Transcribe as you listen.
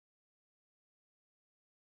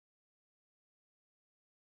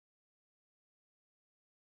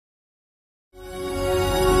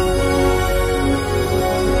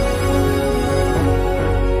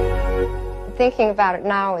thinking about it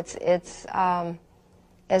now, it's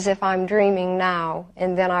as if I'm dreaming now,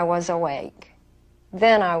 and then I was awake.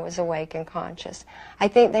 Then I was awake and conscious. I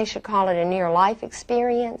think they should call it a near-life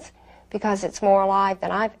experience because it's more alive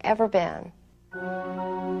than I've ever been.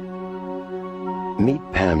 Meet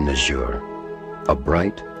Pam Najur, a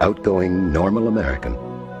bright, outgoing, normal American,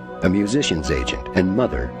 a musician's agent and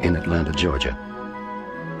mother in Atlanta, Georgia,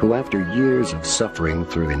 who after years of suffering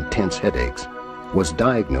through intense headaches was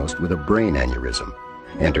diagnosed with a brain aneurysm,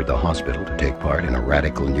 entered the hospital to take part in a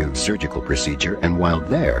radical new surgical procedure, and while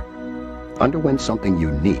there, underwent something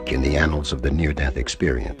unique in the annals of the near-death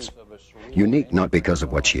experience. Unique not because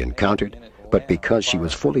of what she encountered, but because she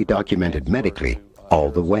was fully documented medically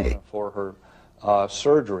all the way. For her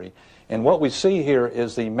surgery. And what we see here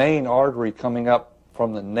is the main artery coming up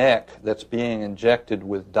from the neck that's being injected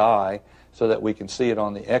with dye so that we can see it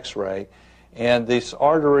on the x-ray. And this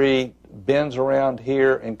artery bends around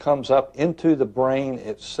here and comes up into the brain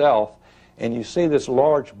itself. And you see this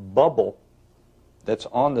large bubble that's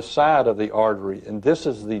on the side of the artery, and this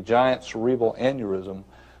is the giant cerebral aneurysm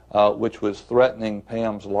which was threatening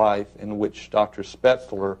Pam's life, in which Dr.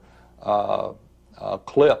 Spetzler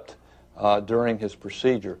clipped during his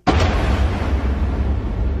procedure.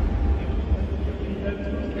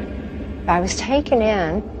 I was taken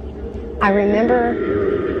in. I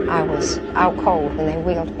remember I was out cold when they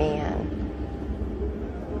wheeled me in.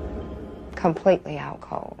 Completely out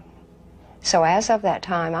cold. So as of that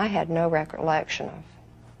time, I had no recollection of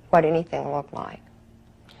what anything looked like.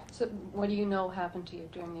 So what do you know happened to you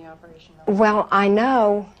during the operation? Well, I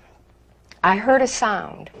know I heard a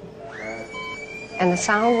sound, and the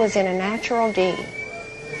sound was in a natural D.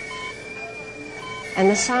 And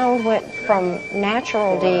the sound went from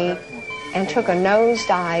natural D and took a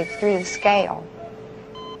nosedive through the scale.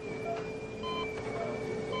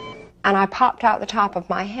 And I popped out the top of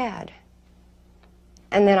my head.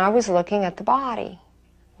 And then I was looking at the body,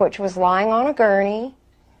 which was lying on a gurney,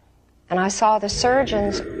 and I saw the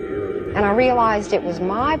surgeons, and I realized it was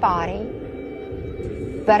my body,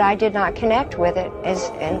 but I did not connect with it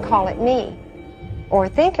and call it me, or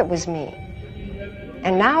think it was me.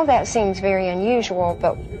 And now that seems very unusual,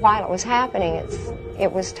 but while it was happening,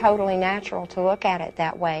 it was totally natural to look at it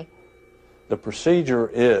that way. The procedure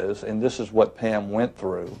is, and this is what Pam went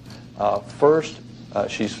through, first,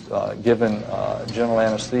 she's given general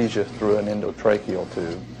anesthesia through an endotracheal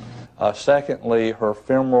tube. Secondly, her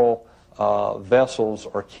femoral vessels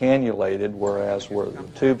are cannulated, whereas where the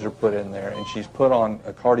tubes are put in there, and she's put on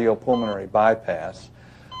a cardiopulmonary bypass.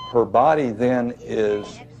 Her body then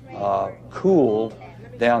is cooled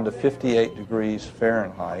down to 58 degrees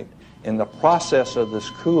Fahrenheit. In the process of this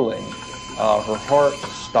cooling, her heart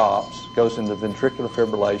stops, goes into ventricular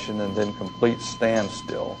fibrillation, and then complete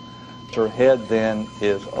standstill. Her head then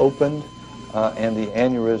is opened and the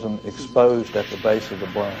aneurysm exposed at the base of the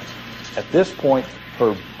brain. At this point,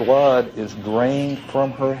 her blood is drained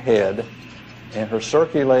from her head, and her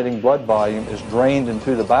circulating blood volume is drained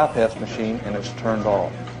into the bypass machine and is turned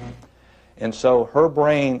off. And so her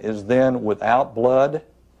brain is then without blood.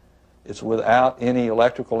 It's without any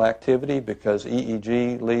electrical activity because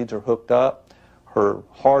EEG leads are hooked up. Her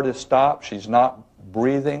heart is stopped. She's not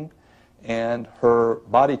breathing. And her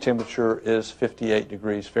body temperature is 58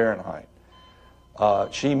 degrees Fahrenheit.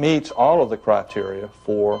 She meets all of the criteria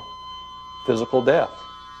for physical death.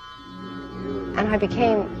 And I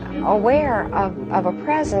became aware of a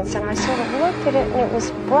presence, and I sort of looked at it, and it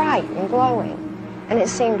was bright and glowing, and it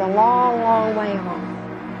seemed a long, long way off.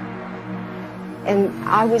 And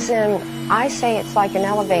I was in, I say it's like an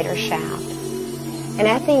elevator shaft, and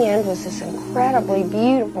at the end was this incredibly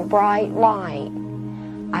beautiful, bright light.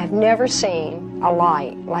 I've never seen a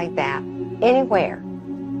light like that anywhere.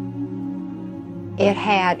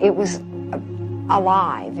 It was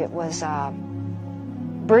alive. It was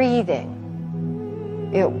breathing.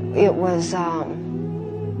 It was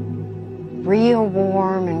real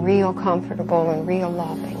warm and real comfortable and real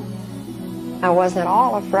loving. I wasn't at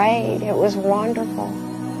all afraid. It was wonderful.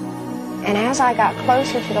 And as I got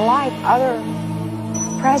closer to the light, other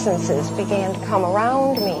presences began to come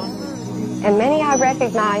around me. And many I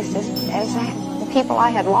recognized as the people I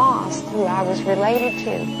had lost, who I was related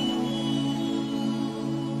to.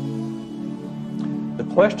 The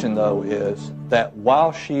question, though, is that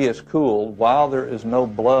while she is cooled, while there is no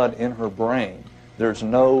blood in her brain, there's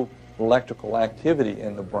no electrical activity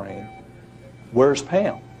in the brain, where's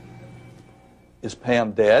Pam? Is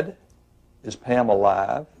Pam dead? Is Pam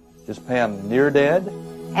alive? Is Pam near dead?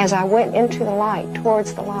 As I went into the light,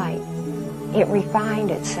 towards the light, it refined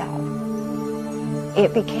itself.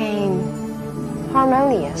 It became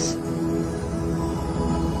harmonious.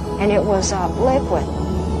 and it was liquid,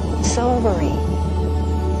 silvery.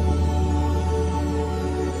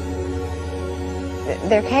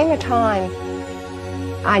 There came a time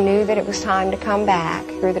I knew that it was time to come back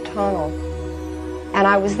through the tunnel, and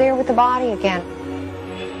I was there with the body again.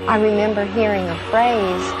 I remember hearing a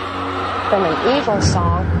phrase from an Eagles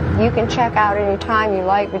song, "You can check out any time you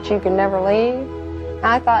like, but you can never leave."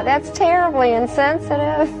 I thought, that's terribly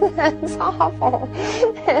insensitive. That's awful.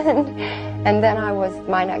 And then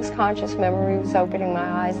my next conscious memory was opening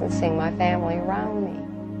my eyes and seeing my family around me.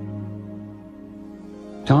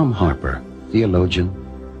 Tom Harper, theologian,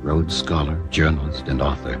 Rhodes Scholar, journalist, and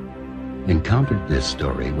author, encountered this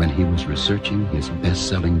story when he was researching his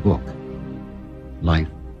best-selling book, Life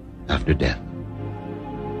After Death.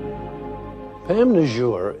 Pam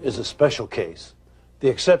Najur is a special case, the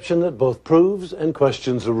exception that both proves and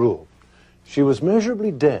questions the rule. She was measurably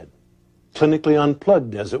dead, clinically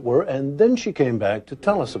unplugged, as it were, and then she came back to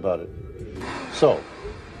tell us about it. So,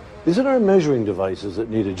 is it our measuring devices that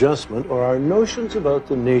need adjustment, or our notions about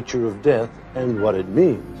the nature of death and what it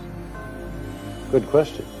means? Good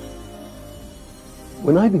question.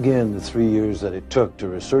 When I began the 3 years that it took to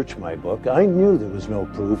research my book, I knew there was no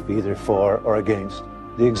proof either for or against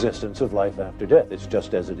the existence of life after death. It's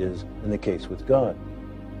just as it is in the case with God.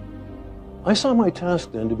 I saw my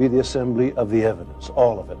task then to be the assembly of the evidence,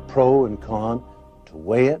 all of it, pro and con, to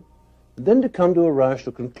weigh it, and then to come to a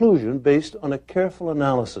rational conclusion based on a careful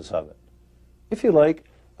analysis of it. If you like,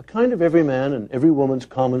 a kind of every man and every woman's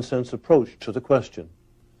common sense approach to the question.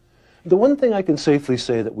 The one thing I can safely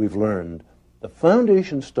say that we've learned, the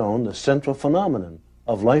foundation stone, the central phenomenon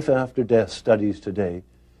of life after death studies today,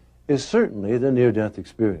 is certainly the near-death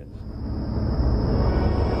experience.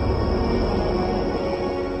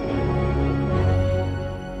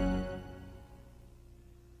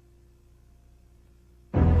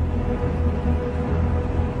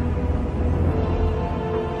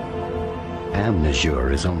 Pam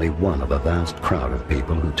Najur is only one of a vast crowd of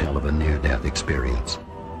people who tell of a near-death experience.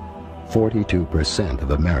 42%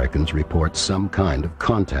 of Americans report some kind of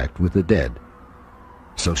contact with the dead.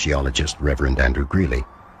 Sociologist Reverend Andrew Greeley.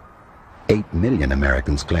 8 million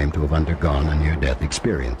Americans claim to have undergone a near-death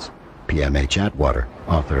experience. PMH Atwater,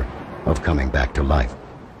 author of Coming Back to Life.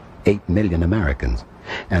 8 million Americans.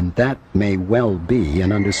 And that may well be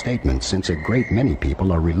an understatement, since a great many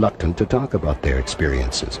people are reluctant to talk about their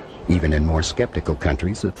experiences. Even in more skeptical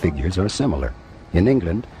countries, the figures are similar. In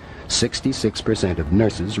England, 66% of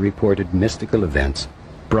nurses reported mystical events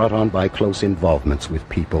brought on by close involvements with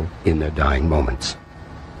people in their dying moments.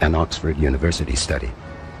 An Oxford University study.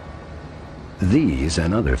 These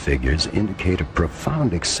and other figures indicate a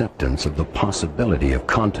profound acceptance of the possibility of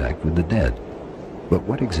contact with the dead. But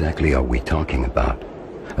what exactly are we talking about?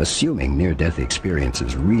 Assuming near-death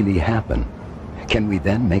experiences really happen, can we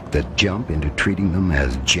then make the jump into treating them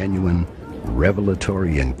as genuine,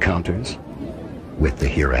 revelatory encounters with the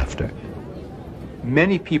hereafter?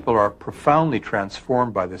 Many people are profoundly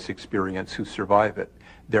transformed by this experience who survive it.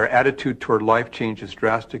 Their attitude toward life changes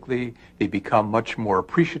drastically. They become much more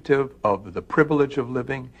appreciative of the privilege of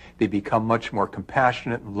living. They become much more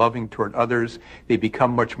compassionate and loving toward others. They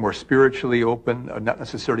become much more spiritually open, not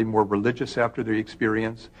necessarily more religious after their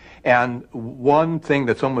experience. And one thing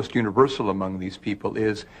that's almost universal among these people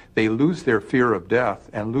is they lose their fear of death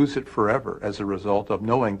and lose it forever as a result of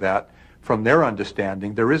knowing that, from their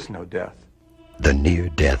understanding, there is no death. The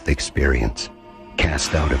near-death experience.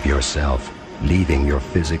 Cast out of yourself, leaving your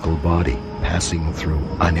physical body, passing through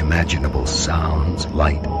unimaginable sounds,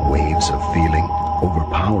 light, waves of feeling,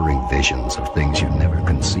 overpowering visions of things you never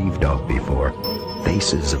conceived of before,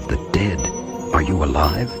 faces of the dead. Are you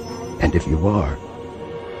alive? And if you are,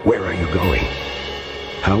 where are you going?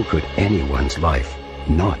 How could anyone's life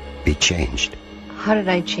not be changed? How did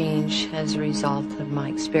I change as a result of my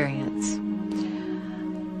experience?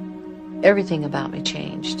 Everything about me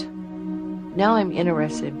changed. Now I'm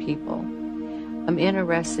interested in people. I'm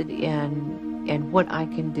interested in what I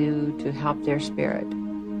can do to help their spirit.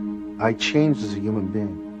 I changed as a human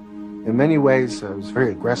being. In many ways, I was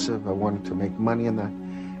very aggressive. I wanted to make money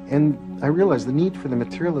and I realized the need for the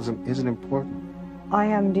materialism isn't important. I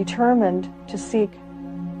am determined to seek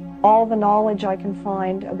all the knowledge I can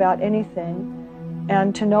find about anything,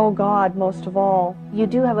 and to know God most of all. You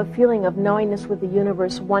do have a feeling of knowingness with the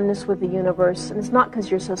universe, oneness with the universe, and it's not because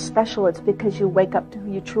you're so special, it's because you wake up to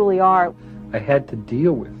who you truly are. I had to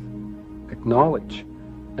deal with, acknowledge,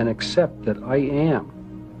 and accept that I am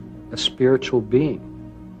a spiritual being.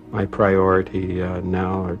 My priority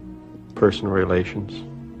now are personal relations,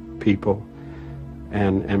 people,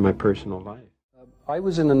 and my personal life. I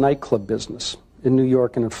was in the nightclub business in New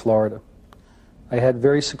York and in Florida. I had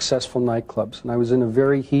very successful nightclubs, and I was in a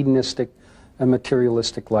very hedonistic and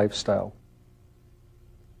materialistic lifestyle.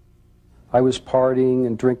 I was partying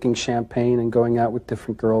and drinking champagne and going out with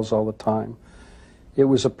different girls all the time. It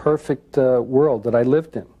was a perfect world that I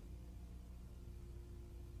lived in.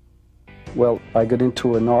 Well, I got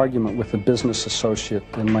into an argument with a business associate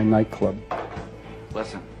in my nightclub.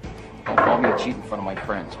 Listen, don't call me a cheat in front of my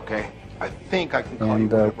friends, okay? I think I can call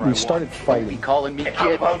And you we started fighting. Don't be calling me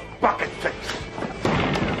kid. Bucket fix.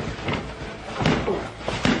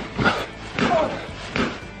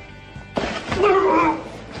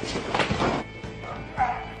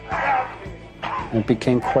 And it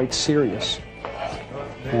became quite serious.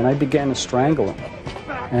 And I began to strangle him.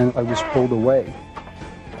 And I was pulled away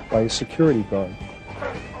by a security guard.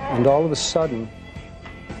 And all of a sudden,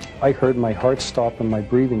 I heard my heart stop and my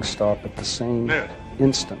breathing stop at the same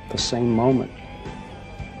instant, the same moment.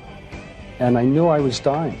 And I knew I was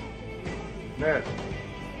dying. Ned.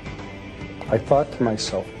 I thought to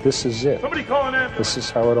myself, this is it. Somebody call an ambulance. This is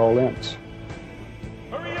how it all ends.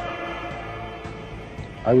 Hurry up.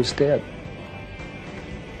 I was dead.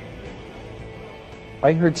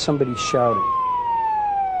 I heard somebody shouting,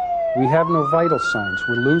 "We have no vital signs.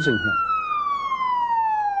 We're losing him."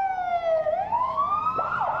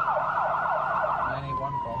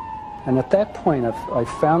 And at that point, I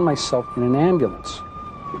found myself in an ambulance.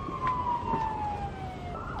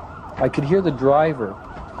 I could hear the driver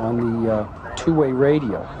on the two-way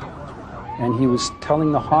radio, and he was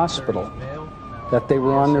telling the hospital that they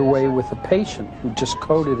were on their way with a patient who just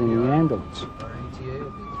coded in the ambulance.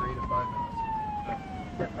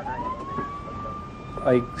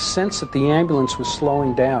 I sensed that the ambulance was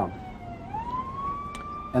slowing down,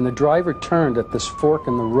 and the driver turned at this fork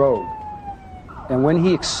in the road. And when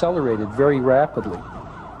he accelerated very rapidly,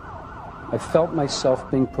 I felt myself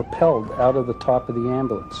being propelled out of the top of the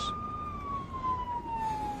ambulance.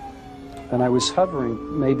 And I was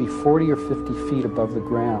hovering maybe 40 or 50 feet above the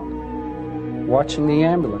ground, watching the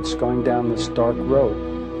ambulance going down this dark road.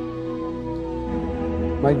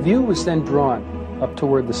 My view was then drawn up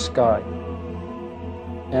toward the sky,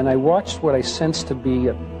 and I watched what I sensed to be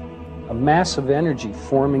a mass of energy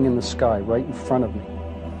forming in the sky right in front of me,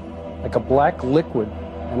 like a black liquid,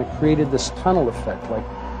 and it created this tunnel effect, like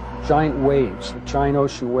giant waves, like giant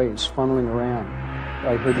ocean waves funneling around.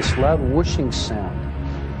 I heard this loud whooshing sound,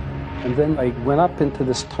 and then I went up into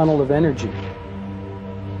this tunnel of energy.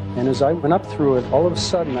 And as I went up through it, all of a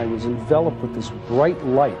sudden I was enveloped with this bright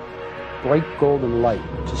light, bright golden light,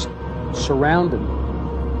 just surrounded me.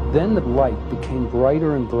 Then the light became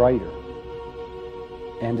brighter and brighter,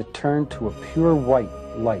 and it turned to a pure white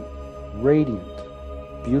light, radiant,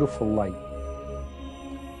 beautiful light.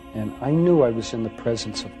 And I knew I was in the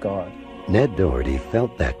presence of God. Ned Doherty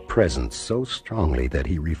felt that presence so strongly that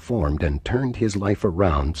he reformed and turned his life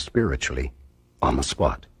around spiritually on the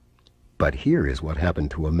spot. But here is what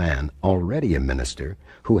happened to a man already a minister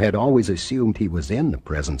who had always assumed he was in the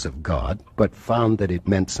presence of God, but found that it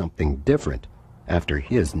meant something different after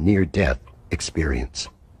his near-death experience.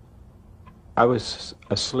 I was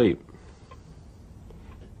asleep,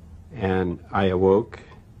 and I awoke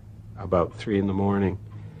about 3 in the morning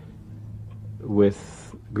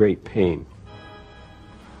with great pain.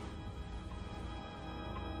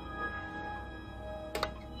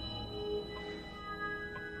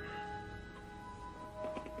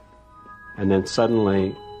 And then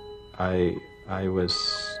suddenly I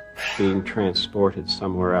was being transported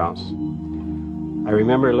somewhere else. I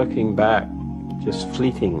remember looking back just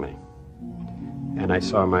fleetingly, and I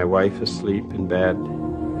saw my wife asleep in bed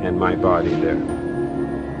and my body there.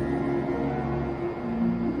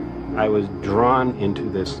 I was drawn into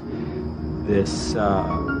this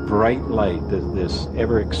bright light, this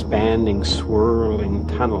ever-expanding, swirling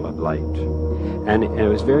tunnel of light. And it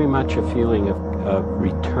was very much a feeling of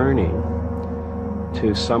returning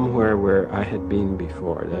to somewhere where I had been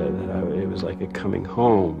before. It was like a coming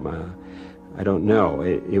home. I don't know.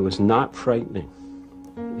 It was not frightening.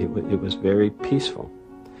 It was very peaceful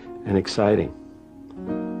and exciting.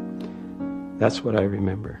 That's what I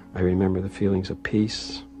remember. I remember the feelings of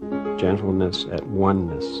peace, gentleness, at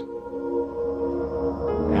oneness.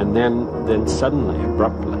 And then suddenly,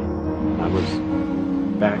 abruptly, I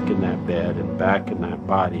was back in that bed and back in that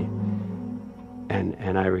body.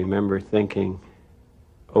 And I remember thinking,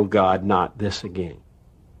 oh God, not this again.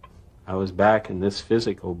 I was back in this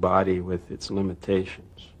physical body with its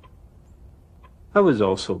limitations. I was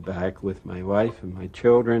also back with my wife and my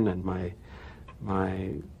children and my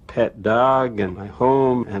pet dog and my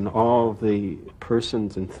home and all the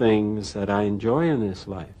persons and things that I enjoy in this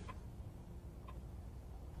life.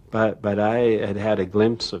 But I had had a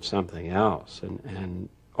glimpse of something else, and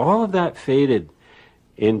all of that faded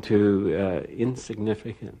into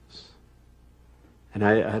insignificance. And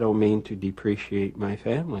I don't mean to depreciate my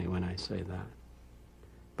family when I say that.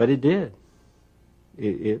 But it did.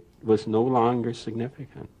 It was no longer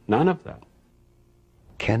significant. None of that.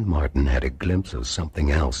 Ken Martin had a glimpse of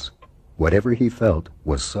something else. Whatever he felt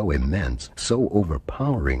was so immense, so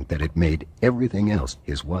overpowering that it made everything else,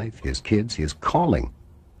 his wife, his kids, his calling,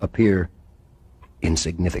 appear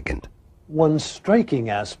insignificant. One striking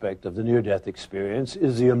aspect of the near-death experience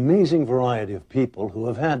is the amazing variety of people who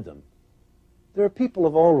have had them. There are people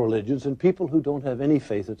of all religions and people who don't have any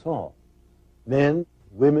faith at all. Men,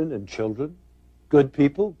 women, and children, good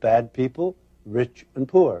people, bad people, rich and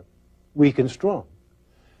poor, weak and strong.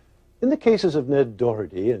 In the cases of Ned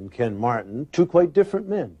Doherty and Ken Martin, two quite different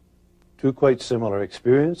men, two quite similar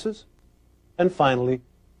experiences, and finally,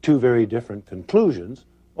 two very different conclusions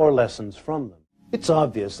or lessons from them. It's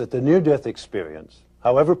obvious that the near-death experience,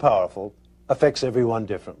 however powerful, affects everyone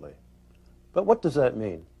differently. But what does that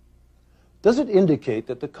mean? Does it indicate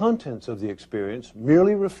that the contents of the experience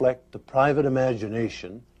merely reflect the private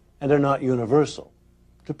imagination and are not universal?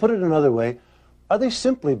 To put it another way, are they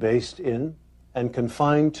simply based in and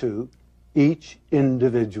confined to each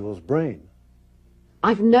individual's brain?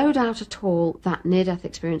 I've no doubt at all that near-death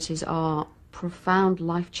experiences are profound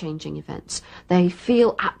life-changing events. They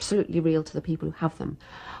feel absolutely real to the people who have them.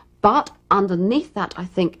 But underneath that, I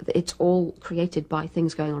think that it's all created by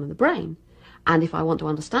things going on in the brain. And if I want to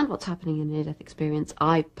understand what's happening in a near-death experience,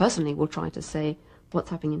 I personally will try to say what's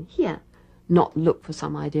happening in here, not look for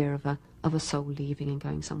some idea of a soul leaving and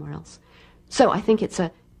going somewhere else. So I think it's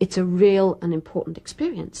a real and important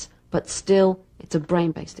experience, but still it's a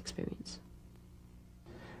brain-based experience.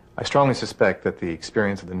 I strongly suspect that the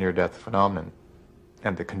experience of the near-death phenomenon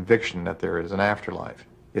and the conviction that there is an afterlife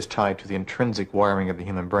is tied to the intrinsic wiring of the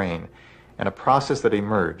human brain and a process that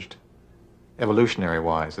emerged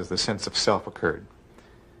evolutionary-wise as the sense of self occurred.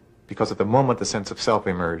 Because at the moment the sense of self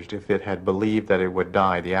emerged, if it had believed that it would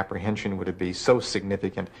die, the apprehension would be so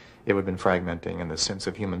significant it would have been fragmenting, and the sense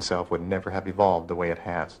of human self would never have evolved the way it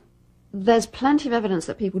has. There's plenty of evidence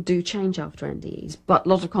that people do change after NDEs, but a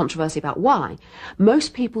lot of controversy about why.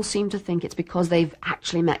 Most people seem to think it's because they've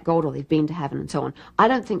actually met God or they've been to heaven and so on. I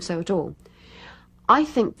don't think so at all. I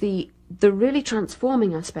think the really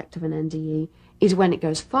transforming aspect of an NDE is when it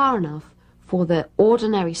goes far enough for the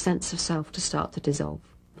ordinary sense of self to start to dissolve.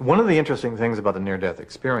 One of the interesting things about the near-death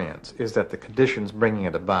experience is that the conditions bringing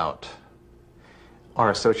it about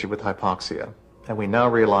are associated with hypoxia, and we now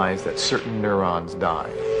realize that certain neurons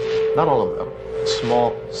die. Not all of them. A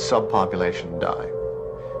small subpopulation die,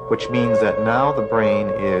 which means that now the brain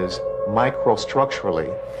is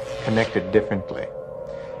microstructurally connected differently.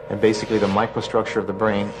 And basically the microstructure of the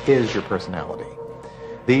brain is your personality.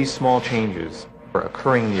 These small changes are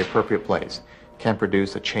occurring in the appropriate place can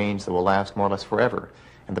produce a change that will last more or less forever,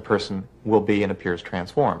 and the person will be and appears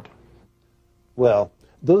transformed. Well,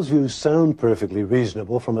 those views sound perfectly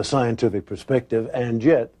reasonable from a scientific perspective, and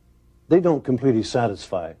yet they don't completely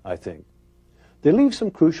satisfy, I think. They leave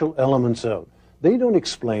some crucial elements out. They don't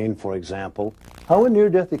explain, for example, how a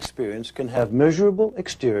near-death experience can have measurable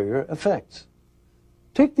exterior effects.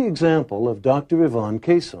 Take the example of Dr. Yvonne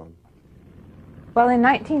Cason. Well, in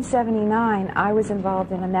 1979, I was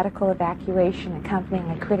involved in a medical evacuation accompanying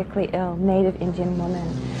a critically ill native Indian woman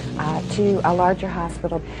to a larger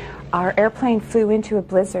hospital. Our airplane flew into a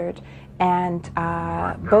blizzard, and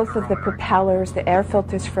both of the propellers, the air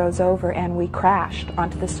filters froze over, and we crashed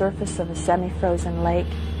onto the surface of a semi-frozen lake.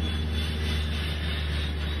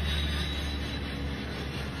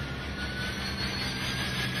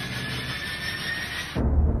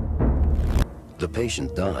 The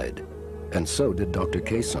patient died, and so did Dr.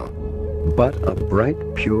 Cason. But a bright,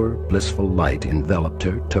 pure, blissful light enveloped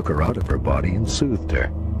her, took her out of her body, and soothed her.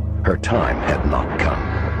 Her time had not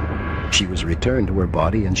come. She was returned to her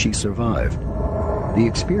body, and she survived. The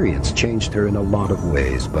experience changed her in a lot of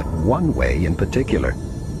ways, but one way in particular.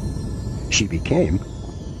 She became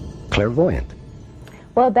clairvoyant.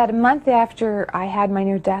 Well, about a month after I had my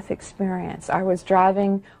near-death experience, I was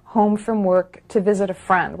driving home from work to visit a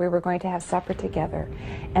friend. We were going to have supper together.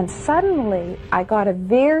 And suddenly, I got a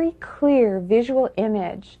very clear visual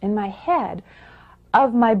image in my head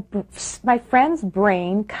of my friend's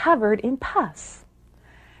brain covered in pus.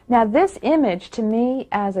 Now, this image, to me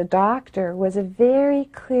as a doctor, was a very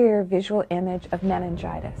clear visual image of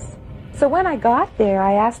meningitis. So when I got there,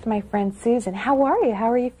 I asked my friend Susan, "How are you?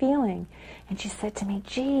 How are you feeling?" And she said to me,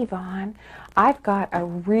 "Gee, Yvonne, I've got a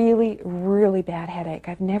really, really bad headache.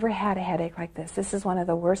 I've never had a headache like this. This is one of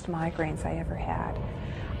the worst migraines I ever had.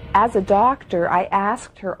 as a doctor, I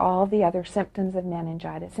asked her all the other symptoms of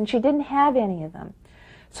meningitis, and she didn't have any of them.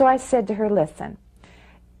 So I said to her, listen,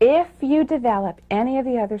 if you develop any of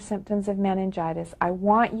the other symptoms of meningitis, I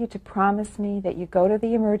want you to promise me that you go to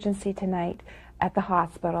the emergency tonight at the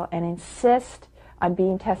hospital and insist on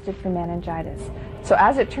being tested for meningitis. So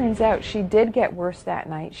as it turns out, she did get worse that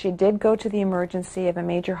night. She did go to the emergency of a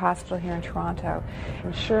major hospital here in Toronto.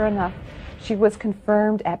 And sure enough, she was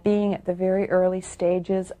confirmed at being at the very early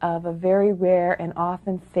stages of a very rare and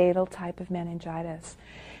often fatal type of meningitis.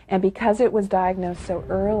 And because it was diagnosed so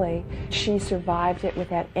early, she survived it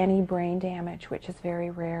without any brain damage, which is very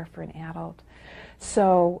rare for an adult.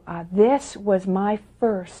 So this was my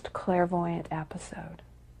first clairvoyant episode.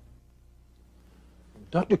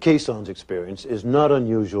 Dr. Caisson's experience is not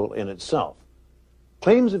unusual in itself.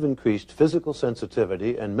 Claims of increased physical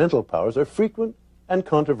sensitivity and mental powers are frequent and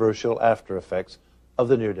controversial after effects of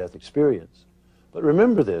the near-death experience. But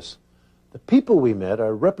remember this, the people we met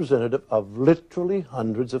are representative of literally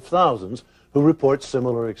hundreds of thousands who report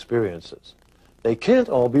similar experiences. They can't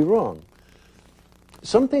all be wrong.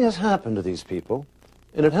 Something has happened to these people,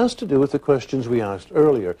 and it has to do with the questions we asked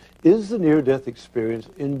earlier. Is the near-death experience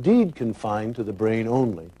indeed confined to the brain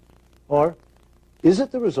only? Or is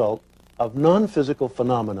it the result of non-physical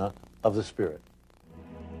phenomena of the spirit?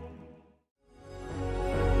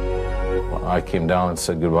 I came down and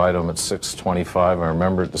said goodbye to him at 6:25. I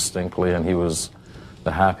remember it distinctly, and he was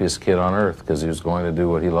the happiest kid on earth because he was going to do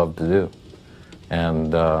what he loved to do. And,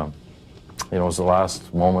 you know, it was the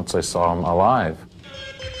last moments I saw him alive.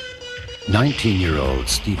 19-year-old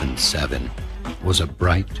Stephen Savin was a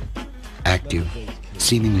bright, active,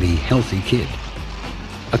 seemingly healthy kid,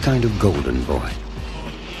 a kind of golden boy.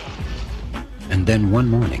 And then one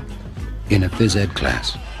morning, in a phys ed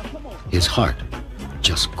class, his heart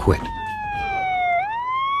just quit.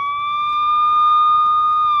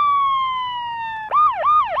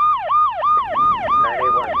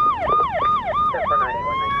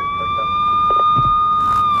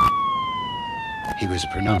 He was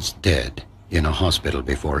pronounced dead in a hospital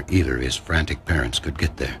before either his frantic parents could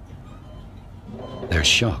get there. Their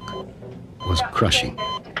shock was crushing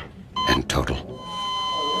and total.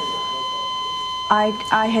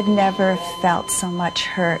 I had never felt so much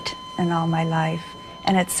hurt in all my life,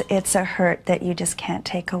 and it's a hurt that you just can't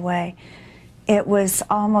take away. It was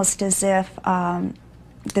almost as if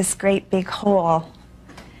this great big hole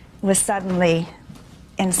was suddenly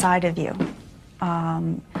inside of you.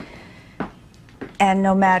 And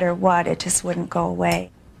no matter what, it just wouldn't go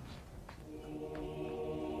away.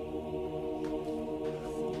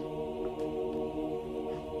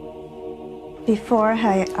 Before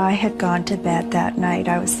I had gone to bed that night,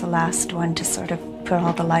 I was the last one to sort of put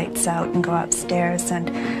all the lights out and go upstairs.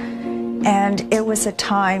 And it was a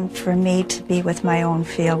time for me to be with my own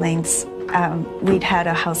feelings. We'd had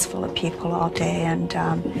a house full of people all day, and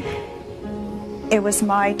it was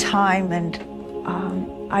my time, and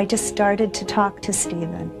I just started to talk to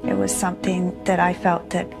Stephen. It was something that I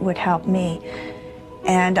felt that would help me.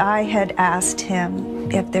 And I had asked him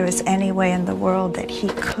if there was any way in the world that he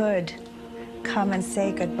could come and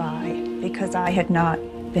say goodbye, because I had not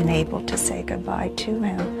been able to say goodbye to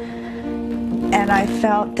him. And I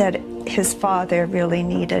felt that his father really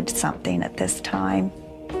needed something at this time.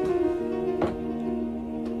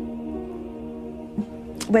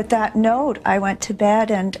 With that note, I went to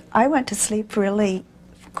bed, and I went to sleep really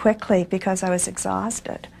quickly because I was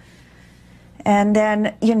exhausted. And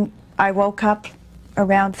then I woke up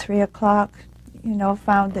around 3 o'clock,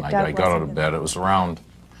 found that Doug I got out of bed. It was around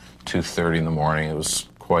 2:30 in the morning. It was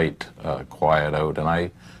quite quiet out, and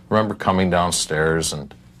I remember coming downstairs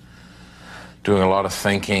and doing a lot of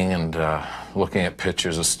thinking and looking at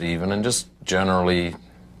pictures of Stephen and just generally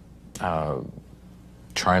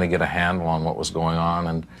trying to get a handle on what was going on.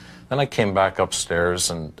 And then I came back upstairs,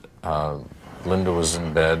 and Linda was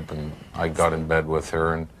in bed, and I got in bed with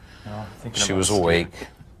her, and she was awake.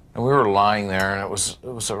 And we were lying there, and it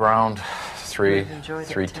was around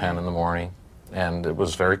 3:10 in the morning, and it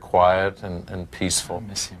was very quiet and peaceful. I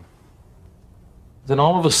miss him. Then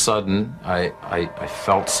all of a sudden, I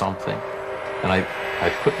felt something, and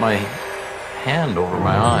I put my hand over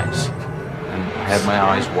my eyes, and I had my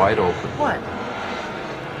eyes wide open. What?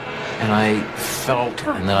 And I felt,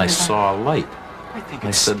 and then I saw a light. And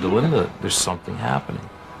I said to Linda, "There's something happening."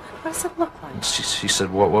 What does it look like? And she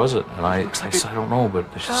said, "What was it?" And I said, "I don't know,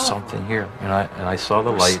 but there's something here." And I saw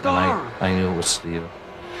the light, and I knew it was Stephen.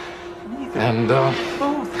 And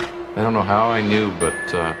I don't know how I knew, but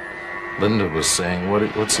Linda was saying,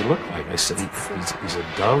 "What's he look like?" I said, "He's a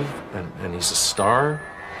dove, and he's a star."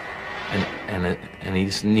 and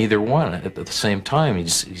he's neither one at the same time.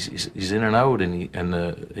 He's in and out,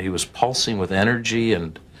 and he was pulsing with energy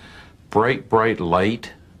and bright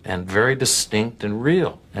light and very distinct and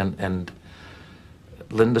real. And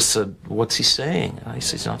Linda said, "What's he saying?" And I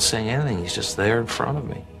said, "He's not saying anything. He's just there in front of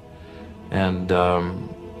me." And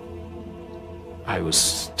I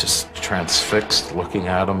was just transfixed looking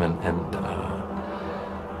at him, and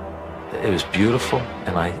it was beautiful,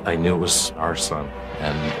 and I knew it was our son.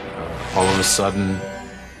 And all of a sudden,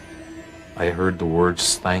 I heard the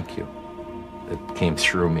words, "Thank you." It came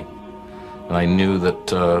through me. And I knew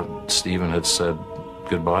that Stephen had said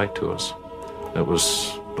goodbye to us. It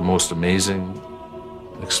was the most amazing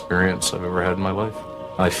experience I've ever had in my life.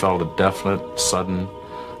 I felt a definite, sudden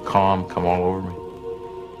calm come all over me.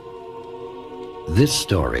 This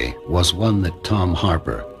story was one that Tom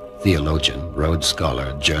Harper, theologian, Rhodes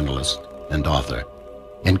Scholar, journalist, and author,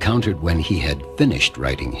 encountered when he had finished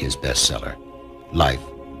writing his bestseller, Life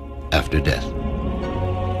After Death.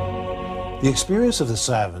 The experience of the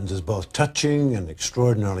Savins is both touching and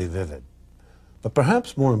extraordinarily vivid. But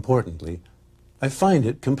perhaps more importantly, I find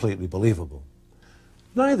it completely believable.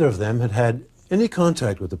 Neither of them had had any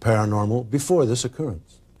contact with the paranormal before this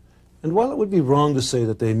occurrence. And while it would be wrong to say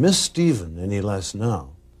that they miss Stephen any less now,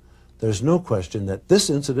 there's no question that this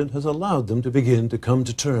incident has allowed them to begin to come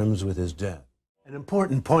to terms with his death. An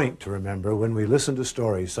important point to remember when we listen to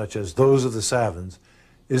stories such as those of the Savins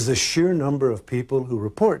is the sheer number of people who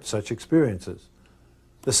report such experiences.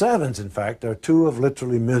 The Savins, in fact, are two of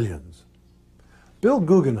literally millions. Bill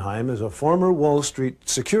Guggenheim is a former Wall Street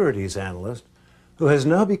securities analyst who has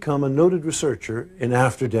now become a noted researcher in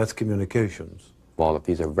after-death communications. Well,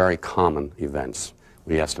 these are very common events.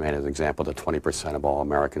 We estimate, as an example, that 20% of all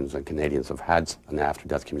Americans and Canadians have had an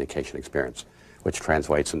after-death communication experience, which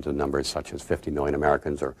translates into numbers such as 50 million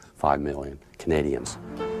Americans or 5 million Canadians.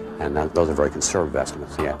 And those are very conservative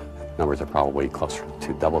estimates. Yet numbers are probably closer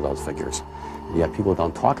to double those figures. Yet people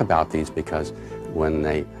don't talk about these because when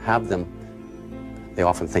they have them, they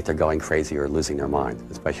often think they're going crazy or losing their mind,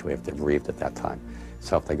 especially if they're bereaved at that time.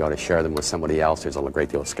 So if they go to share them with somebody else, there's a great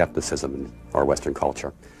deal of skepticism in our Western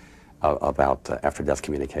culture about after-death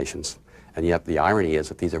communications. And yet the irony is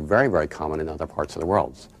that these are very, very common in other parts of the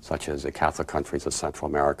world, such as the Catholic countries of Central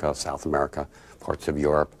America, South America, parts of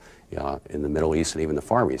Europe, in the Middle East, and even the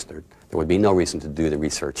Far East. There would be no reason to do the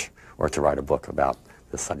research or to write a book about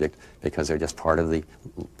this subject because they're just part of the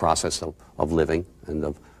process of living and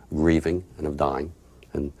of grieving and of dying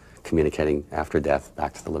and communicating after death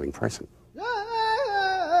back to the living person.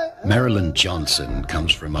 Marilyn Johnson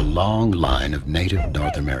comes from a long line of native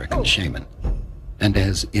North American shaman and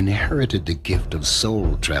has inherited the gift of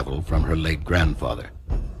soul travel from her late grandfather.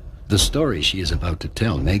 The story she is about to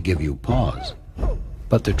tell may give you pause,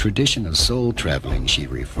 but the tradition of soul traveling she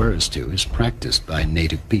refers to is practiced by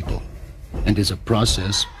native people and is a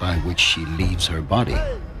process by which she leaves her body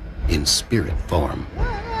in spirit form.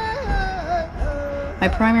 My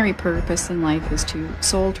primary purpose in life is to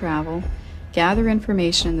soul travel, gather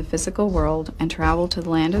information in the physical world, and travel to the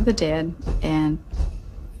land of the dead and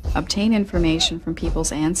obtain information from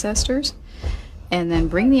people's ancestors, and then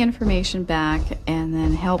bring the information back and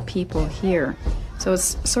then help people here. So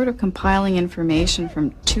it's sort of compiling information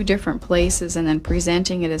from two different places and then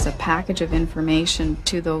presenting it as a package of information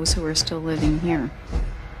to those who are still living here.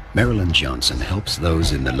 Marilyn Johnson helps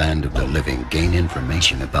those in the land of the living gain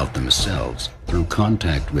information about themselves through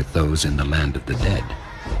contact with those in the land of the dead.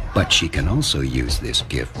 But she can also use this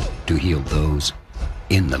gift to heal those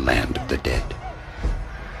in the land of the dead.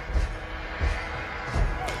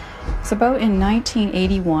 It's about in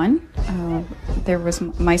 1981, there was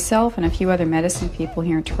myself and a few other medicine people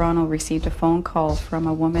here in Toronto received a phone call from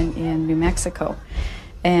a woman in New Mexico.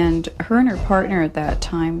 And her partner at that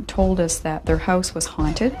time told us that their house was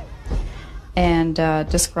haunted and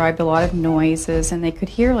described a lot of noises, and they could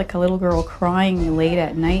hear like a little girl crying late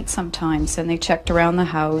at night sometimes, and they checked around the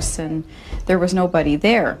house and there was nobody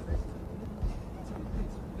there.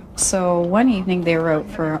 So one evening they were out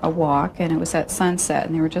for a walk and it was at sunset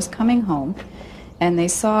and they were just coming home and they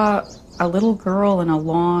saw a little girl in a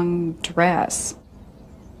long dress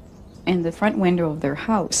in the front window of their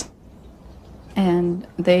house. And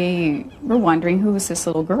they were wondering, who is this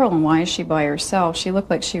little girl and why is she by herself? She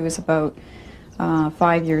looked like she was about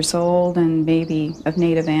 5 years old and maybe of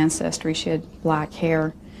native ancestry. She had black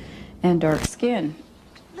hair and dark skin.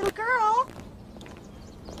 Little girl.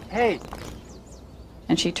 Hey.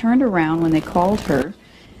 And she turned around when they called her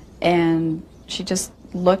and she just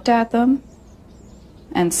looked at them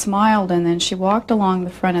and smiled, and then she walked along the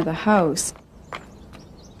front of the house.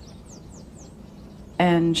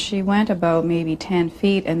 And she went about maybe 10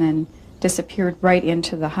 feet and then disappeared right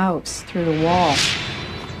into the house through the wall.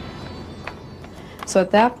 So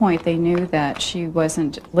at that point they knew that she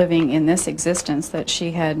wasn't living in this existence, that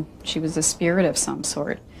she was a spirit of some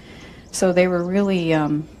sort. So they were really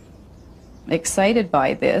excited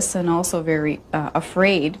by this and also very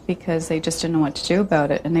afraid because they just didn't know what to do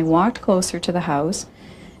about it. And they walked closer to the house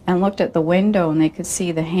and looked at the window, and they could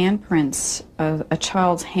see the handprints, a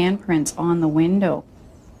child's handprints on the window.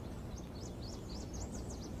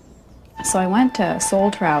 So I went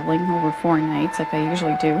soul traveling over 4 nights, like I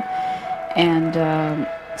usually do, and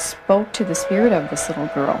spoke to the spirit of this little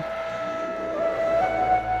girl.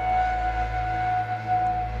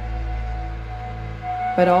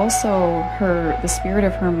 But also the spirit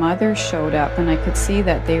of her mother showed up, and I could see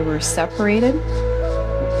that they were separated.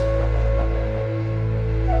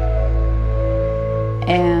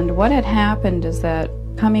 And what had happened is that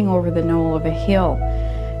coming over the knoll of a hill,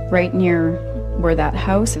 right near where that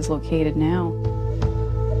house is located now,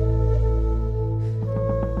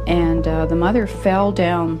 and the mother fell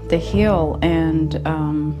down the hill and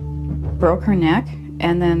broke her neck,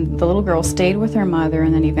 and then the little girl stayed with her mother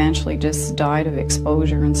and then eventually just died of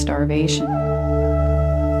exposure and starvation.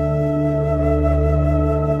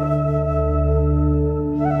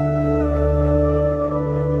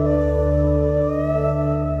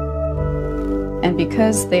 And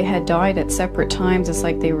because they had died at separate times, it's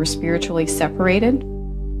like they were spiritually separated.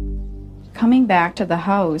 Coming back to the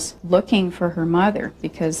house, looking for her mother,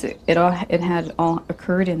 because it had all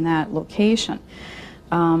occurred in that location.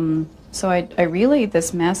 So I relayed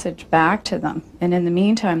this message back to them, and in the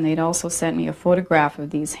meantime they'd also sent me a photograph of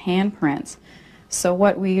these handprints. So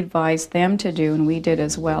what we advised them to do, and we did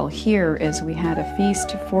as well here, is we had a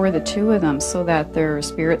feast for the 2 of them so that their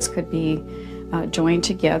spirits could be joined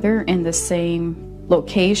together in the same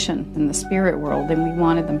location in the spirit world, and we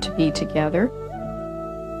wanted them to be together.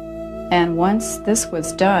 And once this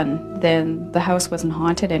was done, then the house wasn't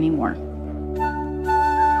haunted anymore.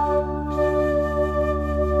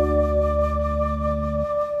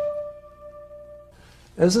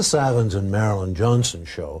 As the Savins and Marilyn Johnson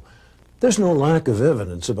show, there's no lack of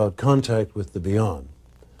evidence about contact with the beyond.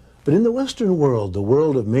 But in the Western world, the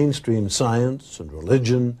world of mainstream science and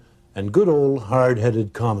religion and good old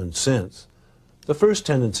hard-headed common sense, the first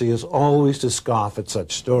tendency is always to scoff at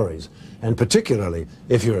such stories, and particularly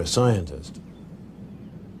if you're a scientist.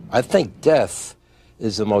 I think death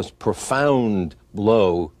is the most profound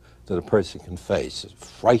blow that a person can face. It's a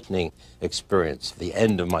frightening experience, the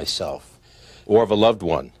end of myself or of a loved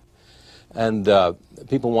one. And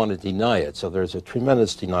people want to deny it, so there's a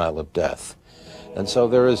tremendous denial of death. And so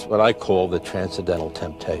there is what I call the transcendental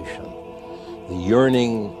temptation, the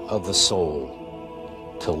yearning of the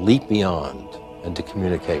soul to leap beyond and to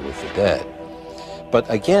communicate with the dead. But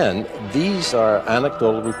again, these are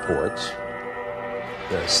anecdotal reports.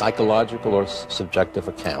 They're psychological or subjective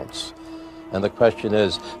accounts. And the question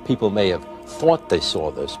is, people may have thought they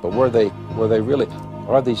saw this, but were they really,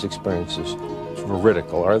 are these experiences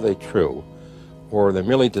veridical? Are they true? Or are they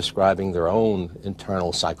merely describing their own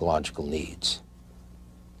internal psychological needs?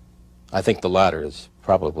 I think the latter is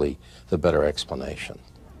probably the better explanation.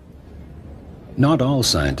 Not all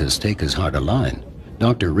scientists take as hard a line.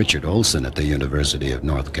 Dr. Richard Olson at the University of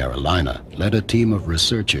North Carolina led a team of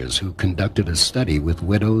researchers who conducted a study with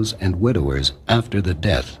widows and widowers after the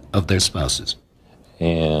death of their spouses.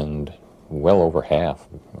 And well over half,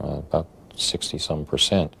 about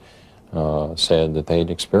 60-some%, said that they'd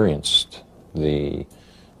experienced the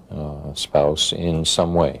spouse in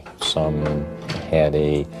some way. Some had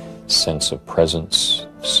a sense of presence,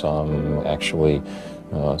 some actually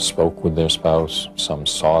spoke with their spouse, some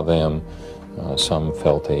saw them, some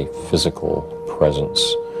felt a physical presence.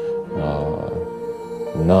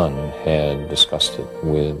 None had discussed it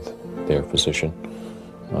with their physician.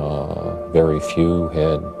 Very few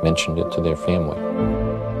had mentioned it to their family.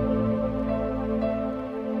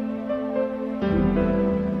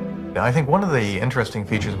 I think one of the interesting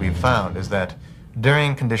features we've found is that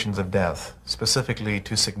during conditions of death, specifically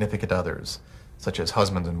to significant others, such as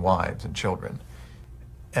husbands and wives and children,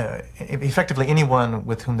 effectively anyone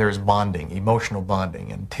with whom there is bonding, emotional bonding,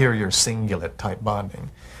 interior cingulate type bonding,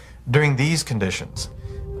 during these conditions,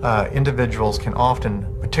 individuals can often,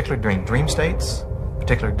 particularly during dream states,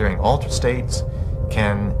 particularly during altered states,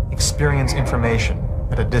 can experience information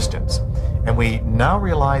at a distance. And we now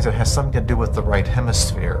realize it has something to do with the right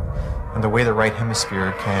hemisphere and the way the right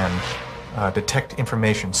hemisphere can detect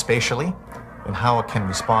information spatially and how it can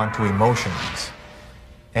respond to emotions.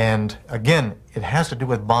 And again, it has to do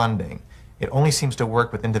with bonding. It only seems to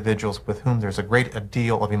work with individuals with whom there's a great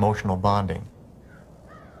deal of emotional bonding.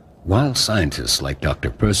 While scientists like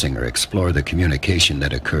Dr. Persinger explore the communication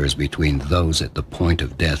that occurs between those at the point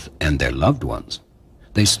of death and their loved ones,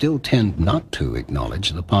 they still tend not to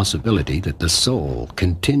acknowledge the possibility that the soul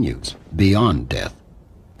continues beyond death.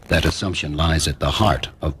 That assumption lies at the heart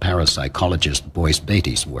of parapsychologist Boyce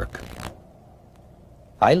Beatty's work.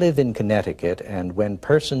 I live in Connecticut, and when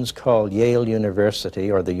persons call Yale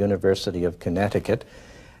University or the University of Connecticut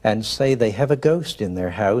and say they have a ghost in their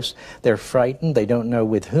house, they're frightened, they don't know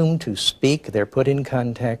with whom to speak, they're put in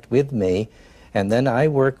contact with me, and then I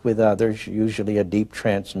work with others, usually a deep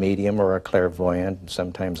trance medium or a clairvoyant,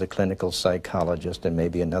 sometimes a clinical psychologist and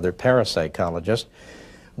maybe another parapsychologist.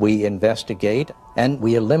 We investigate and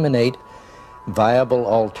we eliminate viable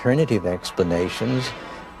alternative explanations.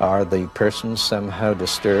 Are the persons somehow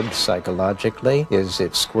disturbed psychologically? Is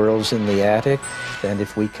it squirrels in the attic? And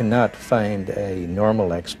if we cannot find a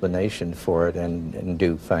normal explanation for it, and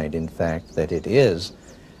do find in fact that it is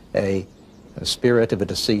a spirit of a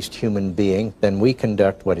deceased human being, then we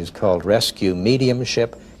conduct what is called rescue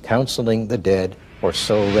mediumship, counseling the dead, or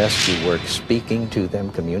soul rescue work, speaking to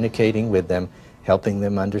them, communicating with them, helping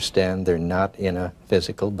them understand they're not in a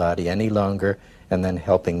physical body any longer, and then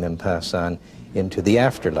helping them pass on into the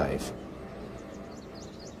afterlife.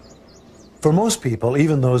 For most people,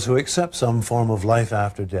 even those who accept some form of life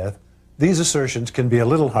after death, these assertions can be a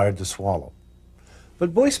little hard to swallow.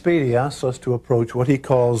 But Boyce Beatty asks us to approach what he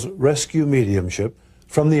calls rescue mediumship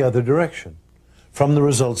from the other direction, from the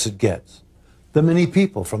results it gets, the many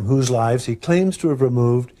people from whose lives he claims to have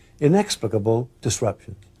removed inexplicable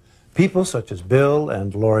disruptions, people such as Bill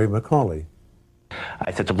and Laurie McCauley.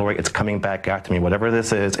 I said to Laurie, it's coming back after me. Whatever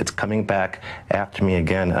this is, it's coming back after me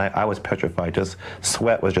again. I was petrified. Just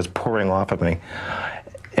sweat was just pouring off of me.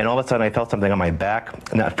 And all of a sudden I felt something on my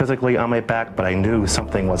back, not physically on my back, but I knew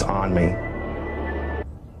something was on me.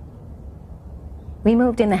 We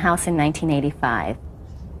moved in the house in 1985,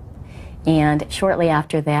 and shortly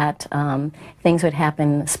after that, things would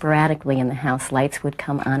happen sporadically in the house. Lights would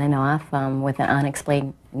come on and off with an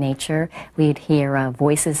unexplained nature. We'd hear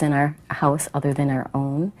voices in our house other than our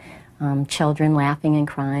own, children laughing and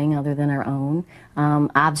crying other than our own.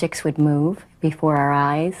 Objects would move before our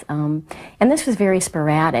eyes, and this was very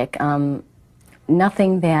sporadic.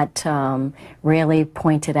 Nothing that really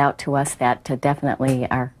pointed out to us that definitely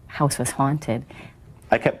our house was haunted.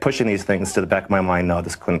 I kept pushing these things to the back of my mind. No,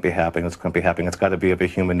 this couldn't be happening. This couldn't be happening. It's got to be of a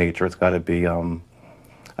human nature. It's got to be a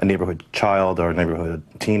neighborhood child or a neighborhood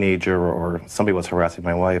teenager, or somebody was harassing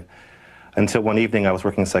my wife. Until one evening I was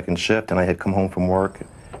working second shift and I had come home from work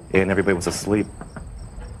and everybody was asleep.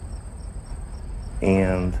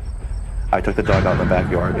 And I took the dog out in the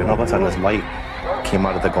backyard, and all of a sudden this light came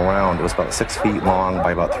out of the ground. It was about 6 feet long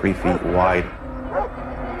by about 3 feet wide.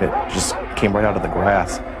 It just came right out of the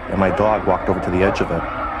grass. And my dog walked over to the edge of it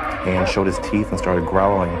and showed his teeth and started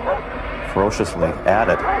growling ferociously at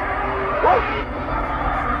it.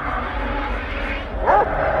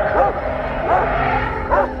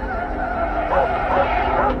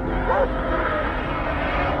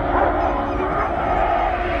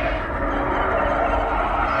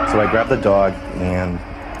 So I grabbed the dog and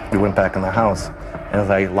we went back in the house. And as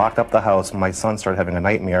I locked up the house, my son started having a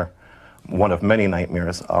nightmare, one of many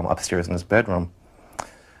nightmares, upstairs in his bedroom.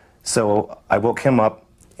 So I woke him up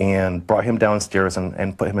and brought him downstairs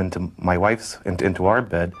and put him into my wife's, into our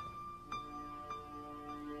bed.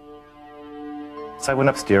 So I went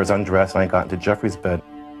upstairs, undressed, and I got into Jeffrey's bed.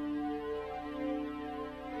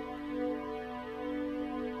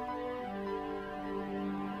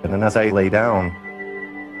 And then as I lay down,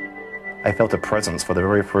 I felt a presence for the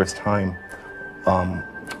very first time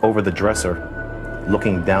over the dresser,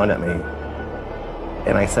 looking down at me.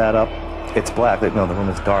 And I sat up. It's black, no, the room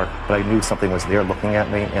is dark, but I knew something was there looking at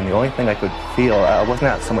me, and the only thing I could feel, I was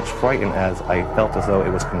not so much frightened as I felt as though it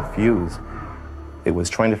was confused. It was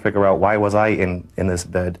trying to figure out why was I in this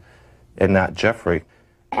bed and not Jeffrey.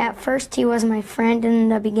 At first he was my friend in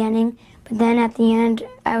the beginning, but then at the end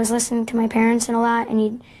I was listening to my parents a lot, and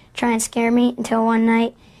he'd try and scare me until one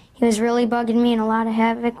night he was really bugging me and a lot of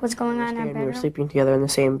havoc was going on in our bedroom. We were sleeping together in the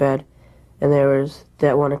same bed. And there was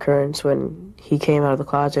that one occurrence when he came out of the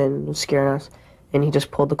closet and was scaring us, and he just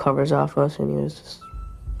pulled the covers off us, and he was just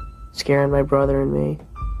scaring my brother and me.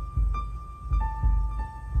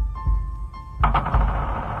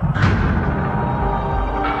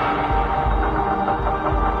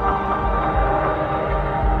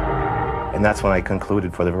 And that's when I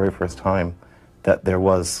concluded for the very first time that there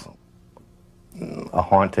was a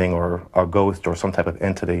haunting or a ghost or some type of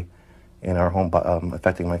entity in our home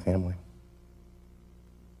affecting my family.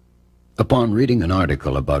 Upon reading an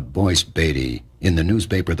article about Boyce Beatty in the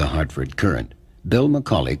newspaper The Hartford Courant, Bill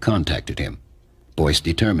McCauley contacted him. Boyce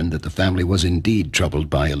determined that the family was indeed troubled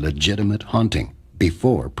by a legitimate haunting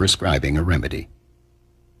before prescribing a remedy.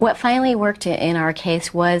 What finally worked in our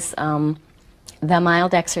case was the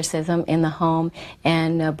mild exorcism in the home,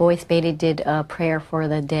 and Boyce Beatty did a prayer for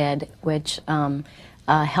the dead, which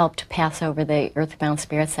helped pass over the earthbound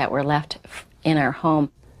spirits that were left in our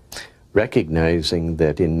home. Recognizing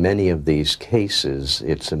that in many of these cases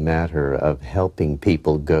it's a matter of helping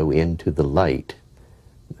people go into the light,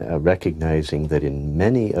 recognizing that in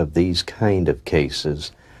many of these kind of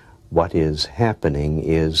cases what is happening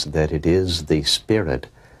is that it is the spirit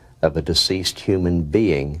of a deceased human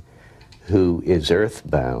being who is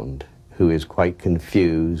earthbound, who is quite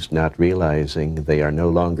confused, not realizing they are no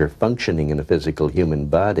longer functioning in a physical human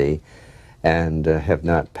body, and have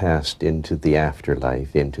not passed into the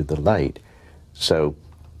afterlife, into the light. So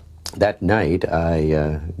that night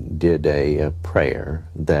I did a prayer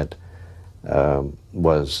that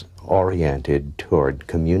was oriented toward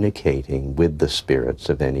communicating with the spirits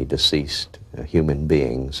of any deceased human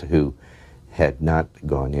beings who had not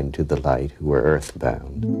gone into the light, who were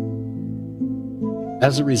earthbound.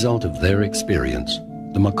 As a result of their experience,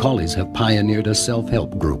 the McCauleys have pioneered a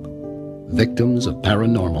self-help group, Victims of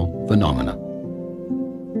Paranormal Phenomena.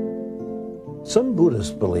 Some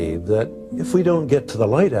Buddhists believe that if we don't get to the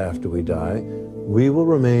light after we die, we will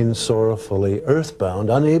remain sorrowfully earthbound,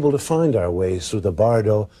 unable to find our ways through the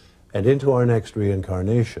bardo and into our next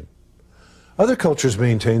reincarnation. Other cultures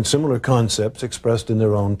maintain similar concepts expressed in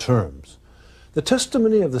their own terms. The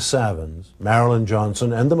testimony of the Savins, Marilyn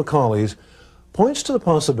Johnson, and the McCauleys points to the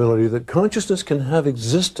possibility that consciousness can have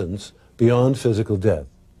existence beyond physical death.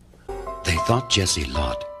 They thought Jessie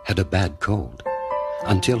Lott had a bad cold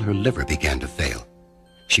until her liver began to fail.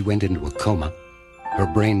 She went into a coma, her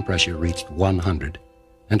brain pressure reached 100,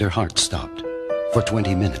 and her heart stopped. For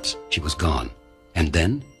 20 minutes, she was gone. And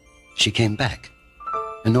then she came back.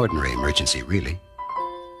 An ordinary emergency, really.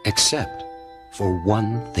 Except for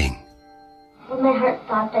one thing. When my heart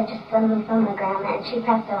stopped, I just suddenly saw my grandma, and she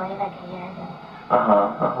passed away like a year ago.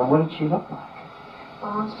 What did she look like?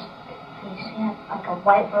 Well, she had like a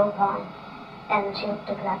white robe on, and she looked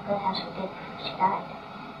exactly how she did before she died.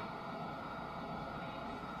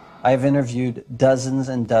 I've interviewed dozens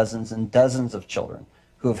and dozens and dozens of children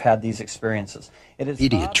who have had these experiences.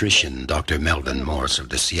 Pediatrician Dr. Melvin Morse of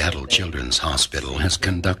the Seattle Children's Hospital has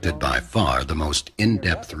conducted by far the most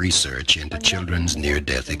in-depth research into children's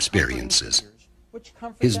near-death experiences.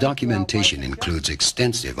 His documentation includes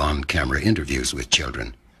extensive on-camera interviews with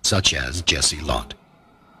children, such as Jessie Lott.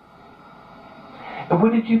 And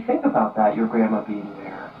what did you think about that, your grandma being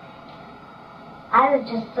there? I was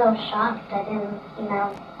just so shocked. I didn't,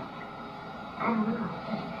 I don't know.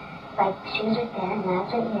 Just like she was right there, and I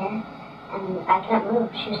was right here, and I can't move.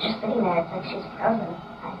 She was just sitting there. It's like she was frozen.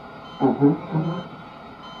 I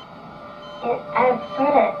was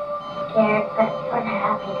sort of scared, but sort of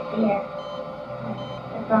happy to see her.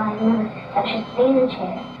 That's all I remember. That she was sitting in a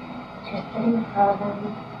chair. She was sitting frozen,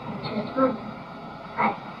 and she was fine.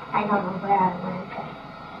 I don't know where I went, but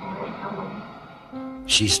I went somewhere.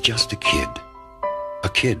 She's just a kid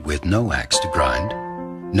with no axe to grind,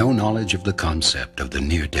 no knowledge of the concept of the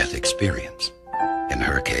near-death experience. In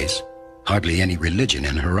her case, hardly any religion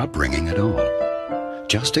in her upbringing at all.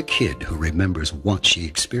 Just a kid who remembers what she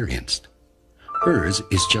experienced. Hers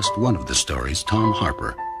is just one of the stories Tom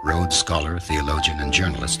Harper, Rhodes Scholar, theologian, and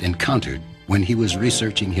journalist, encountered when he was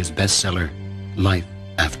researching his bestseller, Life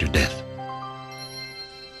After Death.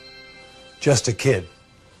 Just a kid.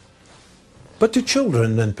 But to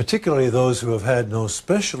children, and particularly those who have had no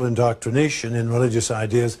special indoctrination in religious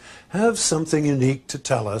ideas, have something unique to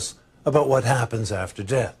tell us about what happens after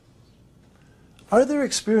death. Are their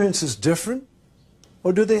experiences different?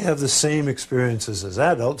 Or do they have the same experiences as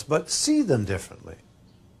adults, but see them differently?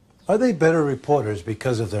 Are they better reporters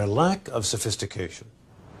because of their lack of sophistication?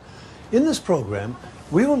 In this program,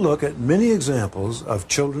 we will look at many examples of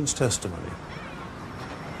children's testimony.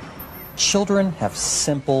 Children have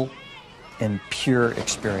simple and pure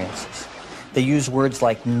experiences. They use words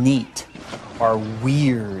like neat or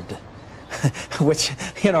weird, which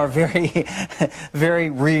are very, very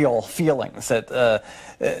real feelings. That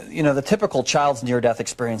the typical child's near-death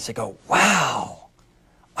experience, they go, "Wow,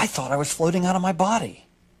 I thought I was floating out of my body,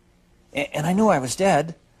 and I knew I was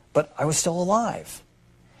dead, but I was still alive."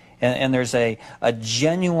 And there's a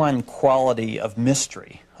genuine quality of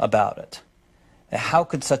mystery about it. How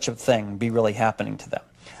could such a thing be really happening to them?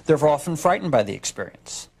 They're often frightened by the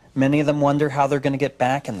experience. Many of them wonder how they're going to get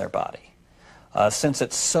back in their body. Since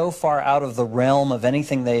it's so far out of the realm of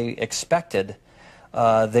anything they expected,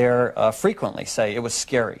 they frequently say it was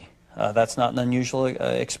scary. That's not an unusual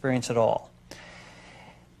experience at all.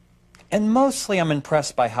 And mostly I'm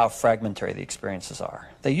impressed by how fragmentary the experiences are.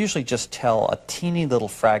 They usually just tell a teeny little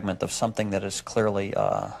fragment of something that has clearly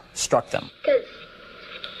struck them. Because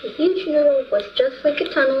the huge noodle was just like a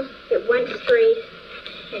tunnel. It went straight,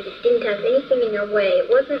 and it didn't have anything in your way. It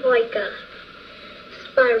wasn't like a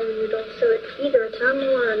spiral noodle, so it's either a tunnel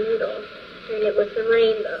or a noodle, and it was the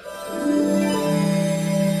rainbow.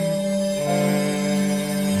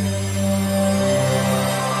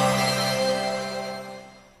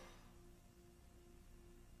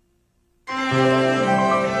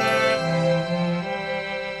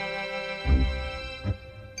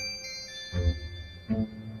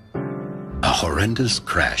 A horrendous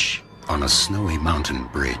crash on a snowy mountain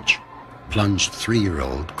bridge plunged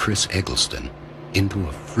 3-year-old Chris Eggleston into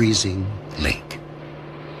a freezing lake.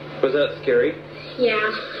 Was that scary?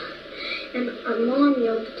 Yeah, and our mom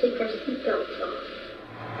yelled to take our seatbelts off.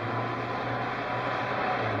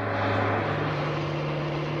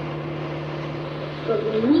 But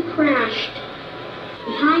when we crashed,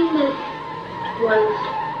 behind us was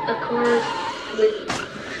a car with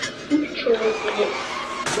 6 children in it.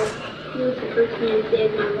 He was the first man who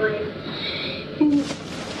saved my life, who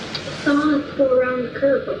saw us go around the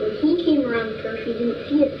curve, but when he came around the curve, he didn't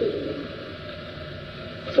see us anymore.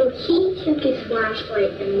 So he took his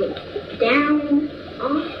flashlight and looked down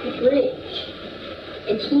off the bridge,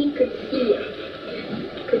 and he could see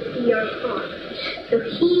us, could see our car. So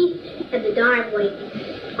he had to dive like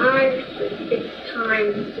 5 or 6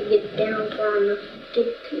 times to get down far enough to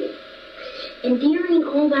get to it. And during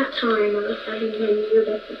all that time, I was having a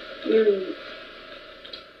near-death experience.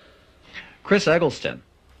 Chris Eggleston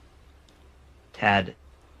had,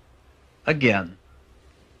 again,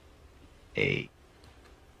 a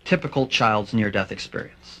typical child's near-death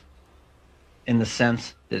experience, in the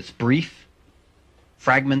sense that it's brief,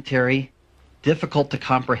 fragmentary, difficult to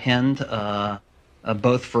comprehend,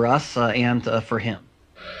 both for us and for him.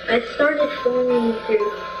 I started falling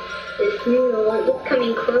through this noodle, it was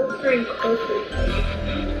coming closer and closer to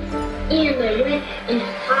me. And I went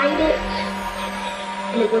inside it,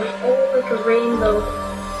 and it was all like a rainbow.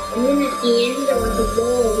 And then at the end there was a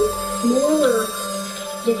wall with smaller,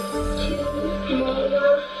 just 2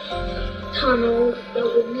 smaller tunnels that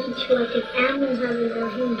would lead to like an animal heaven or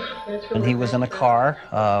him. And he was in a car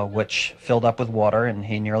which filled up with water, and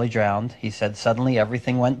he nearly drowned. He said suddenly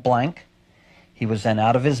everything went blank. He was then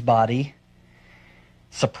out of his body,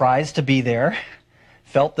 surprised to be there,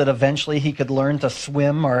 felt that eventually he could learn to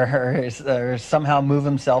swim or somehow move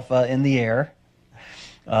himself in the air.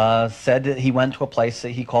 Said that he went to a place that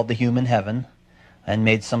he called the human heaven and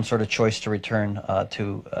made some sort of choice to return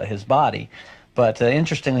to his body. But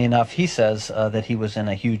interestingly enough, he says that he was in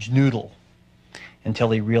a huge noodle until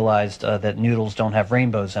he realized that noodles don't have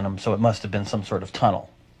rainbows in them, so it must have been some sort of tunnel.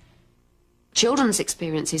 Children's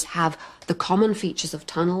experiences have the common features of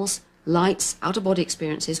tunnels, lights, out-of-body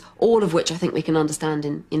experiences, all of which I think we can understand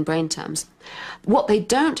in brain terms. What they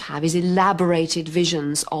don't have is elaborated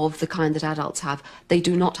visions of the kind that adults have. They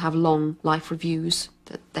do not have long life reviews,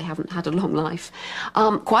 that they haven't had a long life.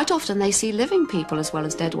 Quite often they see living people as well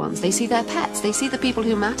as dead ones. They see their pets, they see the people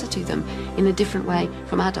who matter to them in a different way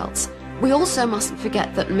from adults. We also mustn't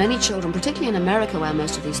forget that many children, particularly in America where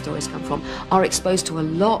most of these stories come from, are exposed to a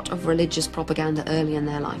lot of religious propaganda early in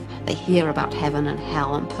their life. They hear about heaven and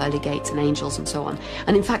hell and pearly gates and angels and so on.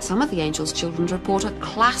 And in fact, some of the angels children report are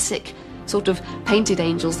classic sort of painted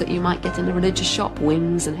angels that you might get in a religious shop,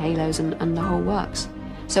 wings and halos and the whole works.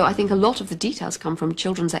 So I think a lot of the details come from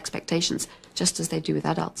children's expectations, just as they do with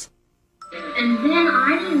adults. And then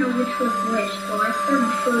I didn't know which was which, so I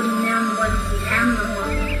started floating down the ones the camera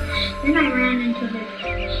was. Then I ran into this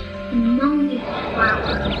humongous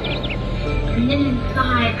flower. And then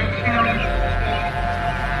inside I found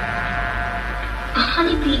a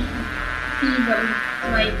honeybee that was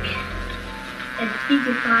like as big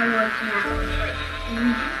as I was now. Like,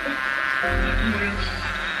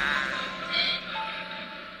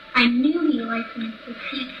 I knew he liked me because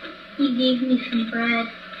he gave me some bread.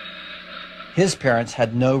 His parents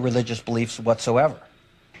had no religious beliefs whatsoever.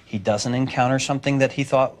 He doesn't encounter something that he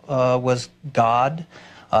thought was God.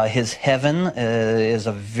 His heaven is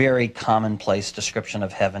a very commonplace description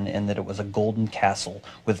of heaven in that it was a golden castle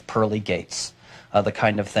with pearly gates, the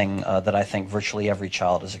kind of thing that I think virtually every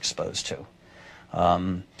child is exposed to.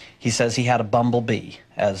 He says he had a bumblebee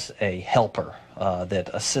as a helper that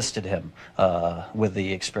assisted him with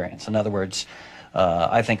the experience. In other words,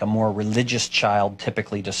 I think a more religious child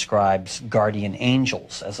typically describes guardian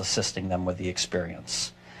angels as assisting them with the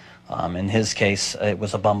experience. In his case, it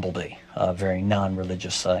was a bumblebee, a very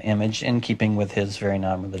non-religious image in keeping with his very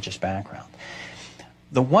non-religious background.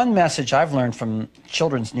 The one message I've learned from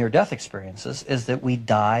children's near-death experiences is that we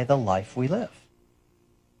die the life we live.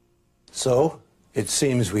 So, it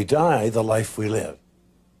seems we die the life we live.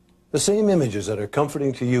 The same images that are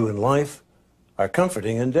comforting to you in life are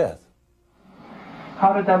comforting in death.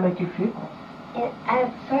 How did that make you feel? I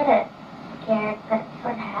was sort of scared, but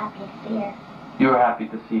sort of happy to see her. You were happy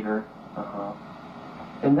to see her.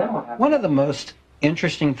 And then what happened? One of the most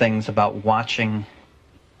interesting things about watching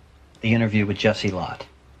the interview with Jessie Lott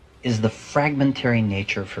is the fragmentary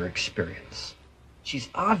nature of her experience. She's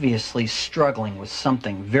obviously struggling with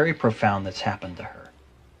something very profound that's happened to her,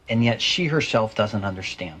 and yet she herself doesn't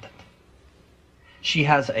understand it. She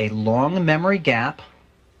has a long memory gap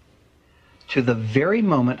to the very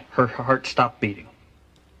moment her heart stopped beating.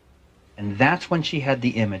 And that's when she had the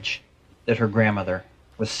image that her grandmother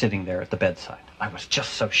was sitting there at the bedside. I was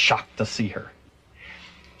just so shocked to see her.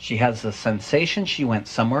 She has the sensation she went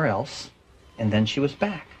somewhere else, and then she was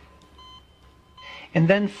back. And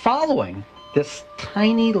then following this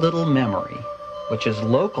tiny little memory, which is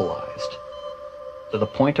localized to the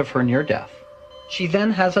point of her near death, she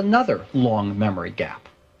then has another long memory gap.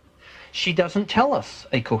 She doesn't tell us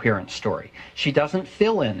a coherent story. She doesn't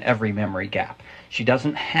fill in every memory gap. She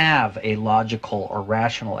doesn't have a logical or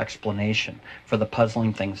rational explanation for the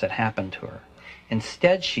puzzling things that happened to her.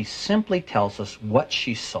 Instead, she simply tells us what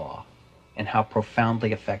she saw and how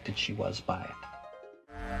profoundly affected she was by it.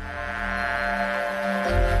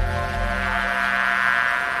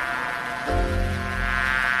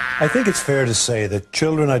 I think it's fair to say that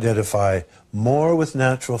children identify more with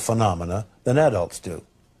natural phenomena than adults do.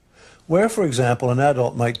 Where, for example, an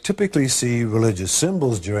adult might typically see religious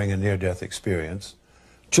symbols during a near-death experience,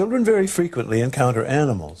 children very frequently encounter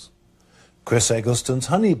animals. Chris Eggleston's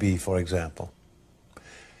honeybee, for example.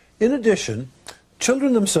 In addition,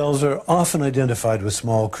 children themselves are often identified with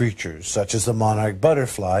small creatures, such as the monarch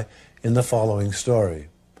butterfly in the following story.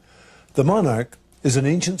 The monarch is an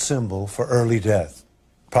ancient symbol for early death,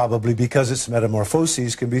 probably because its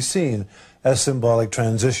metamorphoses can be seen as symbolic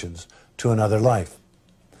transitions to another life.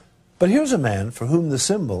 But here's a man for whom the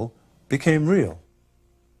symbol became real.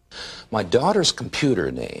 My daughter's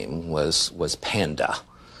computer name was Panda,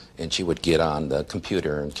 and she would get on the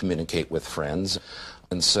computer and communicate with friends.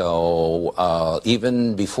 And so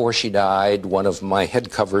even before she died, one of my head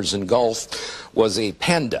covers in golf was a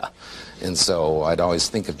panda. And so I'd always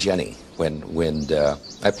think of Jenny when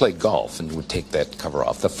I played golf and would take that cover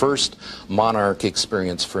off. The first monarch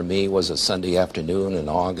experience for me was a Sunday afternoon in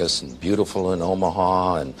August, and beautiful in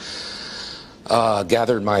Omaha, and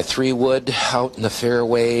gathered my 3-wood out in the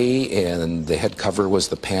fairway, and the head cover was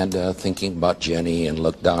the panda, thinking about Jenny, and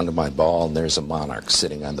looked down to my ball, and there's a monarch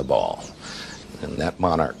sitting on the ball. And that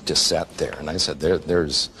monarch just sat there, and I said,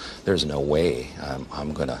 there's no way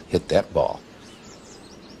I'm going to hit that ball.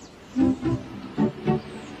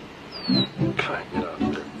 Try and get out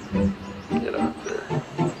there. Get out there.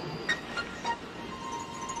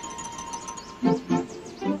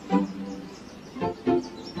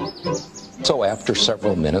 So after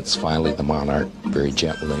several minutes, finally the monarch very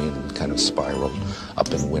gently and kind of spiraled up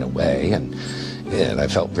and went away, and I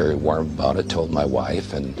felt very warm about it, told my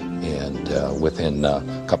wife, and within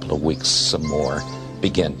a couple of weeks some more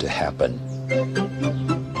began to happen.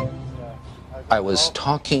 I was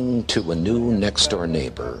talking to a new next-door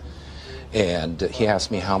neighbor, and he asked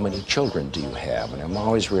me, how many children do you have? And I'm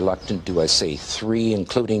always reluctant, do I say 3,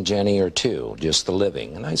 including Jenny, or 2, just the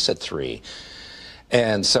living? And I said 3.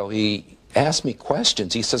 And so he asked me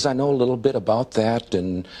questions. He says, I know a little bit about that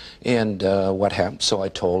and what happened. So I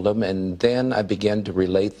told him, and then I began to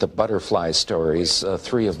relate the butterfly stories,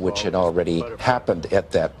 3 of which had already happened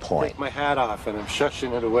at that point. Take my hat off and I'm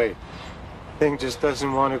shushing it away. Thing just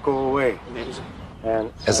doesn't want to go away.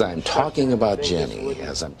 And as I'm talking about Jenny,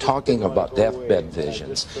 as I'm talking about deathbed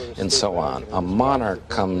visions and so on, a monarch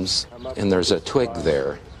comes and there's a twig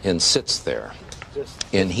there and sits there.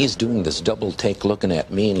 And he's doing this double take, looking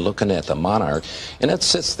at me and looking at the monarch, and it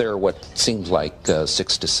sits there what seems like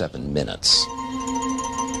 6 to 7 minutes.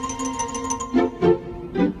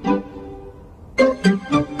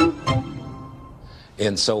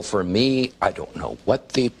 And so for me, I don't know what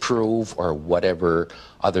they prove or whatever,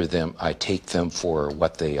 other than I take them for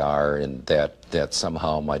what they are, and that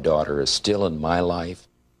somehow my daughter is still in my life.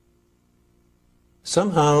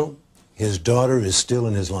 Somehow his daughter is still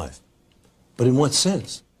in his life. But in what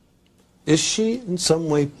sense? Is she in some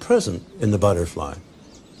way present in the butterfly?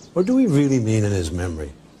 Or do we really mean in his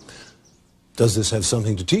memory? Does this have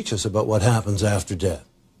something to teach us about what happens after death?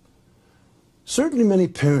 Certainly many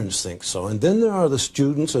parents think so, and then there are the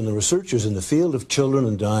students and the researchers in the field of children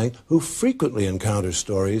and dying who frequently encounter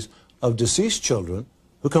stories of deceased children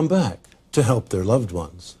who come back to help their loved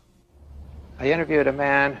ones. I interviewed a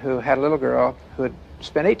man who had a little girl who had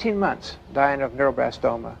spent 18 months dying of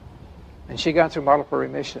neuroblastoma, and she'd gone through multiple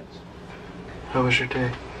remissions. How was your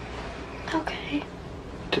day? Okay.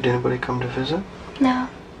 Did anybody come to visit? No.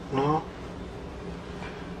 No?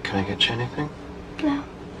 Can I get you anything? No.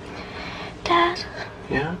 Dad?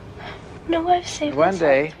 Yeah? No, I've saved One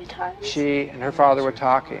day, 3 times. she and her father were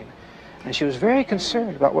talking, and she was very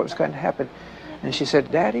concerned about what was going to happen. And she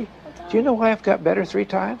said, Daddy, do you know why I've got better 3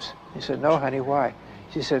 times? He said, no, honey, why?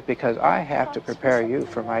 She said, because I have to prepare you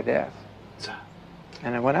for my death.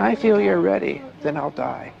 And when I feel you're ready, then I'll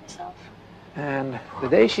die. And the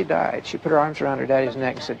day she died, she put her arms around her daddy's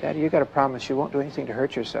neck and said, Daddy, you got to promise you won't do anything to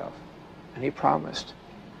hurt yourself. And he promised.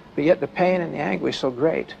 But yet the pain and the anguish so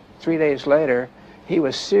great. 3 days later, he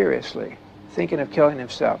was seriously thinking of killing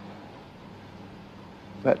himself.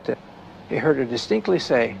 But he heard her distinctly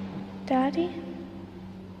say, Daddy,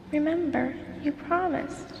 remember, you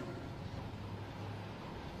promised.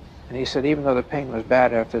 And he said, even though the pain was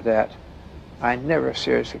bad after that, I never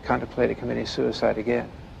seriously contemplated committing suicide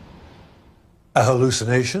again. A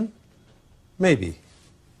hallucination? Maybe.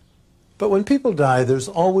 But when people die, there's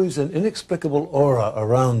always an inexplicable aura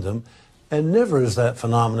around them, and never is that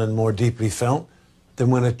phenomenon more deeply felt than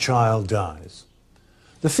when a child dies.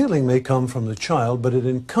 The feeling may come from the child, but it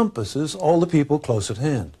encompasses all the people close at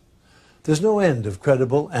hand. There's no end of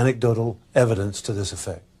credible anecdotal evidence to this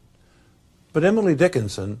effect. But Emily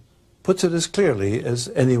Dickinson puts it as clearly as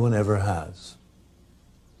anyone ever has.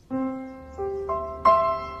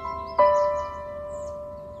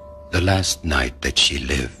 The last night that she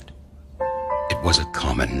lived, it was a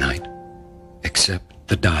common night, except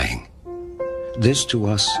the dying. This to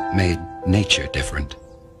us made nature different.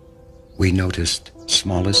 We noticed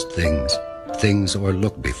smallest things, things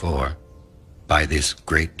o'erlooked before, by this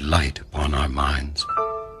great light upon our minds,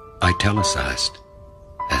 italicized,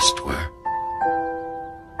 as 'twere.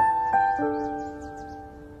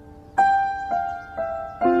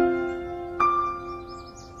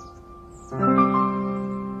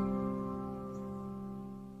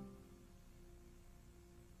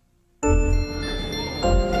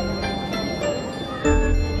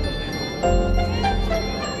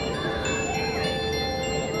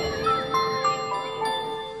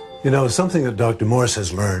 You know, something that Dr. Morse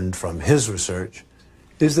has learned from his research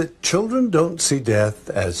is that children don't see death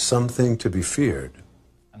as something to be feared.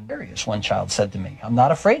 I'm curious, one child said to me, I'm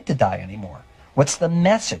not afraid to die anymore. What's the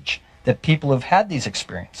message that people who've had these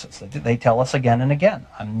experiences? They tell us again and again,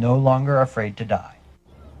 I'm no longer afraid to die.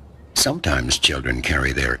 Sometimes children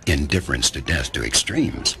carry their indifference to death to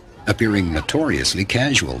extremes, appearing notoriously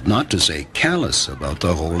casual, not to say callous about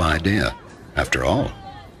the whole idea. After all,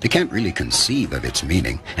 they can't really conceive of its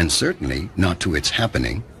meaning, and certainly not to its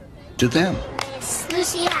happening to them. Miss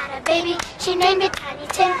Lucy had a baby, she named it Tiny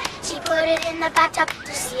Tim. She put it in the bathtub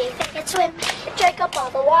to see if it could swim. It drank up all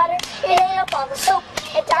the water, it ate up all the soap.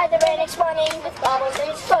 It died the very next morning with bubbles in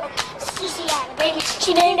its throat. Miss Lucy had a baby,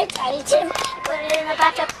 she named it Tiny Tim. She put it in the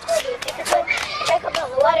bathtub to see if it could swim. It drank up all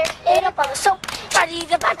the water, it ate up all the soap. Tried to use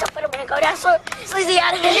the bathtub, but it wouldn't go down, so Miss Lucy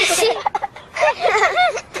had a baby.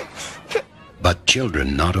 But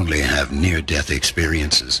children not only have near-death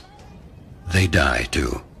experiences, they die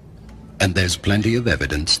too. And there's plenty of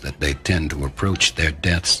evidence that they tend to approach their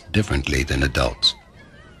deaths differently than adults.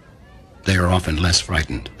 They are often less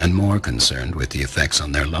frightened and more concerned with the effects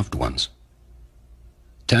on their loved ones.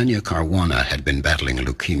 Tanya Caruana had been battling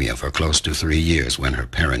leukemia for close to 3 years when her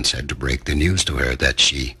parents had to break the news to her that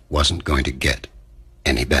she wasn't going to get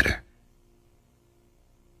any better.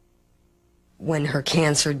 When her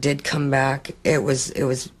cancer did come back, it was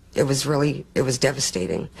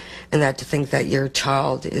devastating. And that to think that your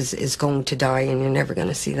child is going to die and you're never going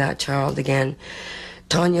to see that child again.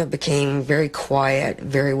 Tanya became very quiet,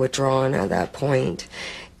 very withdrawn at that point.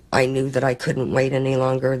 I knew that I couldn't wait any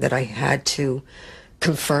longer, that I had to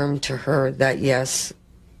confirm to her that yes,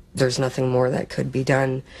 there's nothing more that could be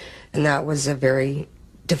done. And that was a very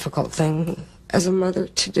difficult thing as a mother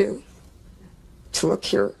to do, to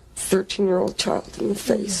look your 13-year-old child in the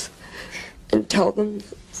face and tell them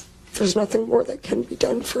there's nothing more that can be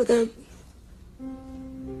done for them.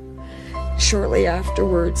 Shortly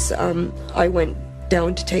afterwards, I went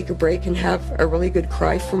down to take a break and have a really good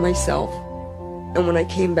cry for myself. And when I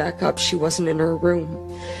came back up, she wasn't in her room.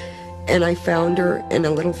 And I found her in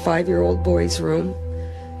a little 5-year-old boy's room,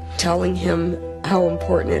 telling him how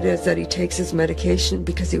important it is that he takes his medication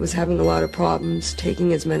because he was having a lot of problems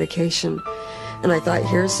taking his medication. And I thought,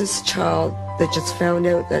 here's this child that just found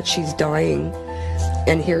out that she's dying,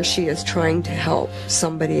 and here she is trying to help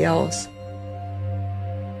somebody else.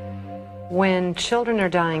 When children are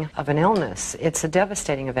dying of an illness, it's a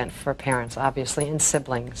devastating event for parents, obviously, and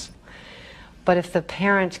siblings. But if the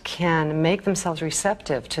parent can make themselves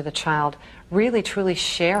receptive to the child really truly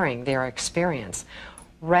sharing their experience,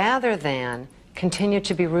 rather than continue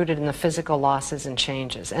to be rooted in the physical losses and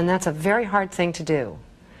changes, and that's a very hard thing to do.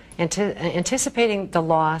 Anticipating the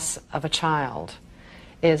loss of a child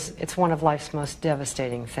it's one of life's most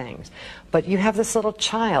devastating things. But you have this little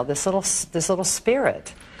child, this little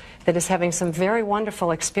spirit that is having some very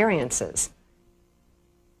wonderful experiences.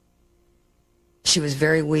 She was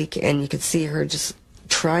very weak, and you could see her just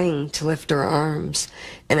trying to lift her arms.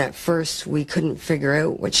 And at first, we couldn't figure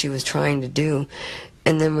out what she was trying to do.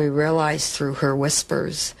 And then we realized through her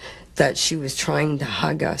whispers that she was trying to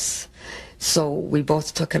hug us. So we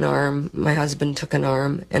both took an arm. My husband took an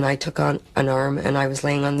arm, and I took on an arm, and I was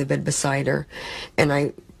laying on the bed beside her. And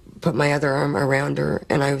I put my other arm around her,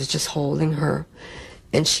 and I was just holding her.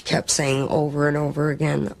 And she kept saying over and over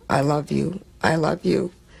again, "I love you, I love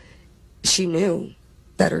you." She knew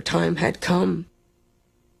that her time had come.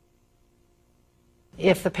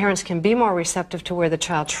 If the parents can be more receptive to where the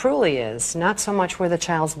child truly is, not so much where the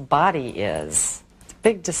child's body is, it's a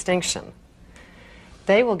big distinction,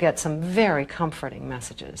 they will get some very comforting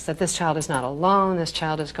messages that this child is not alone, this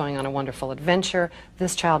child is going on a wonderful adventure,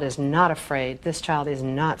 this child is not afraid, this child is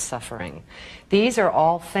not suffering. These are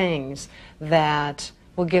all things that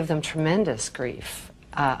will give them tremendous grief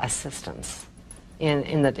assistance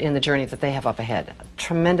in the journey that they have up ahead. A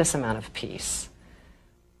tremendous amount of peace.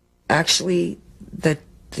 Actually, the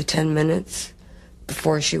 10 minutes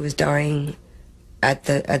before she was dying, at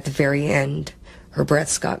the very end, her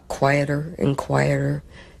breaths got quieter and quieter,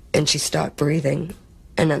 and she stopped breathing.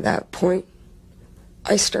 And at that point,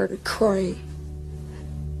 I started crying,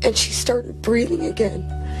 and she started breathing again.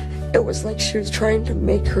 It was like she was trying to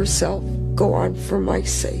make herself go on for my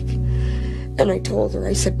sake. And I told her,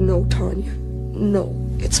 I said, "No, Tanya, no,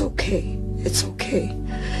 it's okay, it's okay."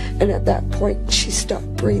 And at that point, she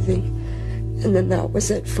stopped breathing, and then that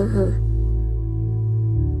was it for her.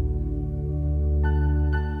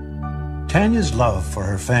 Tanya's love for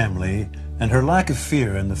her family and her lack of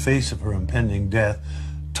fear in the face of her impending death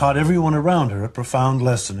taught everyone around her a profound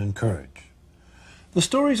lesson in courage. The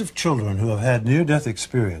stories of children who have had near-death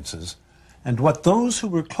experiences, and what those who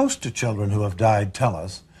were close to children who have died tell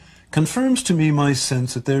us, confirms to me my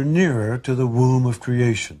sense that they're nearer to the womb of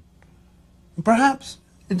creation. And perhaps,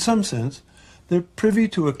 in some sense, they're privy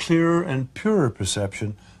to a clearer and purer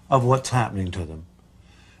perception of what's happening to them.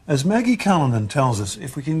 As Maggie Callanan tells us,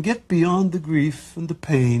 if we can get beyond the grief and the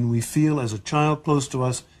pain we feel as a child close to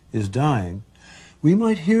us is dying, we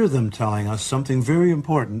might hear them telling us something very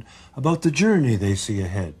important about the journey they see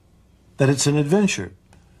ahead, that it's an adventure,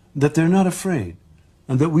 that they're not afraid,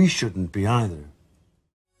 and that we shouldn't be either.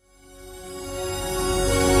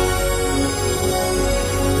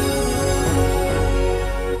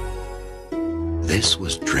 This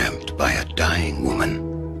was dreamt by a dying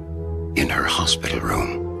woman in her hospital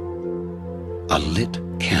room. A lit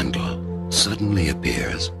candle suddenly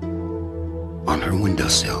appears on her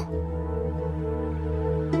windowsill.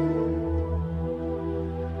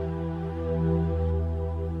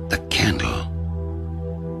 The candle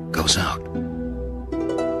goes out.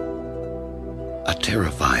 A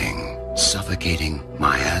terrifying, suffocating,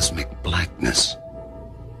 miasmic blackness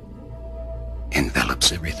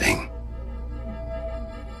envelops everything.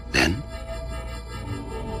 Then,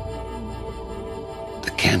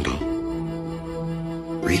 the candle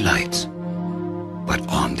relights, but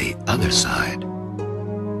on the other side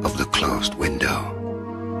of the closed window.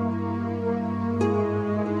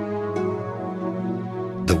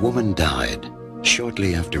 The woman died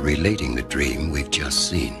shortly after relating the dream we've just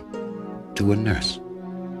seen to a nurse.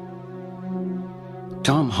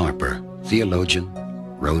 Tom Harper, theologian,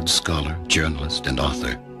 Rhodes Scholar, journalist, and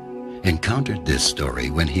author, encountered this story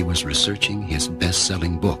when he was researching his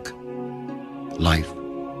best-selling book, Life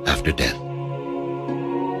After Death.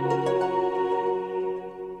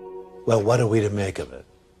 Well, what are we to make of it?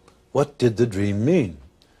 What did the dream mean?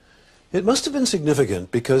 It must have been significant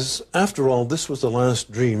because, after all, this was the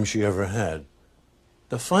last dream she ever had,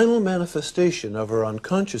 the final manifestation of her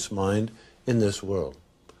unconscious mind in this world.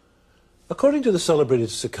 According to the celebrated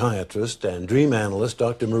psychiatrist and dream analyst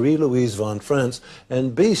Dr. Marie-Louise von Franz,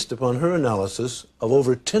 and based upon her analysis of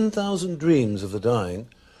over 10,000 dreams of the dying,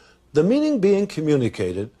 the meaning being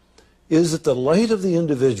communicated is that the light of the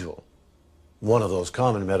individual, one of those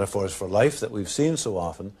common metaphors for life that we've seen so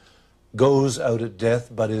often, goes out at death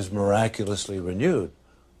but is miraculously renewed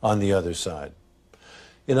on the other side.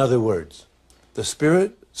 In other words, the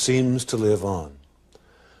spirit seems to live on.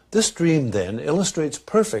 This dream, then, illustrates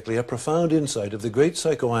perfectly a profound insight of the great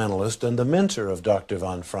psychoanalyst and the mentor of Dr.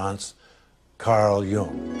 von Franz, Carl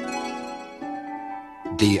Jung.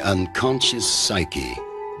 The unconscious psyche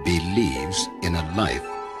believes in a life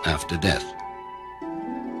after death.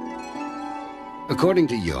 According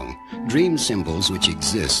to Jung, dream symbols which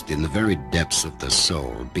exist in the very depths of the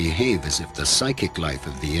soul behave as if the psychic life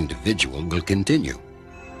of the individual will continue.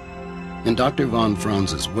 In Dr. von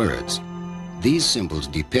Franz's words, these symbols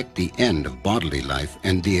depict the end of bodily life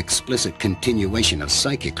and the explicit continuation of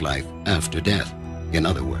psychic life after death. In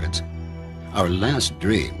other words, our last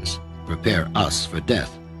dreams prepare us for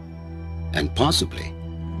death, and possibly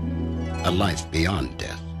a life beyond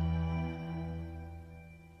death.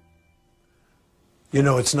 You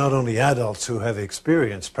know, it's not only adults who have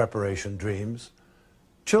experienced preparation dreams.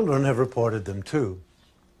 Children have reported them too.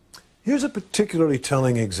 Here's a particularly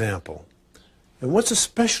telling example. And what's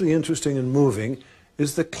especially interesting and moving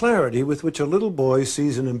is the clarity with which a little boy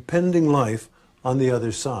sees an impending life on the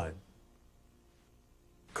other side.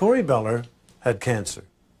 Corey Beller had cancer.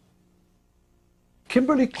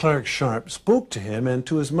 Kimberly Clark Sharp spoke to him and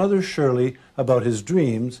to his mother Shirley about his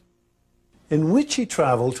dreams, in which he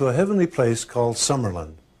traveled to a heavenly place called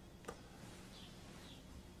Summerland.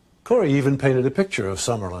 Corey even painted a picture of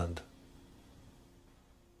Summerland.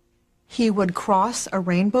 He would cross a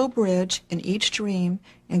rainbow bridge in each dream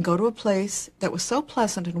and go to a place that was so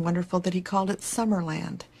pleasant and wonderful that he called it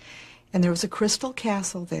Summerland. And there was a crystal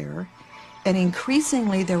castle there, and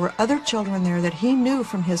increasingly there were other children there that he knew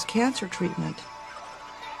from his cancer treatment.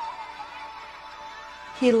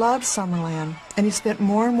 He loved Summerland, and he spent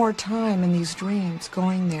more and more time in these dreams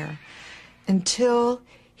going there until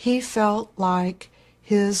he felt like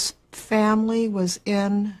his family was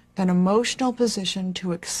in an emotional position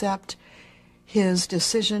to accept his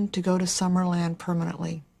decision to go to Summerland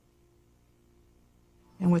permanently.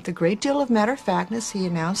 And with a great deal of matter-of-factness, he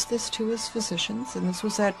announced this to his physicians, and this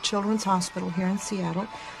was at Children's Hospital here in Seattle.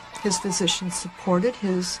 His physicians supported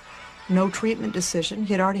his no-treatment decision.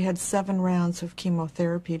 He had already had 7 rounds of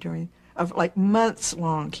chemotherapy of like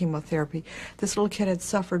months-long chemotherapy. This little kid had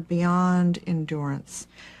suffered beyond endurance.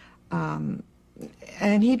 And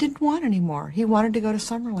he didn't want any more. He wanted to go to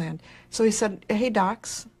Summerland. So he said, hey,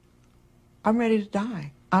 docs, I'm ready to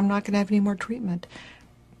die. I'm not going to have any more treatment.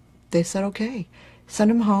 They said, okay. Send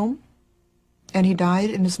him home, and he died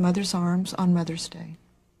in his mother's arms on Mother's Day.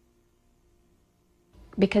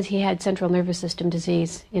 Because he had central nervous system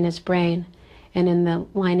disease in his brain and in the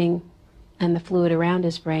lining and the fluid around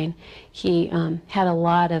his brain, he had a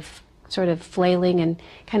lot of sort of flailing and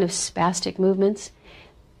kind of spastic movements.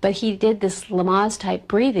 But he did this Lamaze-type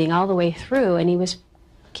breathing all the way through, and he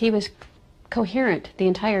was coherent the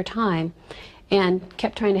entire time and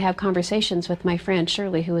kept trying to have conversations with my friend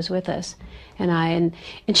Shirley, who was with us, and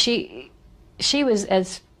she was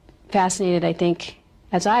as fascinated, I think,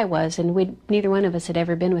 as I was, and neither one of us had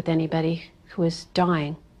ever been with anybody who was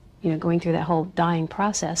dying, you know, going through that whole dying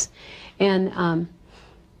process. And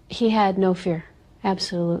he had no fear,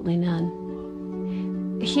 absolutely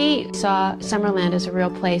none. He saw Summerland as a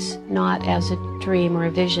real place, not as a dream or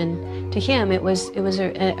a vision. To him, it was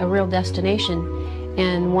a real destination,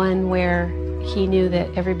 and one where he knew that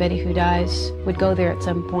everybody who dies would go there at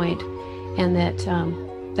some point, and that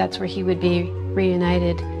that's where he would be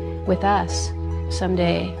reunited with us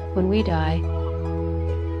someday when we die.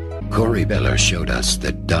 Corey Beller showed us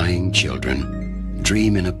that dying children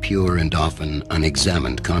dream in a pure and often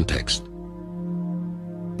unexamined context.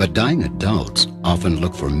 But dying adults often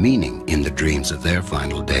look for meaning in the dreams of their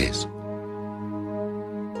final days.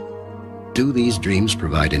 Do these dreams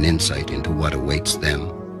provide an insight into what awaits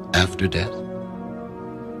them after death?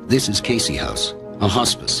 This is Casey House, a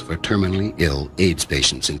hospice for terminally ill AIDS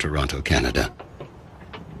patients in Toronto, Canada.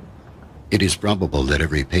 It is probable that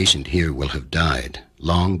every patient here will have died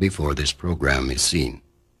long before this program is seen.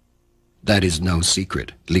 That is no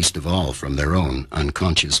secret, least of all from their own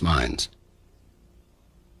unconscious minds.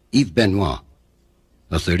 Yves Benoit,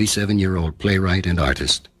 a 37-year-old playwright and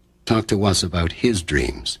artist, talked to us about his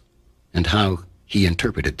dreams and how he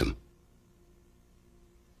interpreted them.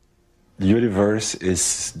 The universe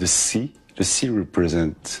is the sea. The sea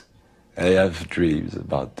represents, I have dreams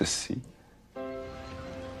about the sea.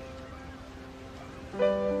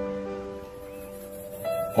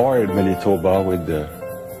 Or in Manitoba with the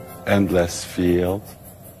endless field,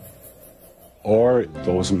 or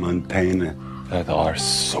those mountains that are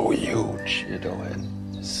so huge, you know,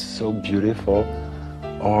 and so beautiful,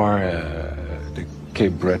 or the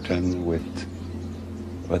Cape Breton with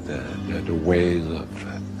the waves of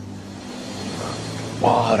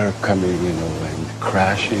water coming, and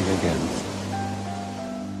crashing against.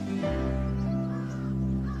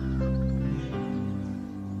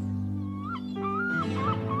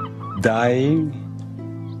 Dying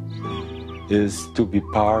is to be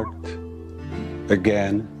part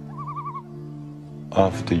again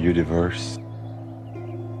of the universe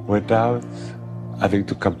without having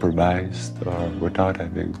to compromise or without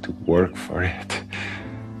having to work for it,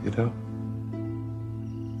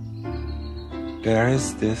 There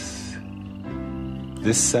is this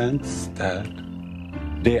sense that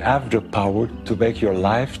they have the power to make your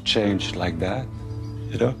life change like that,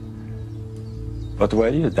 But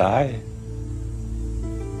when you die,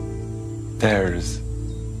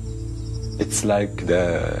 it's like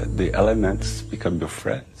the elements become your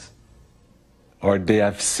friends, or they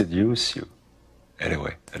have seduced you.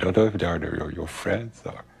 Anyway, I don't know if they are your friends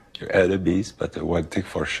or your enemies, but one thing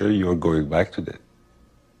for sure, you're going back to that.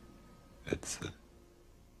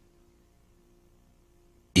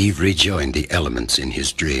 Yves rejoined the elements in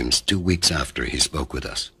his dreams 2 weeks after he spoke with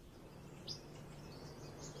us.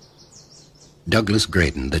 Douglas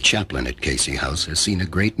Graydon, the chaplain at Casey House, has seen a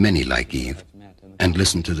great many like Yves and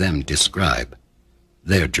listened to them describe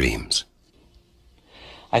their dreams.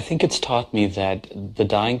 I think it's taught me that the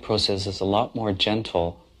dying process is a lot more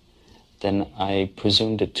gentle than I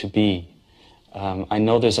presumed it to be. I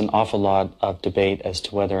know there's an awful lot of debate as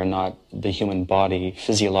to whether or not the human body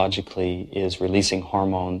physiologically is releasing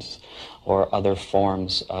hormones or other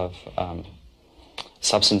forms of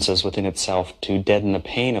substances within itself to deaden the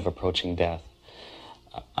pain of approaching death.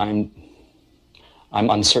 I'm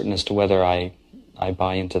uncertain as to whether I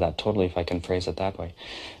buy into that totally, if I can phrase it that way.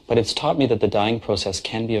 But it's taught me that the dying process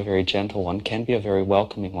can be a very gentle one, can be a very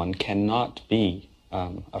welcoming one, cannot be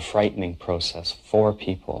a frightening process for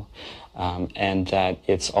people, and that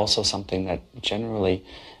it's also something that generally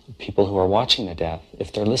people who are watching the death,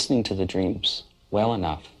 if they're listening to the dreams well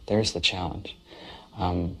enough, there's the challenge,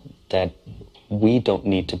 that we don't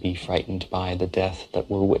need to be frightened by the death that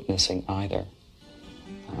we're witnessing either.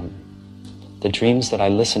 The dreams that I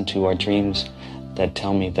listen to are dreams that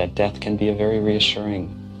tell me that death can be a very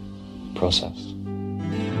reassuring process.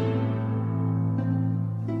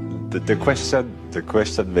 The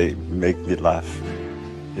question may make me laugh.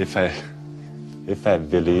 If I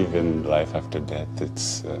believe in life after death,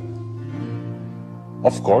 it's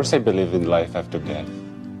of course I believe in life after death.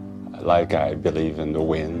 Like I believe in the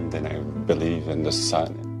wind and I believe in the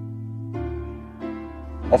sun.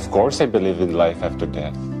 Of course I believe in life after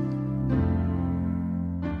death.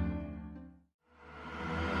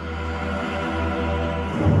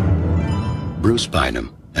 Bruce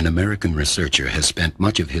Bynum, an American researcher, has spent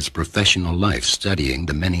much of his professional life studying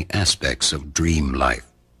the many aspects of dream life,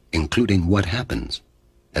 including what happens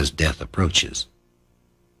as death approaches.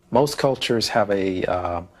 Most cultures have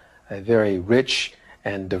a very rich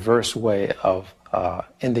and diverse way of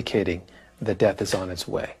indicating that death is on its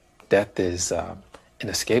way. Death is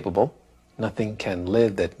inescapable. Nothing can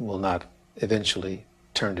live that will not eventually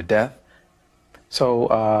turn to death.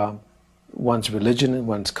 So one's religion and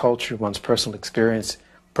one's culture, one's personal experience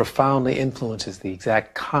profoundly influences the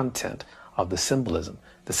exact content of the symbolism.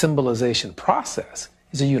 The symbolization process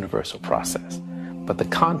is a universal process, but the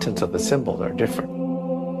contents of the symbols are different.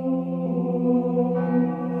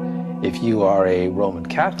 If you are a Roman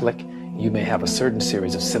Catholic, you may have a certain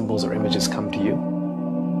series of symbols or images come to you.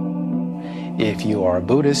 If you are a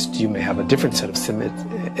Buddhist, you may have a different set of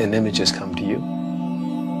images come to you.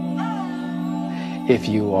 If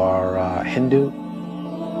you are Hindu,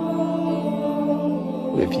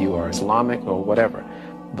 if you are Islamic or whatever.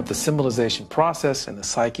 But the symbolization process and the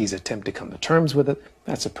psyche's attempt to come to terms with it,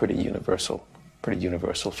 that's a pretty universal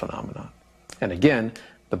phenomenon. And again,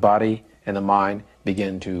 the body and the mind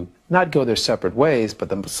begin to not go their separate ways, but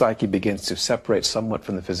the psyche begins to separate somewhat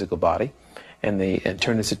from the physical body and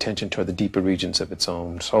turn its attention toward the deeper regions of its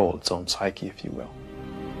own soul, its own psyche, if you will.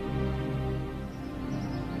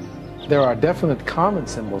 There are definite common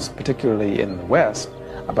symbols, particularly in the West,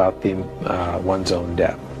 about one's own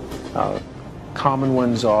death. Common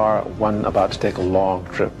ones are one about to take a long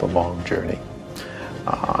trip, a long journey.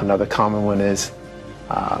 Another common one is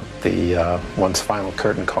one's final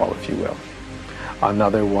curtain call, if you will.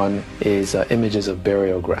 Another one is images of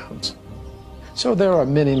burial grounds. So there are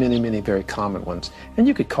many, many, many very common ones, and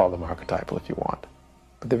you could call them archetypal if you want,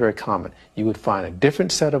 but they're very common. You would find a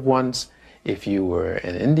different set of ones if you were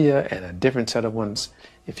in India and a different set of ones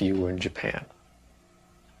if you were in Japan.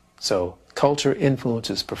 So culture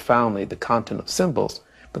influences profoundly the content of symbols,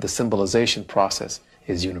 but the symbolization process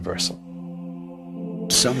is universal.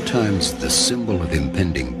 sometimes the symbol of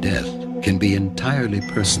impending death can be entirely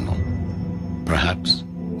personal, perhaps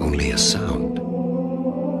only a sound.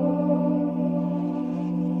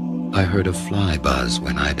 I heard a fly buzz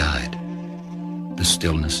when I died. The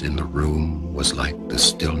stillness in the room was like the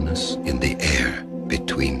stillness in the air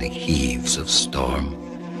between the heaves of storm.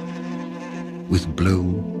 With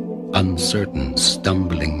blue, uncertain,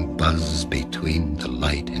 stumbling buzz between the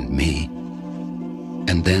light and me.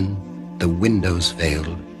 And then the windows failed,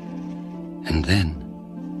 and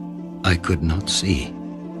then I could not see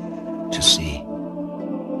to see.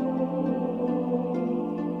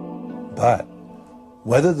 But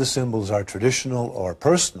whether the symbols are traditional or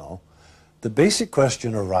personal, the basic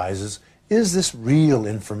question arises, is this real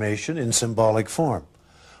information in symbolic form?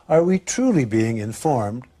 Are we truly being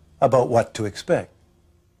informed about what to expect?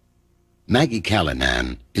 Maggie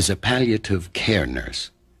Callanan is a palliative care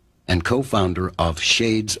nurse and co-founder of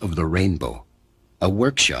Shades of the Rainbow, a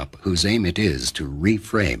workshop whose aim it is to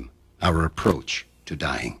reframe our approach to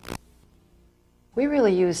dying. We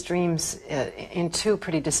really use dreams in two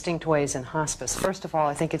pretty distinct ways in hospice. First of all,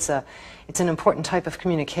 I think it's an important type of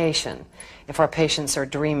communication if our patients are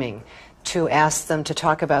dreaming, to ask them to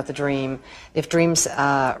talk about the dream. If dreams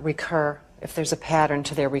recur, if there's a pattern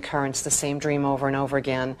to their recurrence, the same dream over and over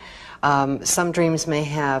again. Some dreams may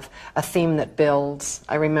have a theme that builds.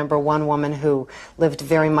 I remember one woman who lived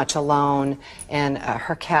very much alone, and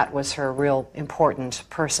her cat was her real important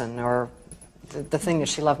person, or the thing that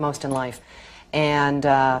she loved most in life. And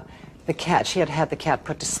the cat, she had had the cat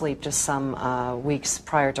put to sleep just some weeks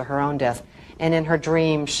prior to her own death. And in her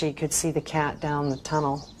dream, she could see the cat down the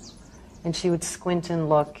tunnel. And she would squint and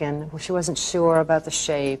look, and she wasn't sure about the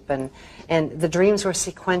shape. And the dreams were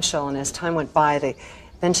sequential, and as time went by,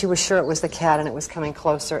 then she was sure it was the cat, and it was coming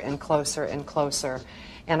closer and closer and closer.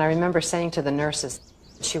 And I remember saying to the nurses,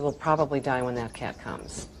 she will probably die when that cat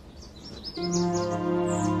comes.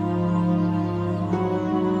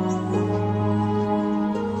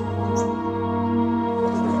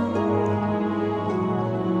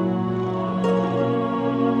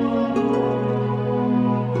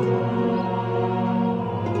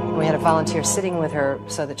 We had a volunteer sitting with her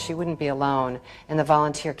so that she wouldn't be alone, and the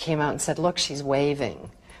volunteer came out and said, look, she's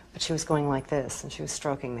waving, but she was going like this, and she was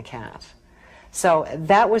stroking the cat. So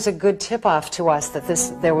that was a good tip-off to us that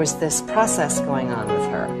there was this process going on with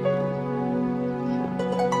her.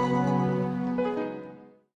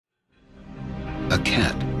 A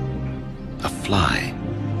cat, a fly,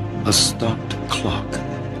 a stopped clock,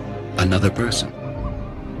 another person.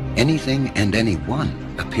 Anything and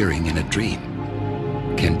anyone appearing in a dream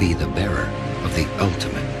can be the bearer of the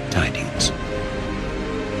ultimate tidings.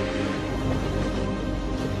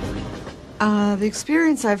 The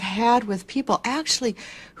experience I've had with people actually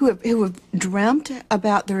who have dreamt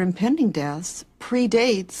about their impending deaths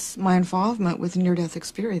predates my involvement with near-death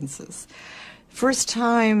experiences. First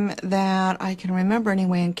time that I can remember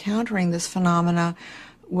anyway encountering this phenomena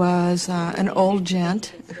was an old gent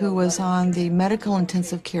who was on the medical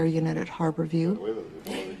intensive care unit at Harborview,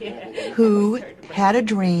 who had a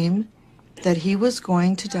dream that he was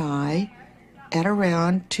going to die at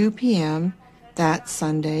around 2 p.m. that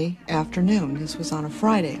Sunday afternoon. This was on a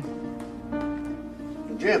Friday.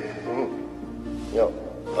 Jim. Yo.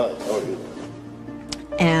 Hi, how are you?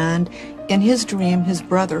 And in his dream, his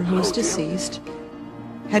brother, who was deceased,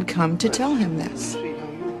 had come to tell him this.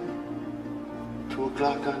 2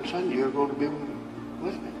 o'clock on Sunday, you're going to be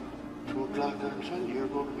with me. 2 o'clock on Sunday, you're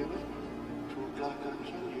going to be with me. 2 o'clock on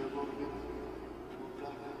Sunday, you're going to be with me. 2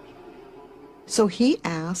 o'clock on Sunday, you're going to be with me. So he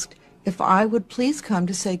asked if I would please come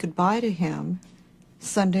to say goodbye to him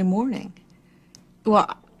Sunday morning. Well,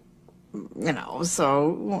 you know,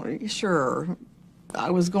 so sure, I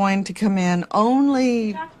was going to come in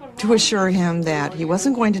only to assure him that he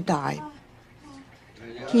wasn't going to die.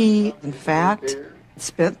 He, in fact,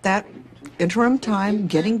 spent that interim time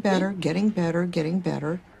getting better, getting better, getting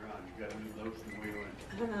better.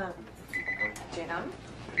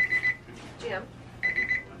 Jim.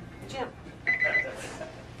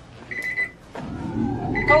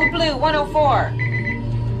 Code Blue 104.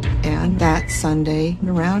 And that Sunday,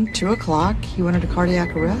 around 2 o'clock, he went into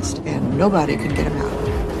cardiac arrest, and nobody could get him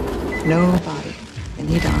out. Nobody. And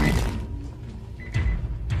he died.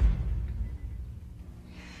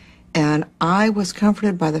 And I was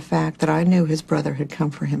comforted by the fact that I knew his brother had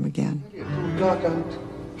come for him again. 2 o'clock on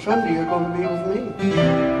Sunday, you're going to be with me.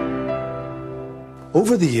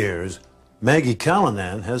 Over the years, Maggie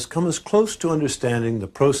Callanan has come as close to understanding the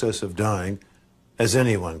process of dying as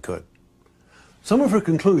anyone could. Some of her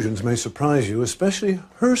conclusions may surprise you, especially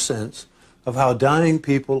her sense of how dying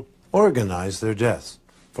people organize their deaths,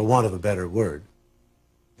 for want of a better word.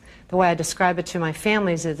 The way I describe it to my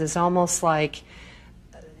families is it's almost like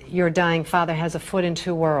your dying father has a foot in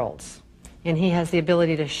two worlds, and he has the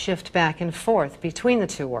ability to shift back and forth between the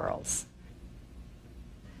two worlds.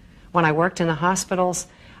 When I worked in the hospitals,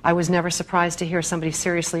 I was never surprised to hear somebody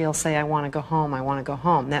seriously ill say, "I want to go home, I want to go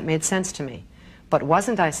home." That made sense to me. But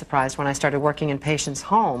wasn't I surprised when I started working in patients'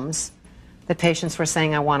 homes that patients were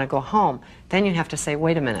saying, "I want to go home"? Then you have to say,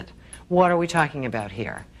 wait a minute, what are we talking about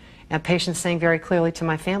here? And patients saying very clearly to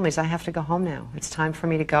my families, "I have to go home now. It's time for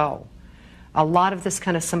me to go." A lot of this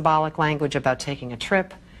kind of symbolic language about taking a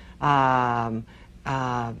trip,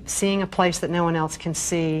 seeing a place that no one else can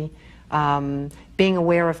see, being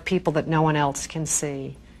aware of people that no one else can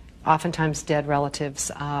see, oftentimes dead relatives,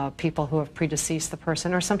 people who have predeceased the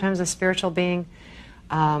person, or sometimes a spiritual being.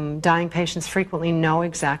 Dying patients frequently know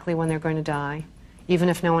exactly when they're going to die, even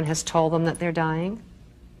if no one has told them that they're dying.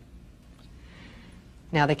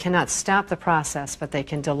 Now, they cannot stop the process, but they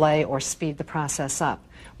can delay or speed the process up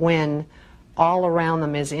when all around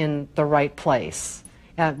them is in the right place.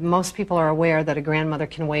 Most people are aware that a grandmother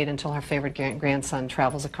can wait until her favorite grandson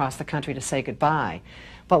travels across the country to say goodbye.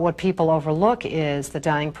 But what people overlook is the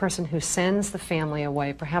dying person who sends the family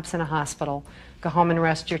away, perhaps in a hospital, "Go home and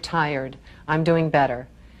rest, you're tired, I'm doing better."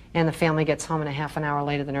 And the family gets home, and a half an hour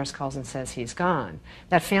later the nurse calls and says he's gone.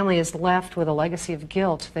 That family is left with a legacy of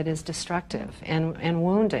guilt that is destructive and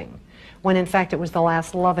wounding, when in fact it was the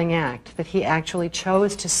last loving act that he actually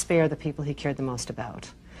chose to spare the people he cared the most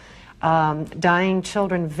about. Dying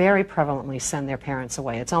children very prevalently send their parents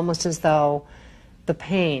away. It's almost as though the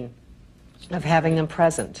pain of having them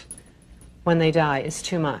present when they die is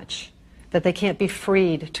too much, that they can't be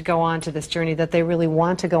freed to go on to this journey that they really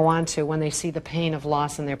want to go on to when they see the pain of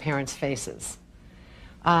loss in their parents' faces.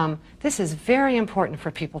 This is very important for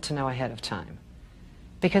people to know ahead of time,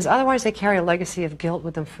 because otherwise they carry a legacy of guilt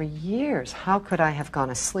with them for years. How could I have gone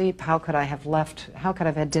to sleep? How could I have left? How could I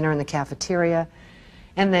have had dinner in the cafeteria?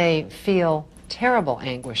 And they feel terrible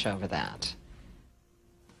anguish over that.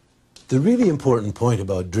 The really important point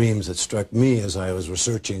about dreams that struck me as I was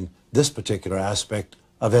researching this particular aspect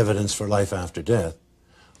of evidence for life after death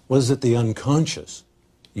was that the unconscious,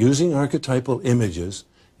 using archetypal images,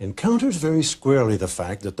 encounters very squarely the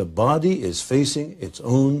fact that the body is facing its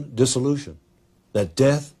own dissolution, that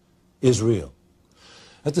death is real.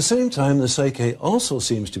 At the same time, the psyche also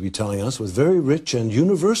seems to be telling us with very rich and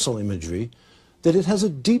universal imagery that it has a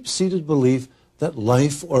deep-seated belief that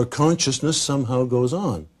life or consciousness somehow goes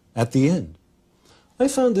on at the end. I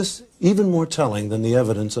found this even more telling than the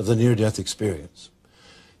evidence of the near-death experience.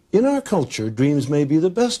 In our culture, dreams may be the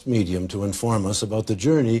best medium to inform us about the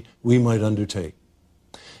journey we might undertake.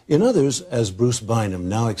 In others, as Bruce Bynum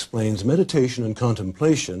now explains, meditation and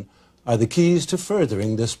contemplation are the keys to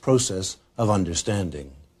furthering this process of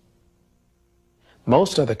understanding.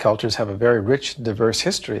 Most other cultures have a very rich, diverse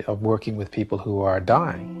history of working with people who are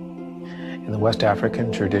dying. In the West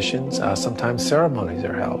African traditions, sometimes ceremonies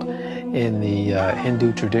are held. In the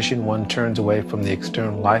Hindu tradition, one turns away from the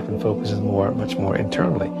external life and focuses much more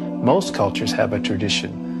internally. Most cultures have a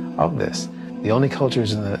tradition of this. The only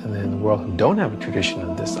cultures in the world who don't have a tradition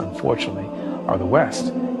of this, unfortunately, are the West.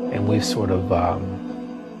 And we've sort of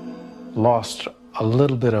lost a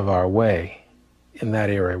little bit of our way in that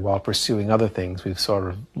area. While pursuing other things, we've sort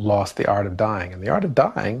of lost the art of dying. And the art of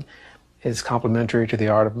dying is complementary to the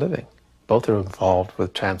art of living. Both are involved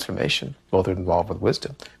with transformation. Both are involved with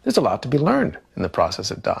wisdom. There's a lot to be learned in the process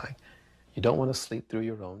of dying. You don't want to sleep through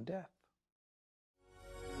your own death.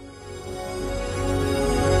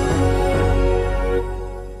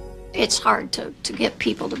 It's hard to get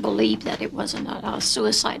people to believe that it wasn't a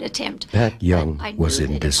suicide attempt. Pat Young was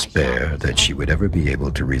in despair that she would ever be able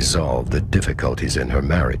to resolve the difficulties in her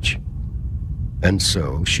marriage. And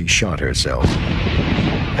so she shot herself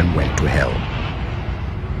and went to hell.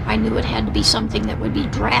 I knew it had to be something that would be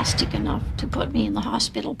drastic enough to put me in the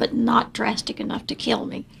hospital, but not drastic enough to kill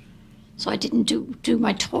me. So I didn't do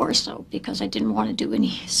my torso because I didn't want to do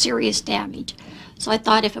any serious damage. So I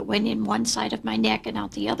thought if it went in one side of my neck and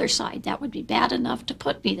out the other side, that would be bad enough to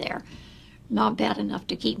put me there, not bad enough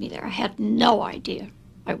to keep me there. I had no idea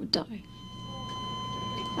I would die.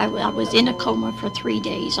 I was in a coma for 3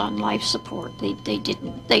 days on life support.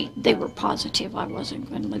 They were positive I wasn't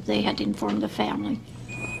going to live. They had informed the family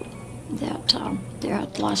that they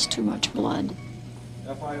had lost too much blood.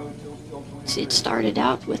 It started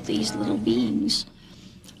out with these little beings,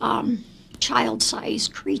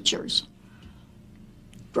 child-sized creatures,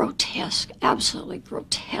 grotesque, absolutely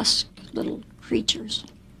grotesque little creatures.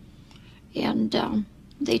 And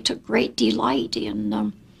they took great delight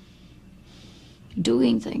in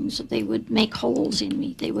doing things. They would make holes in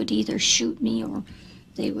me. They would either shoot me or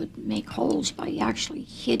They would make holes by actually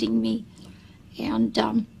hitting me. And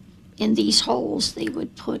in these holes, they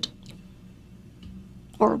would put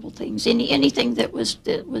horrible things. Anything that was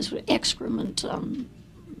excrement,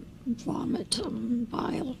 vomit,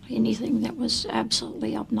 bile, anything that was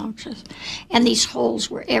absolutely obnoxious. And these holes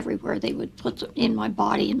were everywhere. They would put them in my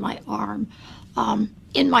body, in my arm,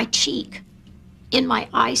 in my cheek, in my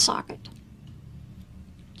eye socket.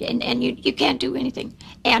 And you can't do anything.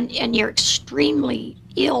 And you're extremely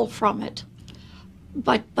ill from it.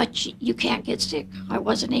 But you can't get sick. I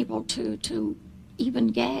wasn't able to even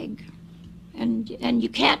gag. And you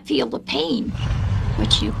can't feel the pain,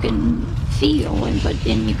 but you can feel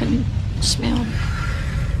and you can smell.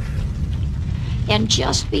 And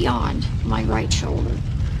just beyond my right shoulder,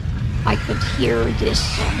 I could hear this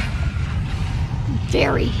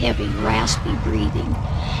very heavy, raspy breathing,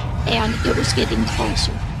 and it was getting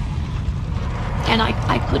closer. And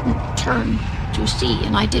I couldn't turn to see,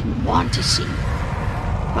 and I didn't want to see.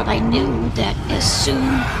 But I knew that as soon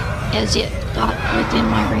as it got within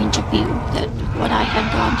my range of view, that what I had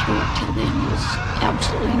gone through up till then was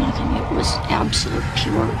absolutely nothing. It was absolute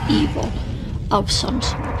pure evil of some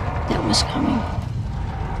sort that was coming.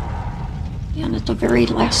 And at the very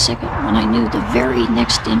last second, when I knew the very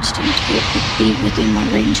next instant it would be within my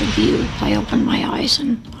range of view, I opened my eyes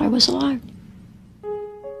and I was alive.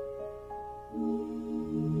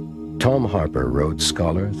 Tom Harper, Rhodes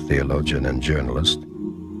Scholar, theologian, and journalist,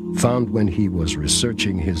 found when he was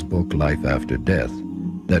researching his book Life After Death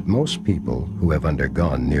that most people who have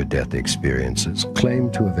undergone near-death experiences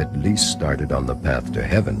claim to have at least started on the path to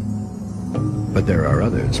heaven. But there are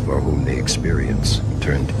others for whom the experience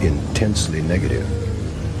turned intensely negative.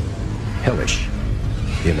 Hellish,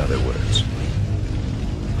 in other words.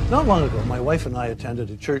 Not long ago, my wife and I attended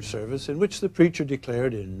a church service in which the preacher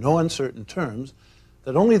declared in no uncertain terms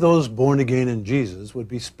that only those born again in Jesus would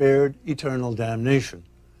be spared eternal damnation.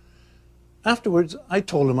 Afterwards, I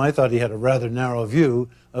told him I thought he had a rather narrow view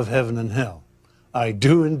of heaven and hell. "I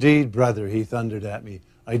do indeed, brother," he thundered at me.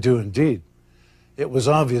 "I do indeed." It was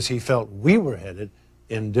obvious he felt we were headed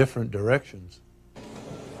in different directions.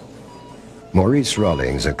 Maurice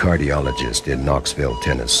Rawlings, a cardiologist in Knoxville,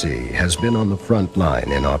 Tennessee, has been on the front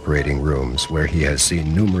line in operating rooms where he has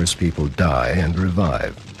seen numerous people die and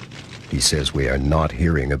revive. He says we are not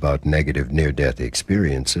hearing about negative near-death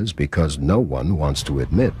experiences because no one wants to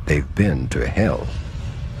admit they've been to hell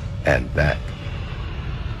and back.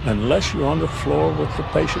 Unless you're on the floor with the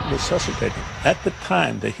patient resuscitating, at the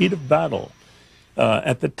time, the heat of battle,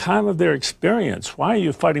 at the time of their experience, why are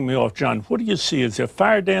you fighting me off, John? What do you see? Is there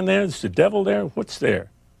fire down there? Is the devil there? What's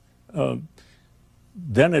there?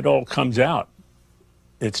 Then it all comes out.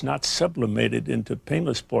 It's not sublimated into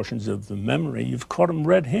painless portions of the memory. You've caught them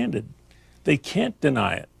red-handed. They can't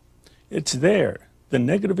deny it. It's there. The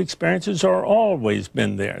negative experiences are always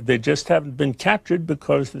been there. They just haven't been captured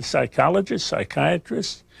because the psychologists,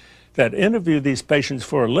 psychiatrists that interview these patients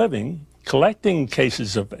for a living, collecting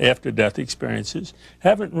cases of after-death experiences,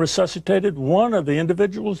 haven't resuscitated one of the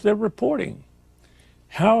individuals they're reporting.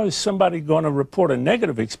 How is somebody going to report a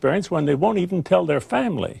negative experience when they won't even tell their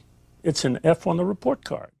family? It's an F on the report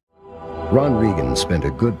card. Ron Regan spent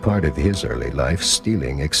a good part of his early life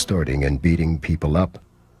stealing, extorting, and beating people up,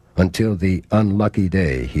 until the unlucky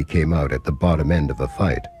day he came out at the bottom end of a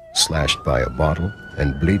fight, slashed by a bottle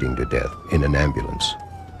and bleeding to death in an ambulance.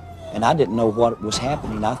 And I didn't know what was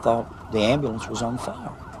happening. I thought the ambulance was on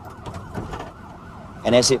fire.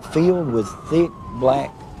 And as it filled with thick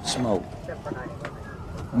black smoke,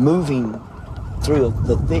 moving through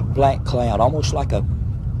the thick black cloud, almost like a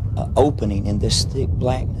opening in this thick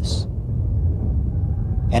blackness.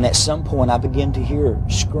 And at some point I began to hear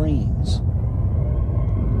screams.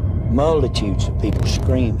 Multitudes of people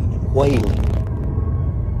screaming and wailing.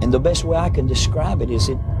 And the best way I can describe it is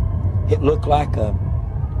it looked like a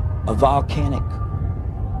volcanic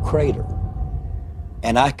crater.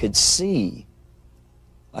 And I could see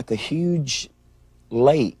like a huge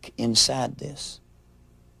lake inside this.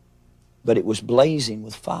 But it was blazing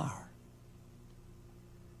with fire.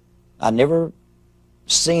 I never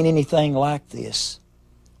seen anything like this,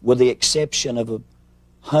 with the exception of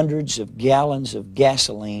hundreds of gallons of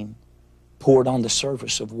gasoline poured on the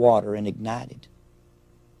surface of water and ignited.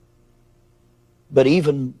 But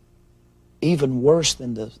even worse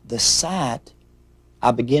than the sight, I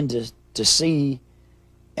began to see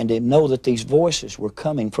and to know that these voices were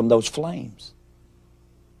coming from those flames.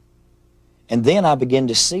 And then I began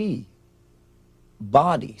to see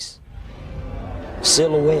bodies,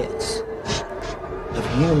 silhouettes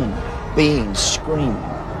of human beings screaming,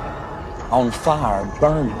 on fire,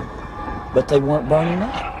 burning, but they weren't burning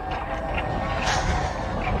up.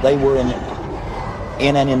 They were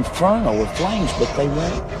in an inferno of flames, but they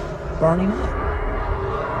weren't burning up.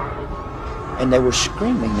 And they were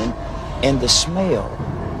screaming, and the smell,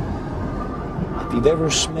 if you've ever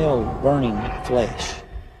smelled burning flesh,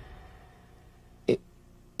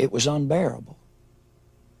 it was unbearable.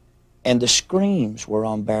 And the screams were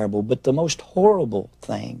unbearable, but the most horrible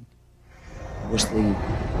thing was the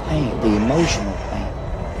pain, the emotional pain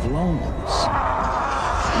of loneliness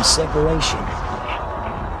and separation.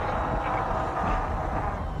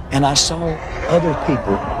 And I saw other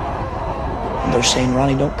people, and they're saying,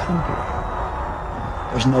 Ronnie, don't come here.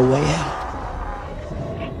 There's no way out.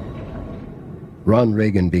 Ron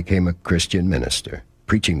Reagan became a Christian minister,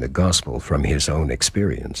 preaching the gospel from his own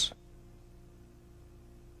experience.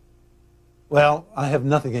 Well, I have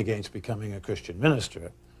nothing against becoming a Christian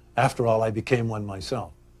minister. After all, I became one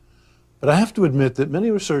myself. But I have to admit that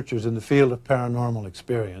many researchers in the field of paranormal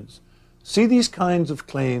experience see these kinds of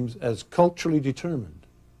claims as culturally determined.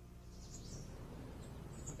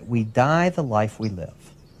 We die the life we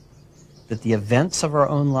live. That the events of our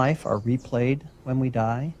own life are replayed when we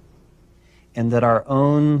die, and that our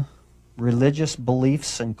own religious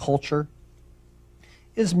beliefs and culture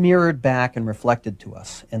is mirrored back and reflected to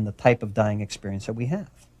us in the type of dying experience that we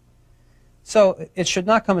have. So it should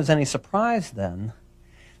not come as any surprise then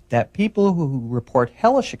that people who report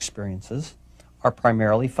hellish experiences are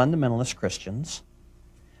primarily fundamentalist Christians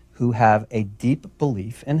who have a deep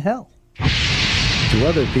belief in hell. To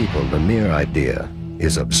other people, the mere idea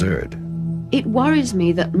is absurd. It worries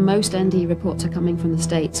me that most NDE reports are coming from the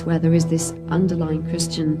States, where there is this underlying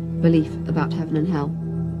Christian belief about heaven and hell.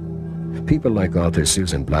 People like author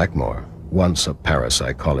Susan Blackmore, once a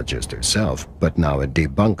parapsychologist herself, but now a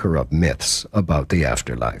debunker of myths about the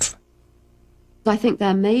afterlife. I think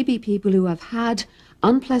there may be people who have had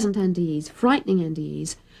unpleasant NDEs, frightening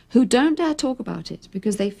NDEs, who don't dare talk about it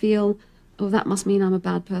because they feel, oh, that must mean I'm a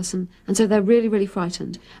bad person, and so they're really, really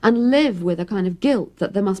frightened, and live with a kind of guilt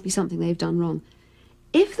that there must be something they've done wrong.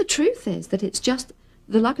 If the truth is that it's just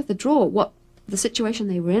the luck of the draw, what the situation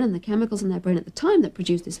they were in and the chemicals in their brain at the time that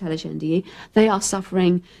produced this hellish NDE, they are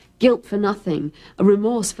suffering guilt for nothing, a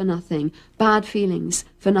remorse for nothing, bad feelings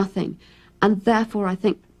for nothing. And therefore, I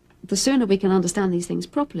think the sooner we can understand these things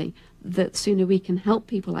properly, the sooner we can help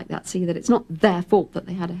people like that see that it's not their fault that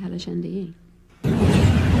they had a hellish NDE.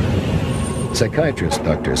 Psychiatrist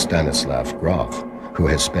Dr. Stanislav Grof, who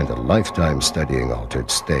has spent a lifetime studying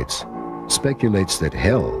altered states, speculates that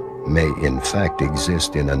hell may in fact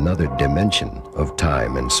exist in another dimension of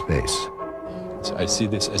time and space. So I see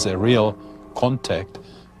this as a real contact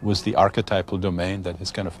with the archetypal domain that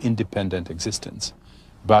is kind of independent existence,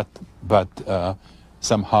 but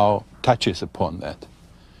somehow touches upon that.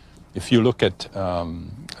 If you look at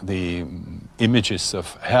the images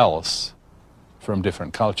of hells from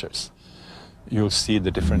different cultures, you'll see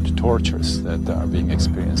the different tortures that are being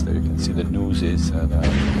experienced there. You can see the nooses,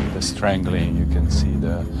 the strangling, you can see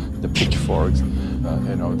the pitchforks,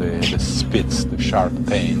 the spits, the sharp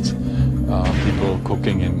pains, people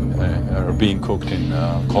cooking in, or being cooked in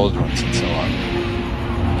cauldrons and so on.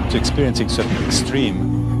 So experiencing certain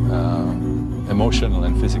extreme emotional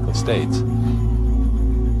and physical states.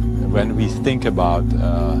 When we think about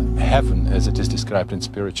heaven as it is described in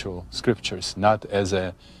spiritual scriptures, not as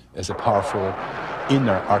a powerful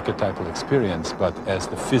inner archetypal experience, but as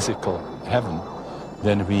the physical heaven,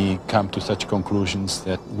 then we come to such conclusions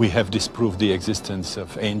that we have disproved the existence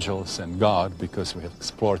of angels and God because we have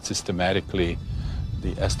explored systematically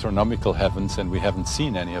the astronomical heavens and we haven't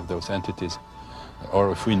seen any of those entities.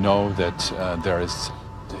 Or if we know that there is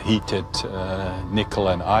heated nickel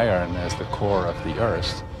and iron as the core of the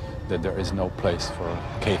earth, that there is no place for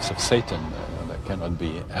caves of Satan, there cannot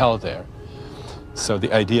be hell there. So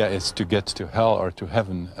the idea is to get to hell or to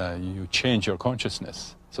heaven, you change your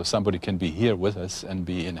consciousness. So somebody can be here with us and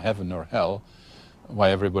be in heaven or hell, while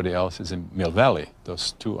everybody else is in Mill Valley.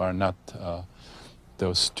 Those two are not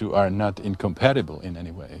incompatible in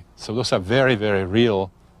any way. So those are very, very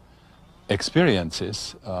real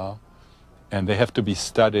experiences, and they have to be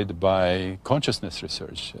studied by consciousness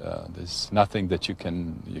research. There's nothing that you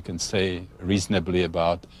can say reasonably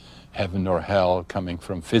about heaven or hell coming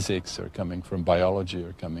from physics or coming from biology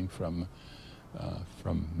or coming from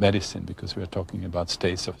medicine, because we are talking about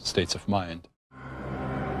states of mind.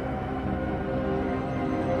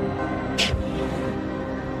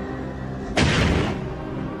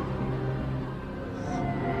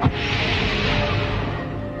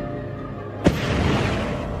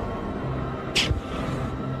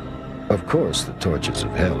 Of course, the tortures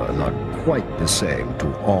of hell are not quite the same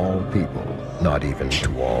to all people, not even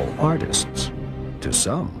to all artists. To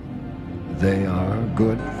some, they are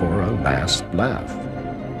good for a last laugh.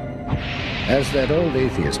 As that old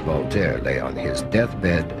atheist Voltaire lay on his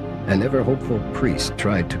deathbed, an ever-hopeful priest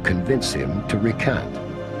tried to convince him to recant.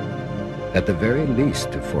 At the very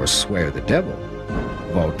least, to forswear the devil.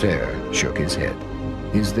 Voltaire shook his head.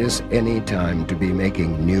 "Is this any time to be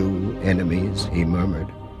making new enemies?" he murmured.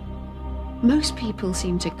 Most people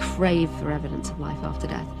seem to crave for evidence of life after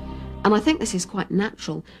death. And I think this is quite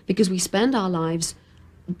natural because we spend our lives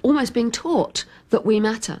almost being taught that we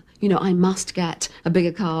matter. You know, I must get a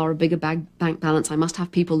bigger car, a bigger bank balance. I must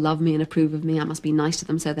have people love me and approve of me. I must be nice to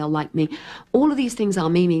them so they'll like me. All of these things are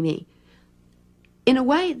me, me, me. In a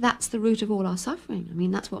way, that's the root of all our suffering. I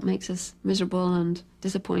mean, that's what makes us miserable and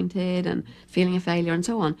disappointed and feeling a failure and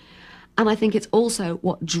so on. And I think it's also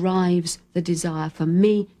what drives the desire for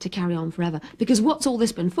me to carry on forever. Because what's all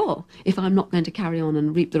this been for if I'm not going to carry on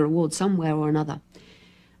and reap the reward somewhere or another?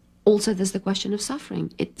 Also, there's the question of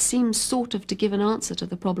suffering. It seems sort of to give an answer to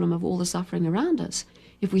the problem of all the suffering around us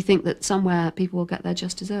if we think that somewhere people will get their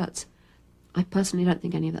just desserts. I personally don't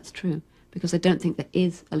think any of that's true, because I don't think there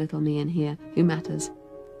is a little me in here who matters.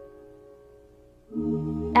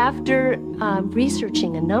 After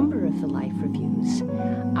researching a number of the life reviews,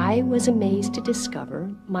 I was amazed to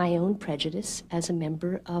discover my own prejudice as a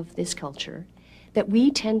member of this culture, that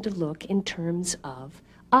we tend to look in terms of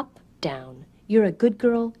up, down. You're a good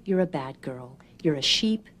girl, you're a bad girl. You're a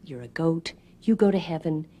sheep, you're a goat. You go to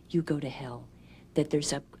heaven, you go to hell. That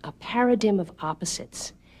there's a paradigm of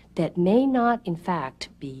opposites that may not, in fact,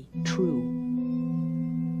 be true.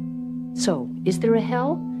 So, is there a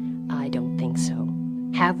hell? I don't think so.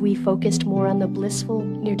 Have we focused more on the blissful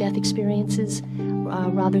near-death experiences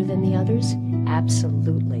rather than the others?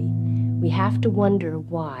 Absolutely. We have to wonder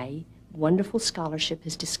why wonderful scholarship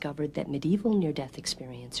has discovered that medieval near-death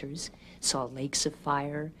experiencers saw lakes of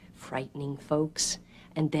fire, frightening folks,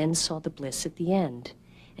 and then saw the bliss at the end.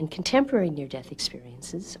 And contemporary near-death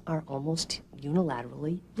experiences are almost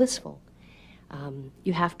unilaterally blissful.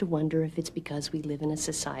 You have to wonder if it's because we live in a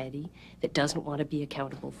society that doesn't want to be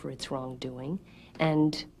accountable for its wrongdoing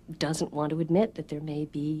and doesn't want to admit that there may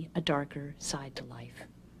be a darker side to life.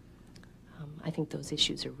 I think those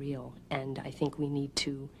issues are real, and I think we need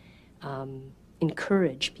to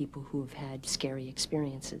encourage people who have had scary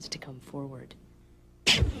experiences to come forward.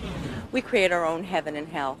 We create our own heaven and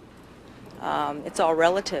hell. It's all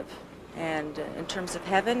relative. And in terms of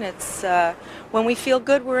heaven, it's when we feel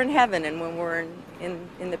good, we're in heaven, and when we're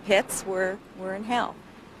in the pits, we're in hell.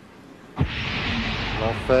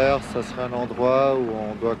 L'enfer, ça serait un endroit où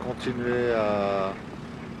on doit continuer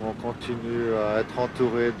où on continue à être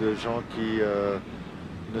entouré de gens qui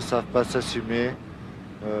ne savent pas s'assumer.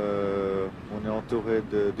 On est entouré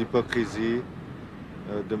d'hypocrisie,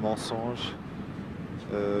 de mensonges,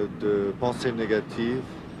 de pensées négatives.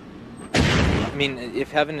 I mean,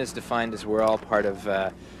 if heaven is defined as we're all part of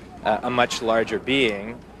a much larger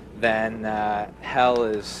being, then hell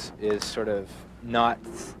is sort of not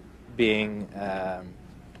being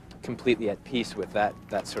completely at peace with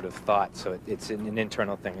that sort of thought. So it's an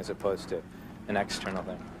internal thing as opposed to an external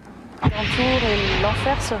thing. L'entour et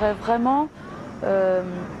l'enfer serait vraiment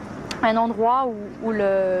un endroit où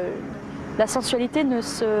la sensualité ne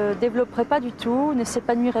se développerait pas du tout, ne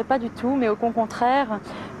s'épanouirait pas du tout, mais au contraire,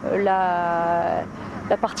 la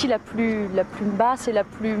partie la plus basse et la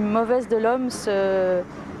plus mauvaise de l'homme se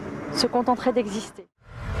contenterait d'exister.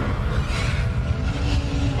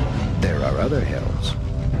 There are other hells,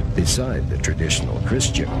 beside the traditional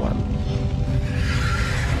Christian one.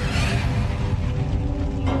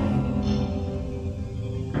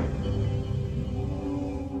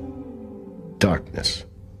 Darkness,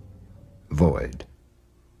 void,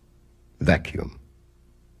 vacuum,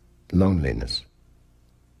 loneliness,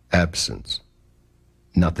 absence,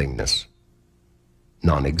 nothingness,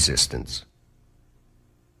 non-existence.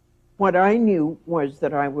 What I knew was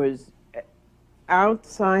that I was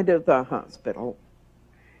outside of the hospital,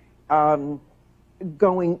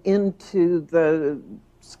 going into the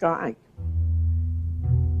sky.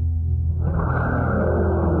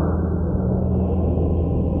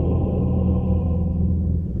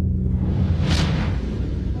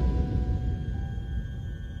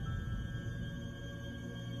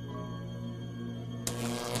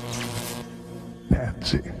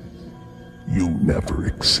 Patsy, you never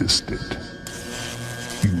existed.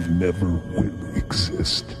 You never will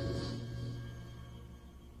exist.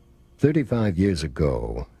 35 years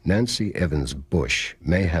ago, Nancy Evans Bush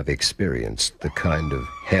may have experienced the kind of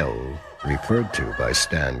hell referred to by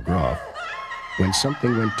Stan Groff when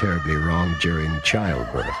something went terribly wrong during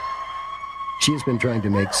childbirth. She has been trying to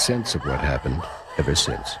make sense of what happened ever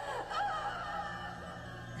since.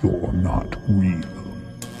 You're not real.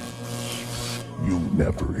 You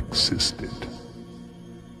never existed.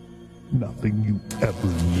 Nothing you ever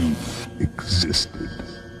knew existed.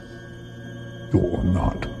 You're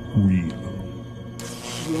not real.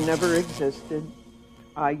 You never existed.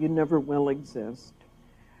 You never will exist.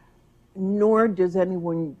 Nor does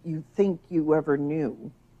anyone you think you ever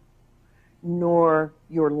knew, nor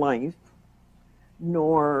your life,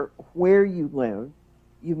 nor where you live.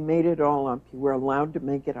 You made it all up. You were allowed to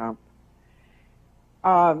make it up.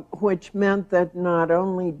 Which meant that not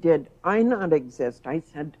only did I not exist, I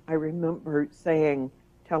remember saying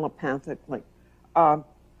telepathically, but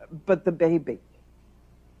the baby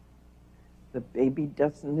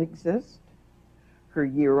doesn't exist. Her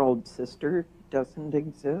year-old sister doesn't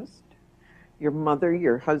exist. Your mother,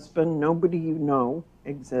 your husband, nobody you know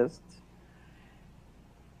exists.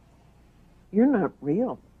 You're not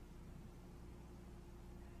real.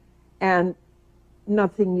 And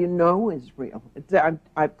nothing you know is real.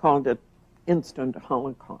 I've called it instant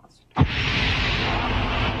Holocaust.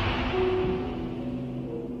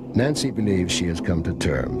 Nancy believes she has come to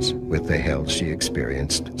terms with the hell she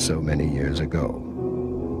experienced so many years ago.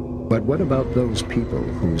 But what about those people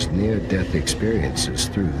whose near-death experiences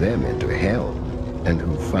threw them into hell and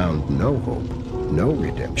who found no hope, no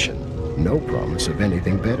redemption, no promise of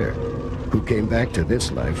anything better, who came back to this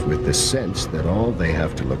life with the sense that all they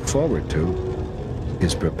have to look forward to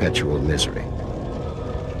is perpetual misery?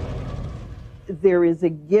 There is a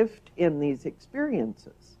gift in these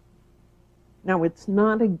experiences. Now, it's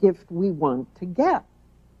not a gift we want to get.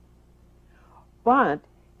 But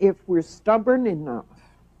if we're stubborn enough,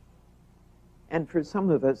 and for some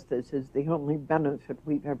of us this is the only benefit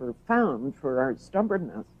we've ever found for our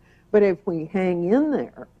stubbornness, but if we hang in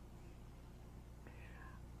there,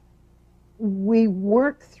 we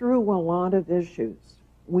work through a lot of issues.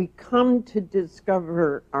 We come to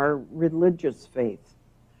discover our religious faith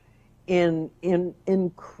in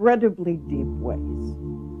incredibly deep ways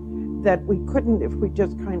that we couldn't if we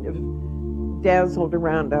just kind of dazzled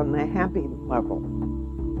around on the happy level.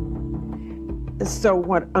 So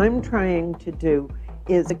what I'm trying to do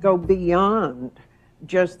is go beyond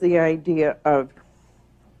just the idea of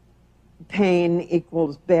pain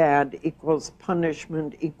equals bad, equals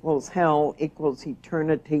punishment, equals hell, equals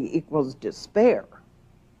eternity, equals despair.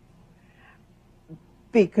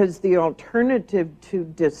 Because the alternative to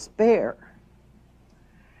despair,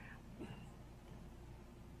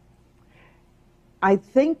 I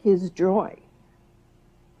think, is joy,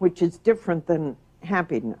 which is different than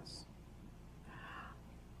happiness.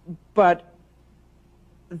 But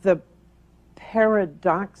the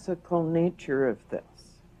paradoxical nature of this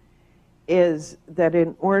is that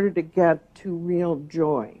in order to get to real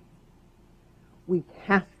joy, we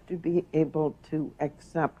have to be able to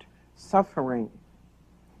accept suffering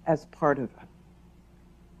as part of it.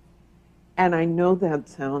 And I know that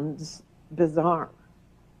sounds bizarre,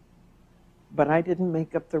 but I didn't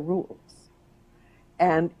make up the rules.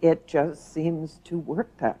 And it just seems to work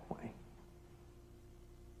that way.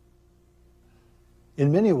 In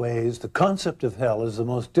many ways, the concept of hell is the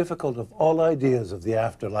most difficult of all ideas of the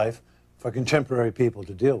afterlife for contemporary people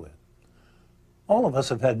to deal with. All of us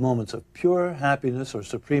have had moments of pure happiness or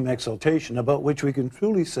supreme exaltation about which we can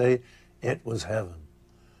truly say it was heaven.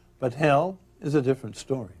 But hell is a different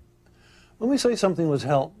story. When we say something was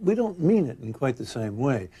hell, we don't mean it in quite the same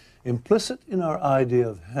way. Implicit in our idea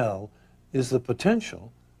of hell is the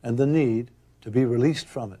potential and the need to be released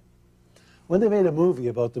from it. When they made a movie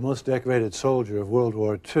about the most decorated soldier of World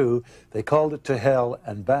War II, they called it To Hell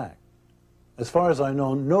and Back. As far as I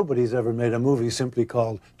know, nobody's ever made a movie simply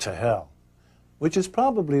called To Hell, which is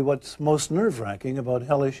probably what's most nerve-wracking about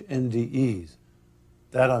hellish NDEs,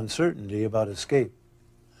 that uncertainty about escape.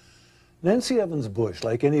 Nancy Evans Bush,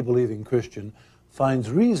 like any believing Christian,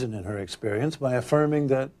 finds reason in her experience by affirming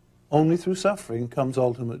that only through suffering comes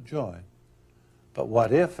ultimate joy. But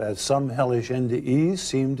what if, as some hellish NDEs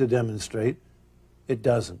seem to demonstrate, it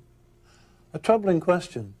doesn't? A troubling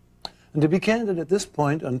question. And to be candid at this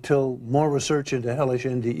point, until more research into hellish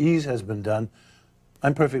NDEs has been done,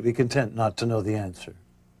 I'm perfectly content not to know the answer.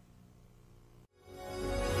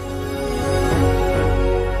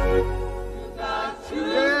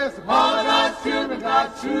 Yes, all of God's children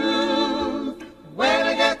got shoes. When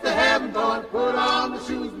I get to heaven, gonna put on the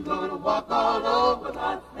shoes and gonna walk all over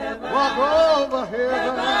God's heaven. Walk over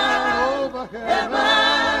heaven, over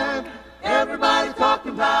heaven. Everybody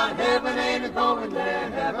talking about heaven, ain't it going there?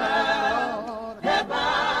 Heaven,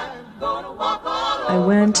 heaven, gonna walk all over. I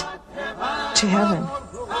went to heaven.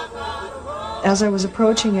 As I was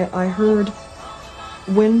approaching it, I heard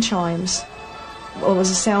wind chimes Well, it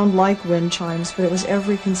was a sound like wind chimes, but it was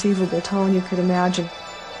every conceivable tone you could imagine.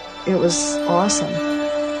 It was awesome.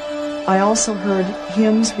 I also heard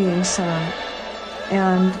hymns being sung,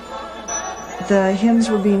 and the hymns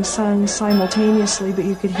were being sung simultaneously, but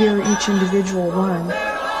you could hear each individual one.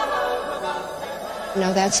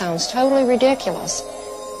 Now that sounds totally ridiculous,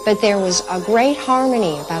 but there was a great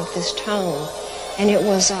harmony about this tone, and it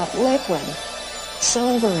was liquid,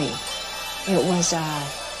 silvery. It was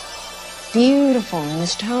beautiful, and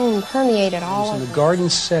this tone permeated all I of was in a garden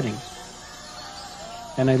setting,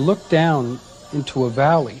 and I looked down into a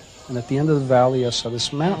valley, and at the end of the valley I saw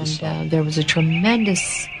this mountainside. And there was a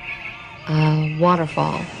tremendous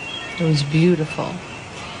waterfall. It was beautiful,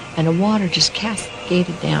 and the water just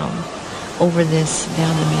cascaded down over this,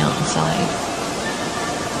 down the mountainside.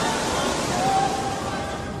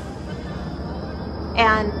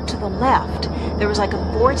 And to the left, there was like a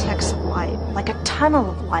vortex of light, like a tunnel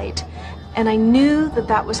of light. And I knew that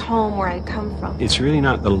that was home where I'd come from. It's really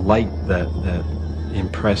not the light that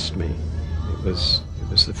impressed me. It was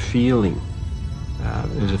the feeling.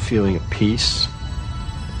 It was a feeling of peace,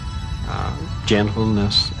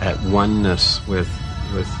 gentleness, at oneness with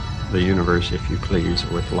the universe, if you please,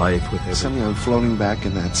 or with life, with everything. Suddenly I'm floating back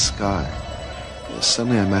in that sky.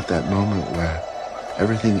 Suddenly I'm at that moment where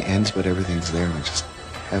everything ends, but everything's there, and it's just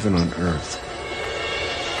heaven on earth.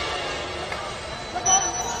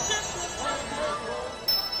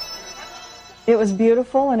 It was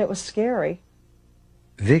beautiful and it was scary.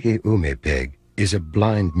 Vicky Umepeg is a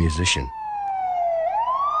blind musician.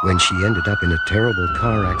 When she ended up in a terrible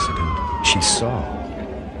car accident, she saw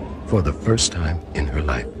for the first time in her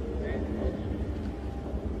life.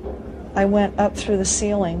 I went up through the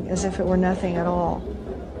ceiling as if it were nothing at all.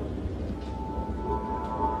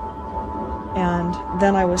 And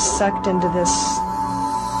then I was sucked into this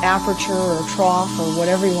aperture or trough or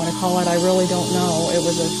whatever you want to call it. I really don't know. It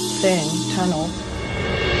was a thing, tunnel.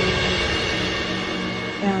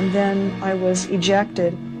 And then I was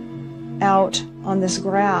ejected out on this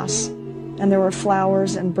grass, and there were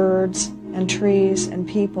flowers and birds and trees and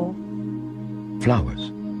people. Flowers,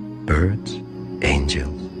 birds,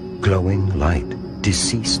 angels, glowing light,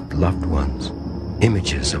 deceased loved ones,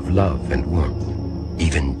 images of love and warmth,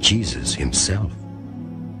 even Jesus himself.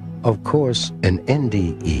 Of course, an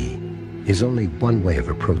NDE is only one way of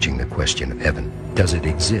approaching the question of heaven. Does it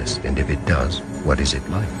exist? And if it does, what is it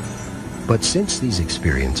like? But since these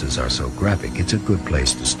experiences are so graphic, it's a good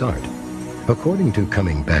place to start. According to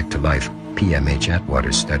Coming Back to Life, PMH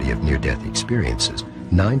Atwater's study of near-death experiences,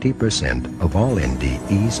 90% of all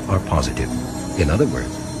NDEs are positive. In other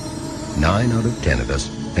words, 9 out of 10 of us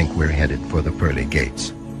think we're headed for the pearly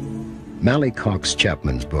gates. Mally Cox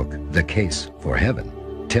Chapman's book, The Case for Heaven,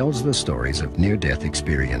 tells the stories of near-death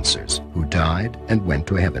experiencers who died and went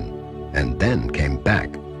to heaven, and then came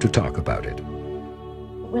back to talk about it.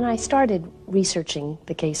 When I started researching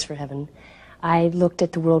The Case for Heaven, I looked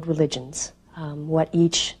at the world religions, what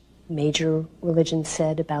each major religion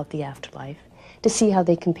said about the afterlife, to see how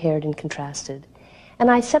they compared and contrasted. And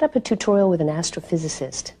I set up a tutorial with an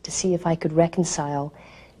astrophysicist to see if I could reconcile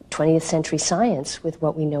 20th century science with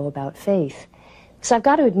what we know about faith. So I've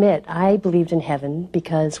got to admit, I believed in heaven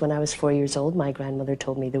because when I was 4 years old, my grandmother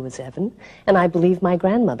told me there was heaven, and I believed my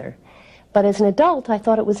grandmother. But as an adult, I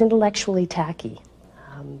thought it was intellectually tacky.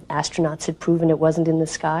 Astronauts had proven it wasn't in the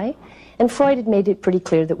sky, and Freud had made it pretty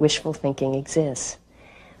clear that wishful thinking exists.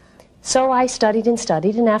 So I studied,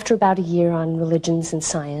 and after about a year on religions and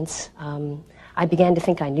science, I began to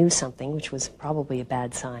think I knew something, which was probably a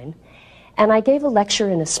bad sign. And I gave a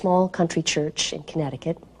lecture in a small country church in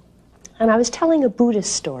Connecticut, and I was telling a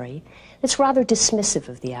Buddhist story that's rather dismissive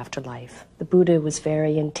of the afterlife. The Buddha was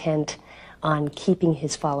very intent on keeping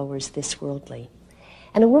his followers this worldly.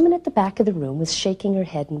 And a woman at the back of the room was shaking her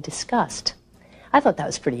head in disgust. I thought that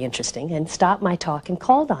was pretty interesting and stopped my talk and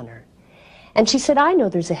called on her. And she said, "I know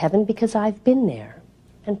there's a heaven because I've been there,"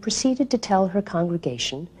 and proceeded to tell her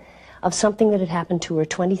congregation of something that had happened to her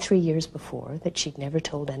 23 years before that she'd never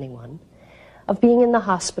told anyone, of being in the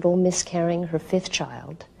hospital miscarrying her 5th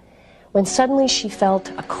child, when suddenly she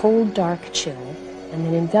felt a cold, dark chill, and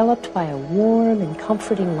then enveloped by a warm and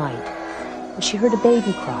comforting light. And she heard a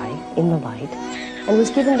baby cry in the light, and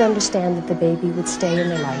was given to understand that the baby would stay in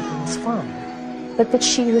the light and was fine, but that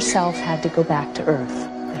she herself had to go back to Earth,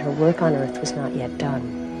 that her work on Earth was not yet done.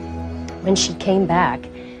 When she came back,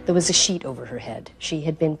 there was a sheet over her head. She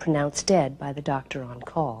had been pronounced dead by the doctor on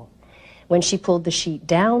call. When she pulled the sheet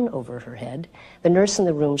down over her head, the nurse in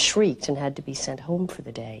the room shrieked and had to be sent home for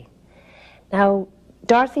the day. Now,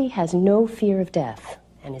 Dorothy has no fear of death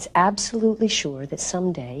and is absolutely sure that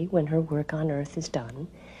someday, when her work on Earth is done,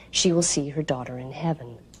 she will see her daughter in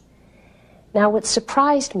heaven. Now, what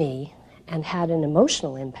surprised me and had an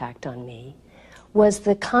emotional impact on me was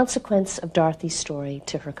the consequence of Dorothy's story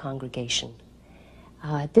to her congregation.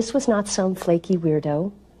 This was not some flaky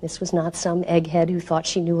weirdo. This was not some egghead who thought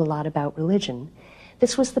she knew a lot about religion.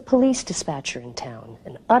 This was the police dispatcher in town,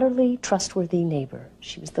 an utterly trustworthy neighbor.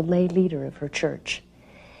 She was the lay leader of her church.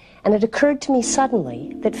 And it occurred to me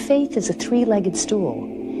suddenly that faith is a three-legged stool.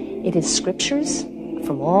 It is scriptures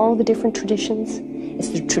from all the different traditions. It's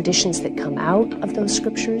the traditions that come out of those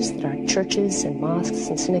scriptures that our churches and mosques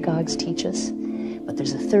and synagogues teach us. But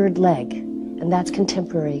there's a third leg, and that's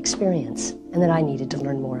contemporary experience, and that I needed to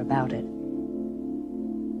learn more about it.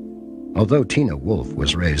 Although Tina Wolf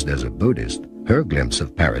was raised as a Buddhist, her glimpse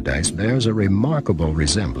of paradise bears a remarkable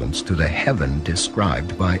resemblance to the heaven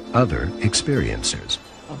described by other experiencers.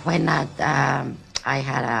 When I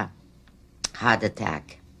had a heart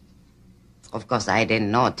attack, of course I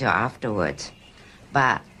didn't know till afterwards,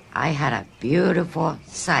 but I had a beautiful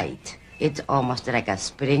sight. It's almost like a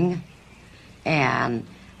spring, and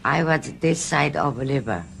I was this side of the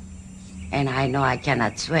river, and I know I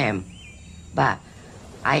cannot swim, but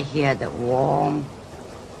I hear the warm,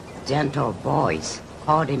 gentle voice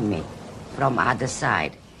calling me from other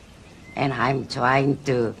side, and I'm trying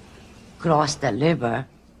to cross the river,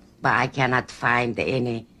 but I cannot find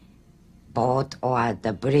any boat or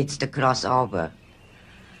the bridge to cross over.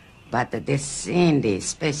 But this scene,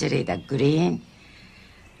 especially the green,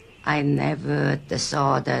 I never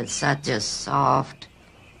saw such a soft,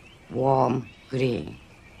 warm green.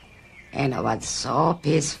 And it was so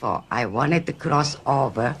peaceful. I wanted to cross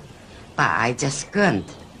over, but I just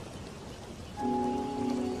couldn't.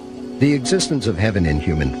 The existence of heaven in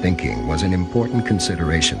human thinking was an important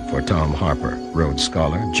consideration for Tom Harper, Rhodes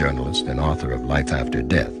Scholar, journalist, and author of Life After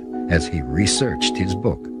Death, as he researched his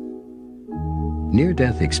book.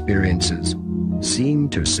 Near-death experiences seem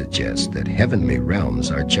to suggest that heavenly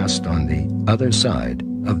realms are just on the other side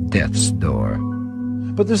of death's door.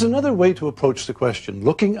 But there's another way to approach the question,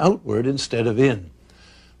 looking outward instead of in.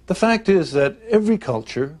 The fact is that every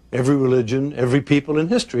culture, every religion, every people in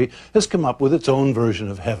history has come up with its own version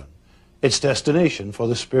of heaven, its destination for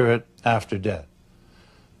the spirit after death.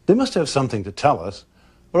 They must have something to tell us,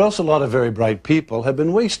 or else a lot of very bright people have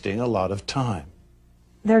been wasting a lot of time.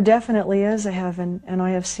 There definitely is a heaven, and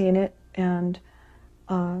I have seen it, and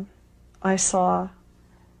I saw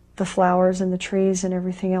the flowers and the trees and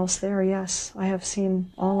everything else there. Yes, I have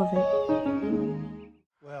seen all of it.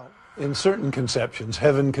 Well, in certain conceptions,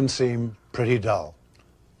 heaven can seem pretty dull,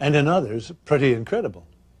 and in others, pretty incredible.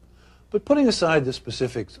 But putting aside the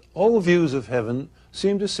specifics, all views of heaven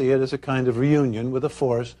seem to see it as a kind of reunion with a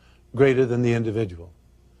force greater than the individual,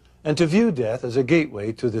 and to view death as a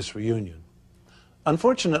gateway to this reunion.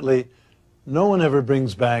 Unfortunately, no one ever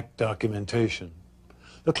brings back documentation.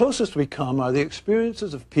 The closest we come are the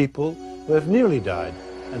experiences of people who have nearly died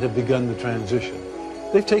and have begun the transition.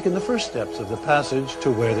 They've taken the first steps of the passage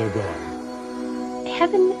to where they're going.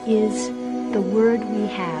 Heaven is the word we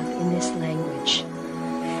have in this language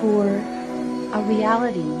for a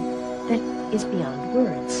reality that is beyond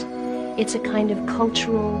words. It's a kind of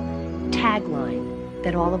cultural tagline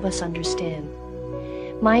that all of us understand.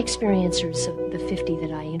 My experiencers of the 50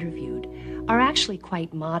 that I interviewed are actually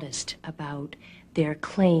quite modest about their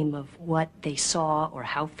claim of what they saw or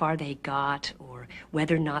how far they got or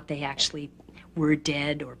whether or not they actually were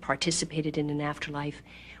dead or participated in an afterlife.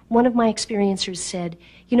 One of my experiencers said,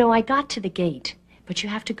 "You know, I got to the gate, but you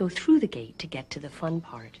have to go through the gate to get to the fun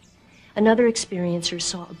part." Another experiencer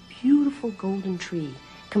saw a beautiful golden tree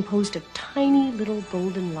composed of tiny little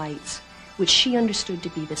golden lights, which she understood to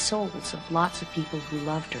be the souls of lots of people who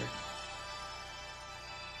loved her.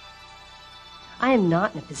 I am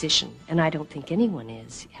not in a position, and I don't think anyone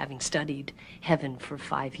is, having studied heaven for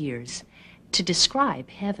 5 years, to describe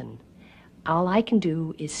heaven. All I can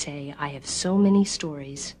do is say I have so many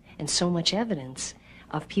stories and so much evidence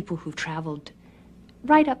of people who've traveled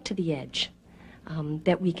right up to the edge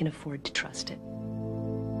that we can afford to trust it.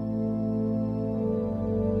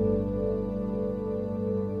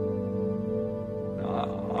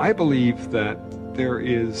 I believe that there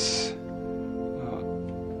is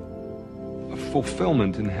a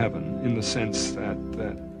fulfillment in heaven in the sense that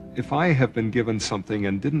if I have been given something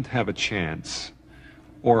and didn't have a chance,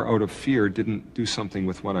 or out of fear didn't do something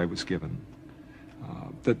with what I was given,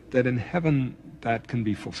 that in heaven that can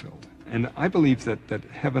be fulfilled. And I believe that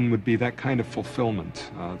heaven would be that kind of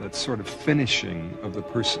fulfillment, that sort of finishing of the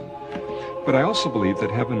person. But I also believe that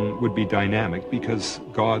heaven would be dynamic because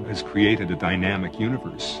God has created a dynamic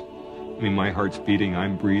universe. I mean, my heart's beating,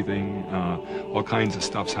 I'm breathing, all kinds of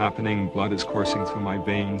stuff's happening, blood is coursing through my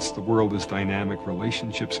veins, the world is dynamic,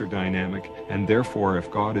 relationships are dynamic, and therefore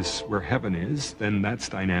if God is where heaven is, then that's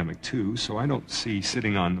dynamic too. So I don't see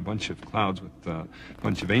sitting on a bunch of clouds with a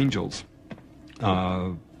bunch of angels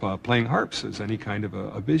playing harps as any kind of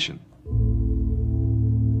a vision.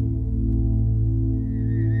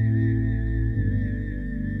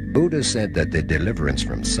 Buddha said that the deliverance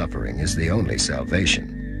from suffering is the only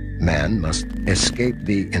salvation. Man must escape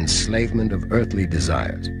the enslavement of earthly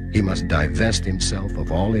desires. He must divest himself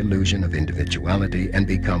of all illusion of individuality and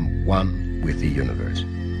become one with the universe.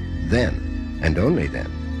 Then, and only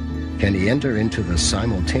then, can he enter into the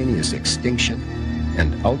simultaneous extinction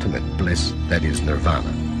and ultimate bliss that is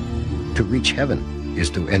nirvana. To reach heaven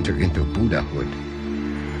is to enter into Buddhahood,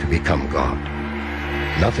 to become God.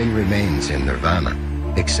 Nothing remains in nirvana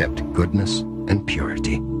except goodness and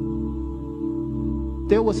purity.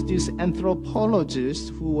 There was this anthropologist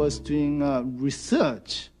who was doing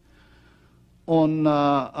research on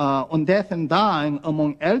death and dying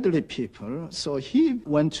among elderly people. So he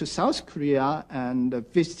went to South Korea and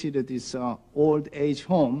visited this old age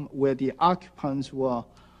home where the occupants were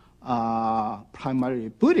primarily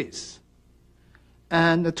Buddhists.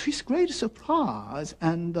 And to his great surprise,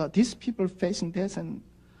 and these people facing death and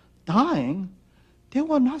dying, they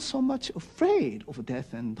were not so much afraid of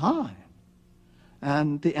death and dying.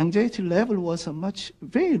 And the anxiety level was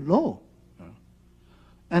very low.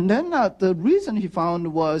 And then the reason he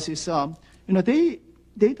found was, they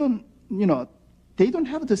don't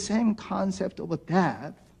have the same concept of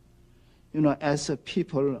death, as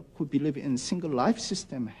people who believe in single life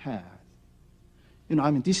system have.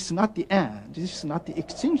 This is not the end. This is not the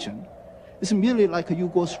extinction. It's merely like you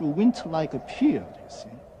go through winter-like a period, you see.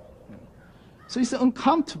 So it's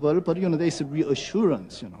uncomfortable, but there's a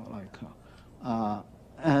reassurance,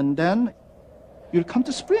 and then you'll come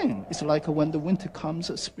to spring. It's like when the winter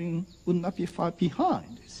comes, spring will not be far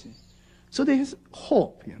behind, you see. So there's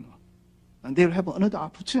hope, and they'll have another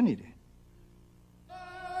opportunity.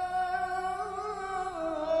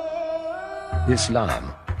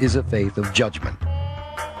 Islam is a faith of judgment.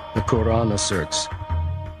 The Quran asserts,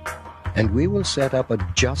 "And we will set up a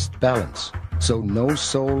just balance, so no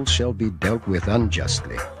soul shall be dealt with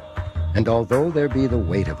unjustly. And although there be the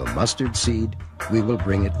weight of a mustard seed, we will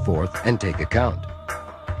bring it forth and take account.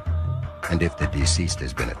 And if the deceased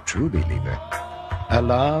has been a true believer,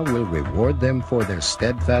 Allah will reward them for their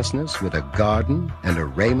steadfastness with a garden and a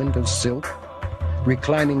raiment of silk.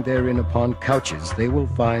 Reclining therein upon couches, they will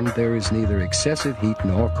find there is neither excessive heat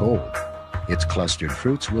nor cold. Its clustered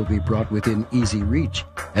fruits will be brought within easy reach,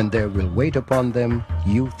 and there will wait upon them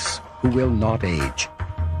youths who will not age."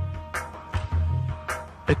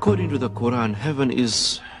 According to the Quran, heaven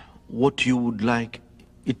is what you would like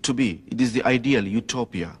it to be. It is the ideal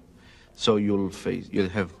utopia. So you'll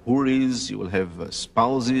have huris, you will have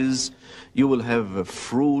spouses, you will have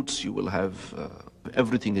fruits, you will have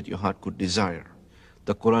everything that your heart could desire.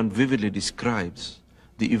 The Quran vividly describes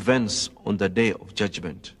the events on the day of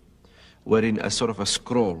judgment, wherein a sort of a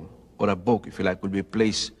scroll or a book, if you like, will be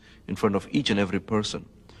placed in front of each and every person,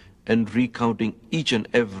 and recounting each and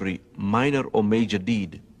every minor or major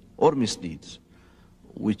deed or misdeeds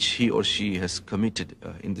which he or she has committed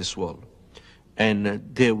in this world. And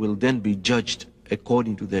they will then be judged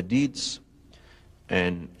according to their deeds,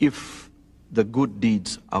 and if the good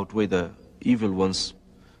deeds outweigh the evil ones,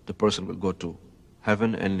 the person will go to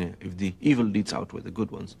heaven, and if the evil deeds outweigh the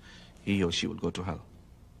good ones, he or she will go to hell.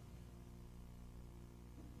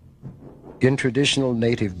 In traditional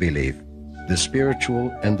native belief, the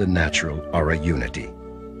spiritual and the natural are a unity.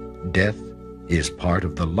 Death is part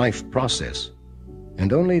of the life process,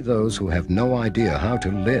 and only those who have no idea how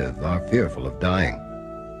to live are fearful of dying.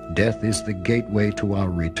 Death is the gateway to our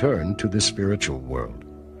return to the spiritual world.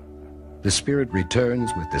 The spirit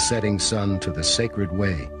returns with the setting sun to the sacred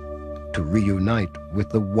way, to reunite with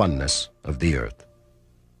the oneness of the earth.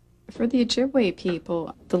 For the Ojibwe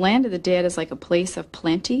people, the land of the dead is like a place of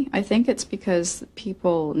plenty. I think it's because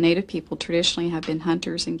native people traditionally have been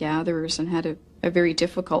hunters and gatherers and had a very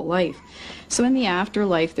difficult life. So in the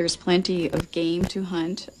afterlife, there's plenty of game to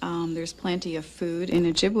hunt. There's plenty of food. In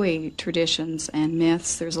Ojibwe traditions and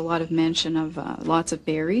myths, there's a lot of mention of lots of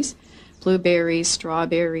berries, blueberries,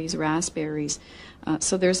 strawberries, raspberries.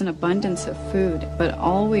 So there's an abundance of food, but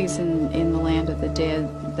always in the land of the dead,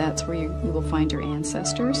 that's where you will find your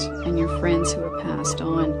ancestors and your friends who have passed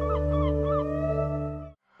on.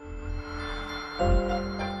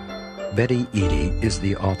 Betty Eadie is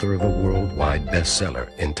the author of a worldwide bestseller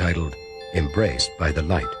entitled Embraced by the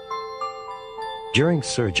Light. During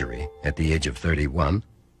surgery at the age of 31,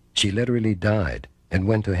 She literally died and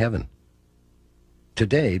went to heaven.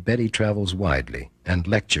 Today, Betty travels widely and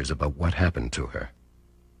lectures about what happened to her.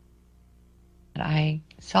 I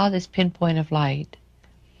saw this pinpoint of light,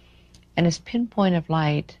 and this pinpoint of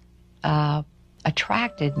light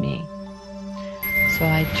attracted me. So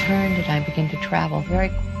I turned and I began to travel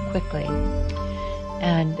very quickly,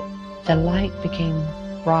 and the light became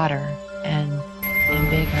broader and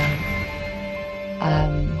bigger.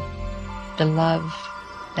 The love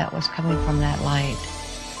that was coming from that light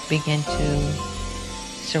began to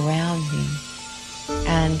surround me.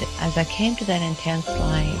 And as I came to that intense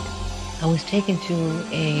light, I was taken to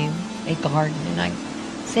a garden. And I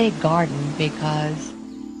say garden because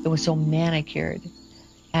it was so manicured.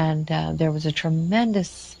 And there was a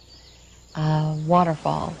tremendous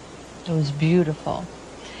waterfall. It was beautiful.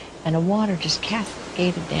 And the water just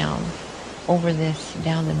cascaded down over this,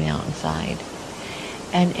 down the mountainside.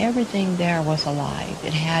 And everything there was alive.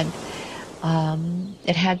 It had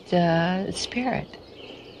spirit.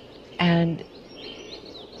 And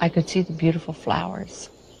I could see the beautiful flowers.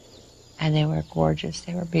 And they were gorgeous.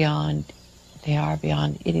 They are beyond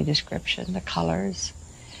any description. The colors,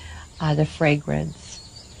 the fragrance.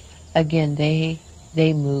 Again, they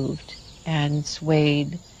moved and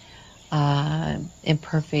swayed in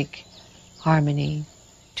perfect harmony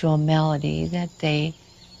to a melody that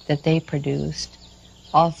they produced,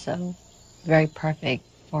 also very perfect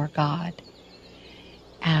for God.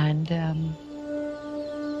 And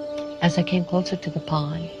as I came closer to the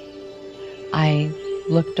pond, I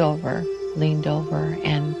looked over, leaned over,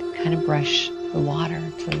 and kind of brushed the water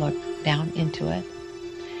to look down into it.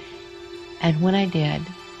 And when I did,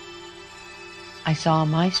 I saw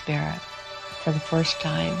my spirit for the first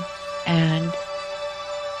time, and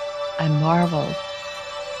I marveled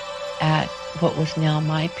at what was now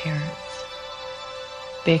my appearance,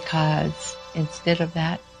 because instead of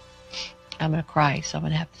that, I'm going to cry, so I'm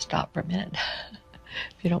going to have to stop for a minute,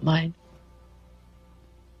 if you don't mind.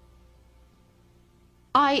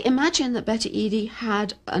 I imagine that Betty Eadie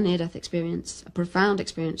had a near-death experience, a profound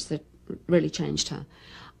experience that really changed her.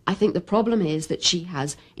 I think the problem is that she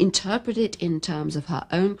has interpreted it in terms of her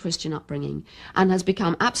own Christian upbringing and has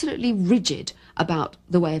become absolutely rigid about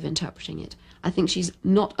the way of interpreting it. I think she's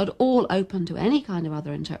not at all open to any kind of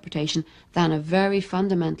other interpretation than a very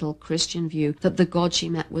fundamental Christian view that the God she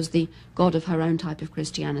met was the God of her own type of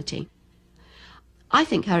Christianity. I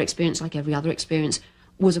think her experience, like every other experience,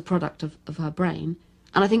 was a product of her brain.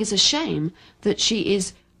 And I think it's a shame that she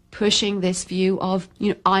is pushing this view of,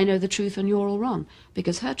 I know the truth and you're all wrong,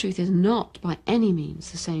 because her truth is not by any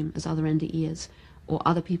means the same as other NDEers or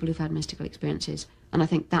other people who've had mystical experiences. And I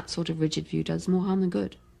think that sort of rigid view does more harm than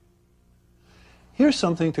good. Here's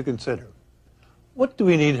something to consider. What do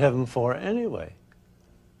we need heaven for anyway?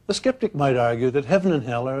 The skeptic might argue that heaven and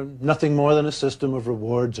hell are nothing more than a system of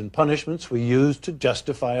rewards and punishments we use to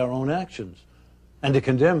justify our own actions and to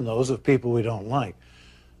condemn those of people we don't like.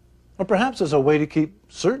 Or perhaps as a way to keep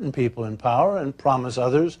certain people in power and promise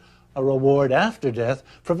others a reward after death,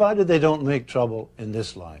 provided they don't make trouble in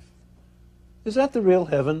this life. Is that the real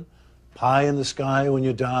heaven? Pie in the sky when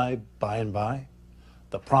you die, by and by?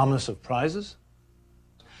 The promise of prizes?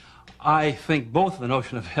 I think both the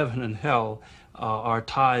notion of heaven and hell are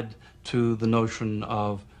tied to the notion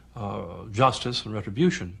of justice and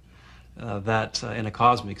retribution, that in a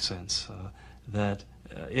cosmic sense, that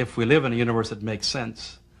if we live in a universe that makes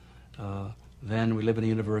sense, then we live in a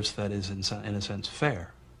universe that is, in a sense,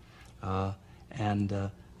 fair. And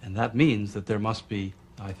that means that there must be,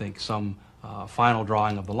 I think, some final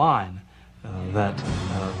drawing of the line, that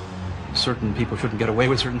certain people shouldn't get away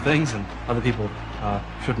with certain things and other people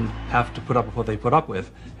shouldn't have to put up with what they put up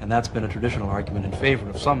with. And that's been a traditional argument in favor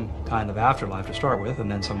of some kind of afterlife to start with,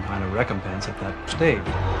 and then some kind of recompense at that stage.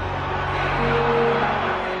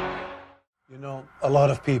 You know, a lot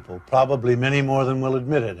of people, probably many more than will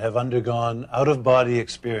admit it, have undergone out-of-body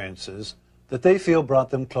experiences that they feel brought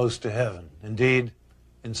them close to heaven. Indeed,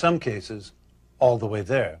 in some cases, all the way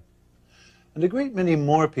there. And a great many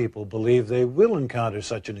more people believe they will encounter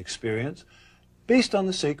such an experience based on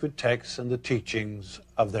the sacred texts and the teachings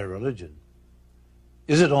of their religion.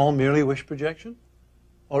 Is it all merely wish projection?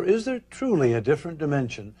 Or is there truly a different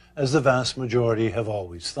dimension, as the vast majority have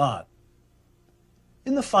always thought?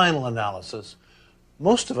 In the final analysis,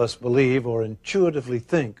 most of us believe or intuitively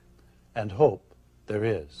think and hope there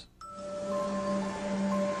is.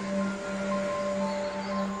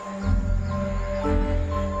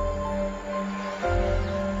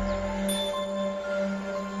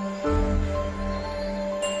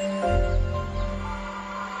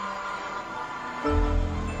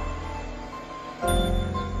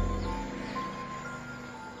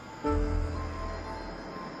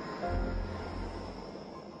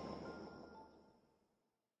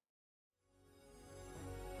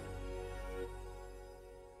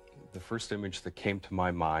 first image that came to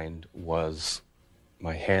my mind was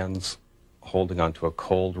my hands holding onto a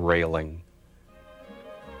cold railing.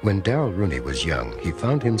 When Darrell Rooney was young, he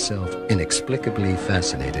found himself inexplicably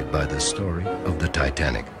fascinated by the story of the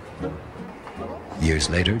Titanic. Years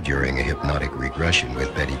later, during a hypnotic regression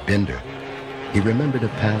with Betty Binder, he remembered a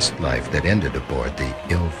past life that ended aboard the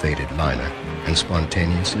ill-fated liner and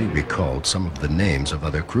spontaneously recalled some of the names of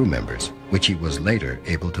other crew members, which he was later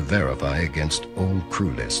able to verify against old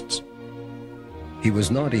crew lists. He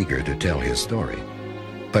was not eager to tell his story,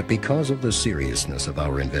 but because of the seriousness of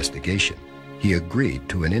our investigation, he agreed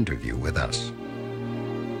to an interview with us.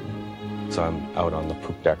 So I'm out on the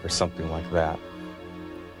poop deck or something like that,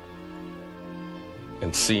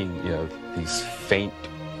 and seeing, these faint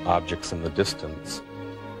objects in the distance,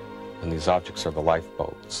 and these objects are the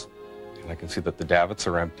lifeboats. And I can see that the davits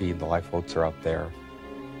are empty and the lifeboats are out there,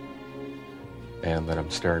 and then I'm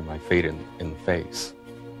staring my fate in the face.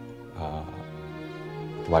 The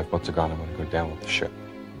lifeboats are gone, I'm going to go down with the ship.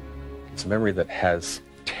 It's a memory that has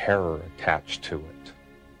terror attached to it.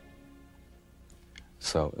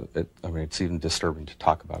 So, it's even disturbing to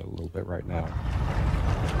talk about it a little bit right now.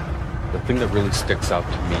 The thing that really sticks out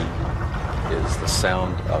to me is the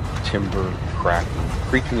sound of timber cracking,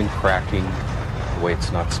 creaking and cracking the way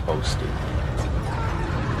it's not supposed to.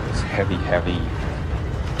 This heavy, heavy,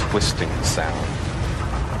 twisting sound.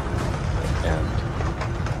 And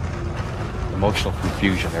emotional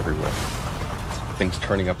confusion everywhere. Things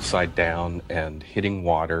turning upside down and hitting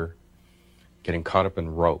water, getting caught up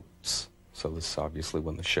in ropes. So this is obviously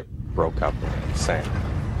when the ship broke up and sank.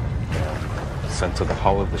 And sense of the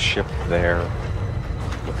hull of the ship there,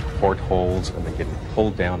 with portholes, and then getting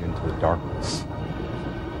pulled down into the darkness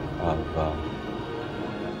of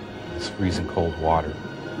this freezing cold water.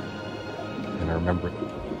 And I remember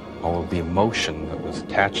all of the emotion that was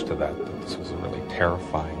attached to that this was a really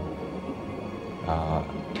terrifying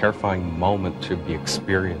moment to be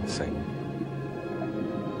experiencing.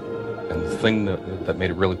 And the thing that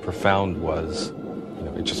made it really profound was,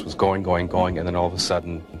 it just was going, and then all of a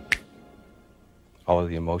sudden, all of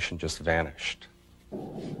the emotion just vanished.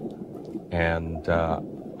 And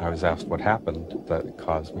I was asked what happened that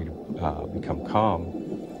caused me to become calm.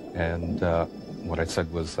 And what I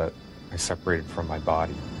said was that I separated from my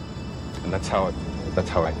body. And that's how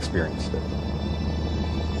I experienced it.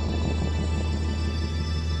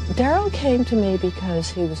 Darrell came to me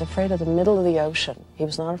because he was afraid of the middle of the ocean. He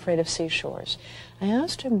was not afraid of seashores. I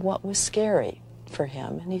asked him what was scary for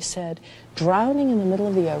him, and he said, drowning in the middle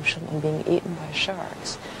of the ocean and being eaten by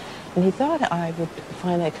sharks. And he thought I would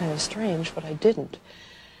find that kind of strange, but I didn't.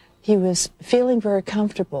 He was feeling very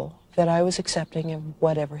comfortable that I was accepting him,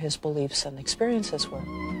 whatever his beliefs and experiences were.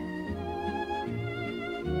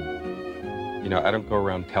 I don't go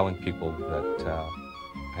around telling people that I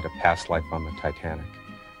had a past life on the Titanic.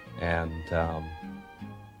 And,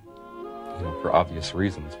 for obvious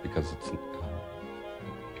reasons, because it's,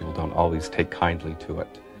 people don't always take kindly to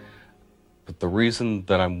it. But the reason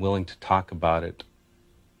that I'm willing to talk about it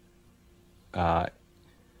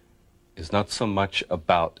is not so much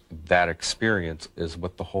about that experience as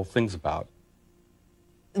what the whole thing's about.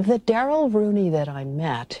 The Darrell Rooney that I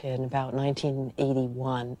met in about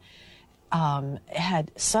 1981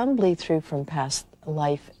 had some bleed through from past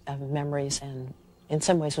life memories, and in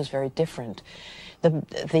some ways was very different.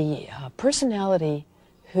 The personality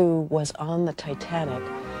who was on the Titanic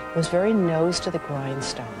was very nose to the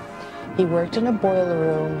grindstone. He worked in a boiler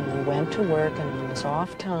room, and he went to work, and on his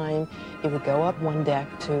off time, he would go up one deck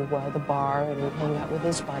to the bar, and he'd hang out with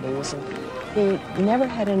his buddies, and he never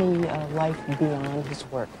had any life beyond his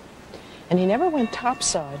work. And he never went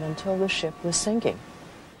topside until the ship was sinking.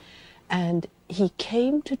 And he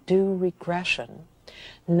came to do regression,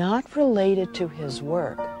 not related to his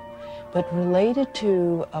work, but related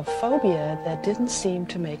to a phobia that didn't seem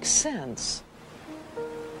to make sense.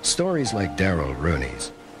 Stories like Darrell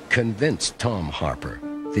Rooney's convinced Tom Harper,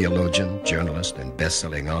 theologian, journalist, and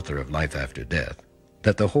best-selling author of Life After Death,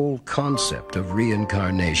 that the whole concept of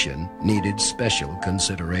reincarnation needed special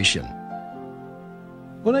consideration.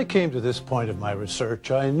 When I came to this point of my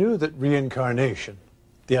research, I knew that reincarnation,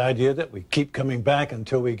 the idea that we keep coming back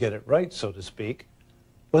until we get it right, so to speak,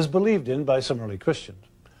 was believed in by some early Christians.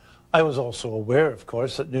 I was also aware, of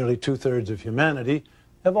course, that nearly two-thirds of humanity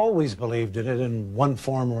have always believed in it in one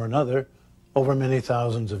form or another over many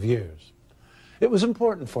thousands of years. It was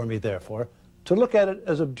important for me, therefore, to look at it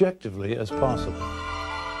as objectively as possible.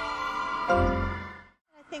 I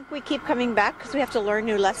think we keep coming back because we have to learn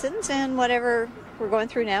new lessons, and whatever we're going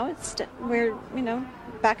through now, we're,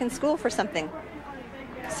 back in school for something.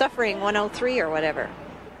 Suffering 103 or whatever.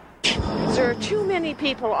 There are too many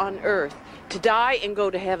people on earth to die and go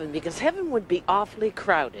to heaven, because heaven would be awfully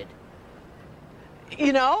crowded.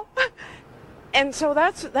 You know? And so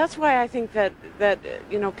that's why I think that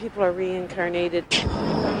you know, people are reincarnated.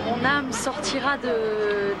 Mon âme sortira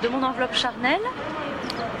de mon enveloppe charnelle,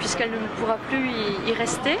 puisqu'elle ne pourra plus y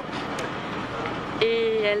rester.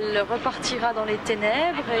 Et elle repartira dans les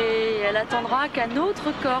ténèbres et elle attendra qu'un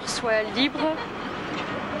autre corps soit libre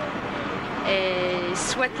et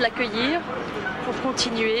souhaite l'accueillir pour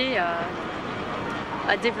continuer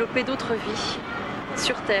à développer d'autres vies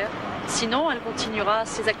sur Terre. Sinon, elle continuera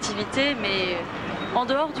ses activités, mais en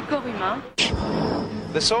dehors du corps humain.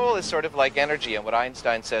 The soul is sort of like energy, and what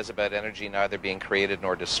Einstein says about energy neither being created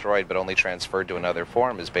nor destroyed, but only transferred to another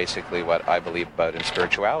form, is basically what I believe about in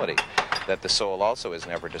spirituality, that the soul also is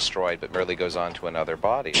never destroyed, but merely goes on to another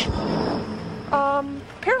body.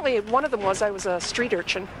 Apparently one of them was I was a street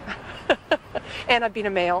urchin, and I've been a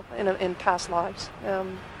male in past lives.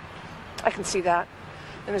 I can see that,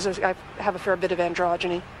 and I have a fair bit of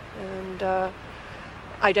androgyny, and I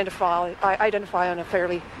identify on a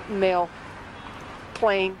fairly male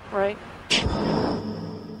plane, right?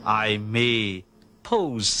 I may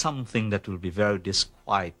pose something that will be very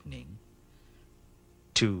disquieting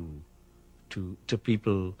to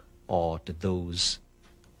people, or to those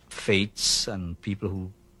fates and people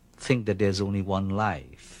who think that there's only one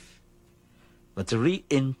life. But the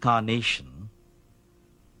reincarnation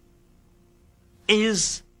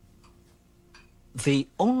is the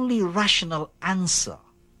only rational answer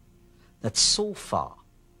that so far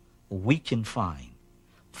we can find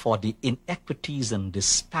for the inequities and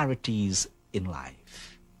disparities in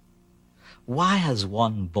life. Why has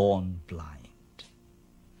one born blind?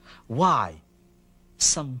 Why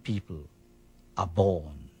some people are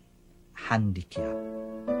born handicapped?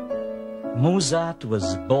 Mozart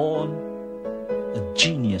was born a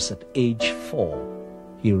genius at age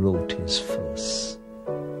 4. He wrote his first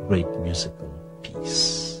great musical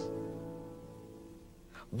piece.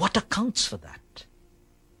 What accounts for that?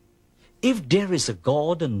 If there is a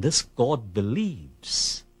God and this God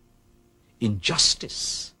believes in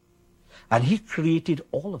justice and he created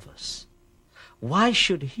all of us, why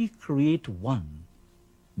should he create one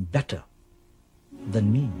better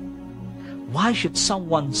than me? Why should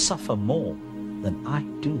someone suffer more than I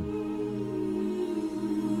do?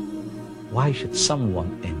 Why should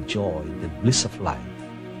someone enjoy the bliss of life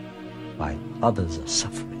while others are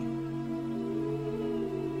suffering?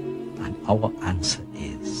 And our answer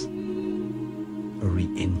is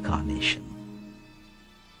reincarnation.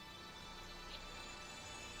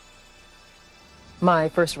 My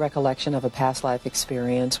first recollection of a past life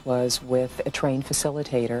experience was with a trained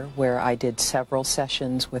facilitator where I did several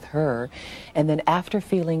sessions with her, and then after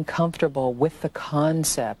feeling comfortable with the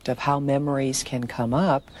concept of how memories can come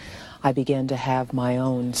up, I began to have my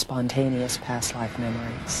own spontaneous past life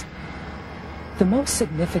memories. The most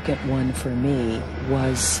significant one for me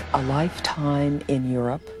was a lifetime in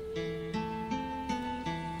Europe.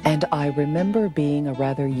 And I remember being a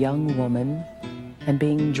rather young woman and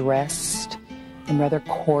being dressed in rather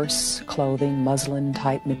coarse clothing,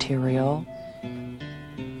 muslin-type material.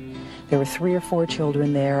 There were 3 or 4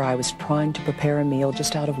 children there. I was trying to prepare a meal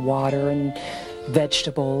just out of water and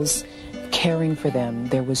vegetables, caring for them.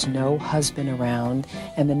 There was no husband around,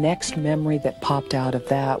 and the next memory that popped out of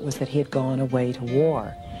that was that he had gone away to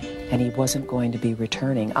war, and he wasn't going to be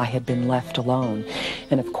returning. I had been left alone.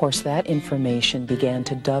 And of course that information began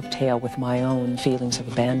to dovetail with my own feelings of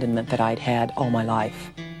abandonment that I'd had all my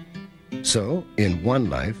life. So, in one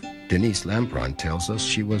life, Denise Lampron tells us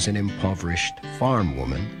she was an impoverished farm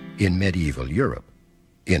woman in medieval Europe.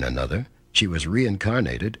 In another, she was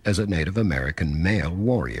reincarnated as a Native American male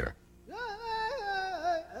warrior.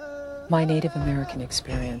 My Native American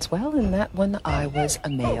experience, well, in that one I was a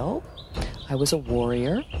male. I was a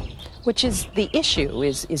warrior, which is the issue,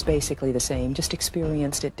 is basically the same, just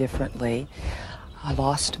experienced it differently. I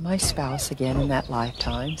lost my spouse again in that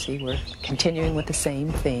lifetime. See, we're continuing with the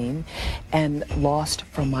same theme. And lost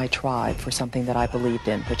from my tribe for something that I believed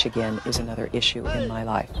in, which again is another issue in my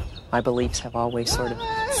life. My beliefs have always sort of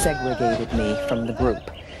segregated me from the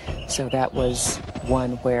group. So that was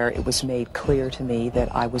one where it was made clear to me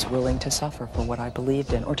that I was willing to suffer for what I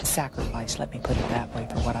believed in, or to sacrifice, let me put it that way,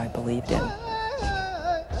 for what I believed in.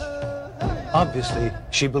 Obviously,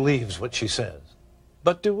 she believes what she says.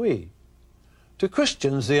 But do we? To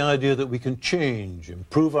Christians, the idea that we can change,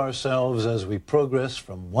 improve ourselves as we progress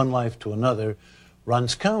from one life to another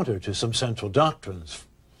runs counter to some central doctrines.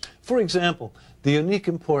 For example, the unique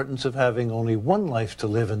importance of having only one life to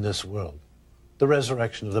live in this world, the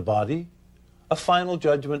resurrection of the body, a final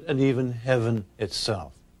judgment, and even heaven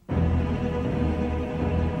itself.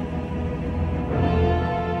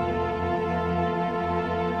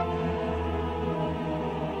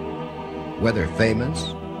 Whether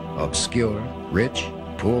famous, obscure, rich,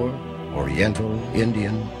 poor, Oriental,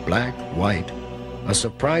 Indian, black, white, a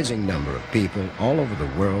surprising number of people all over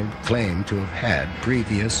the world claim to have had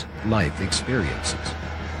previous life experiences.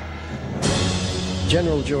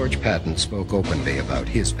 General George Patton spoke openly about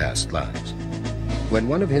his past lives. When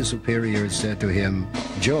one of his superiors said to him,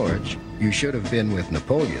 "George, you should have been with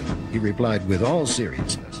Napoleon," he replied with all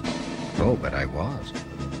seriousness, "Oh, but I was."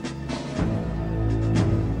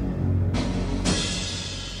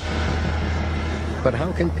 But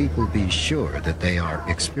how can people be sure that they are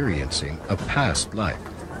experiencing a past life?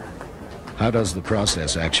 How does the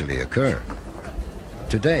process actually occur?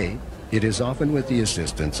 Today, it is often with the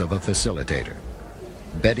assistance of a facilitator.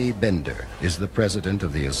 Betty Bender is the president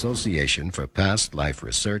of the Association for Past Life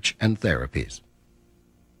Research and Therapies.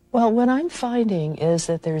 Well, what I'm finding is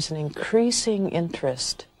that there's an increasing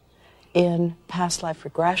interest in past life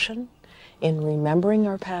regression, in remembering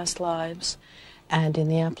our past lives, and in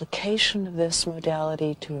the application of this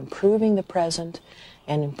modality to improving the present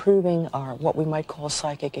and improving our what we might call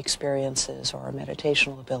psychic experiences or our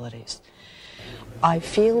meditational abilities. I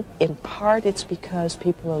feel in part it's because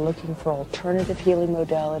people are looking for alternative healing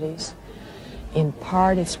modalities. In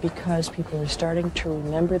part it's because people are starting to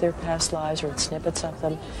remember their past lives or snippets of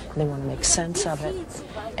them and they want to make sense of it.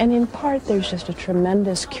 And in part there's just a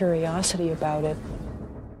tremendous curiosity about it.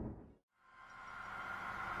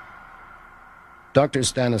 Dr.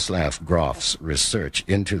 Stanislav Grof's research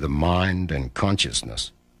into the mind and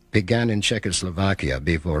consciousness began in Czechoslovakia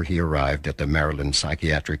before he arrived at the Maryland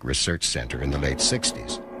Psychiatric Research Center in the late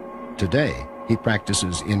 60s. Today, he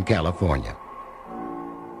practices in California.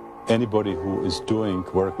 Anybody who is doing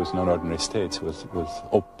work with non-ordinary states with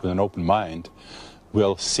an open mind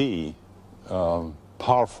will see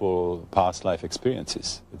powerful past life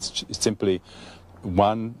experiences. It's simply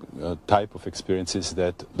one type of experiences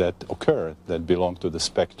that occur, that belong to the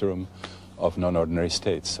spectrum of non-ordinary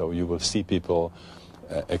states. So you will see people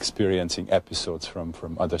experiencing episodes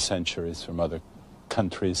from other centuries, from other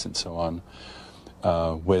countries and so on,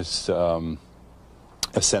 with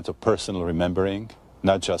a sense of personal remembering,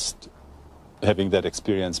 not just having that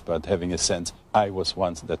experience, but having a sense, I was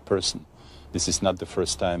once that person. This is not the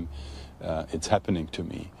first time it's happening to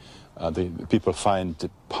me. The people find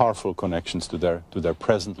powerful connections to their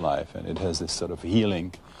present life, and it has this sort of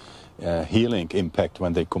healing impact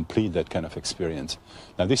when they complete that kind of experience.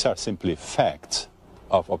 Now, these are simply facts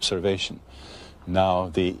of observation. Now,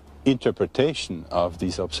 the interpretation of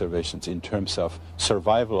these observations in terms of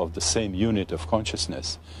survival of the same unit of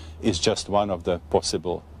consciousness is just one of the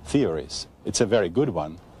possible theories. It's a very good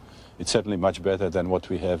one. It's certainly much better than what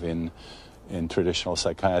we have in traditional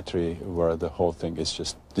psychiatry, where the whole thing is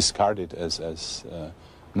just discarded as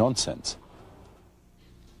nonsense.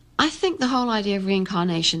 I think the whole idea of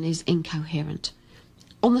reincarnation is incoherent.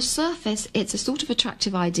 On the surface, it's a sort of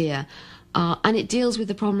attractive idea, and it deals with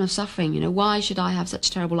the problem of suffering. You know, why should I have such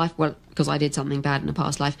a terrible life? Well, because I did something bad in a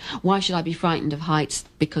past life. Why should I be frightened of heights?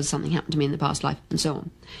 Because something happened to me in the past life, and so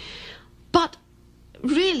on. But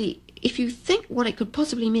really, if you think what it could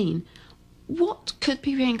possibly mean, what could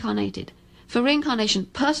be reincarnated? For reincarnation,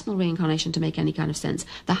 personal reincarnation, to make any kind of sense,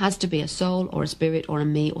 there has to be a soul or a spirit or a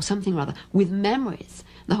me or something or other with memories.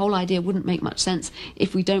 The whole idea wouldn't make much sense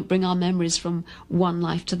if we don't bring our memories from one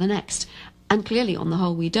life to the next. And clearly, on the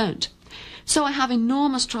whole, we don't. So I have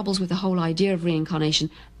enormous troubles with the whole idea of reincarnation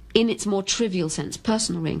in its more trivial sense,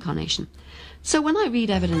 personal reincarnation. So when I read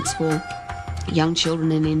evidence for young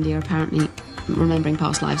children in India apparently remembering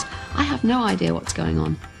past lives, I have no idea what's going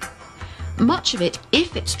on. Much of it,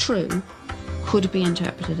 if it's true, could be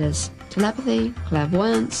interpreted as telepathy,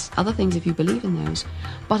 clairvoyance, other things if you believe in those.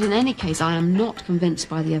 But in any case, I am not convinced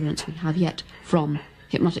by the evidence we have yet from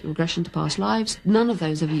hypnotic regression to past lives. None of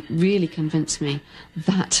those have really convinced me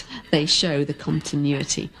that they show the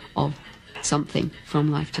continuity of something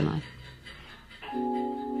from life to life.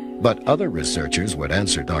 But other researchers would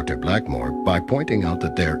answer Dr. Blackmore by pointing out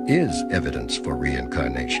that there is evidence for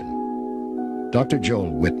reincarnation. Dr.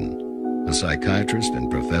 Joel Witten, a psychiatrist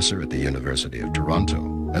and professor at the University of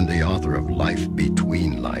Toronto and the author of Life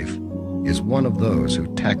Between Life, is one of those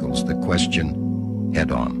who tackles the question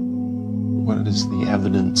head-on. What is the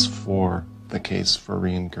evidence for the case for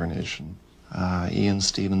reincarnation? Ian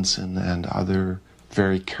Stevenson and other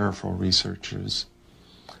very careful researchers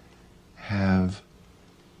have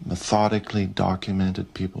methodically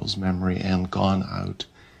documented people's memory and gone out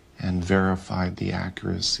and verified the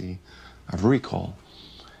accuracy of recall.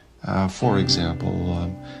 For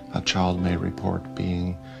example, a child may report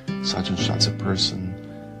being such and such a person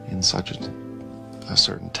in such a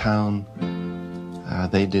certain town.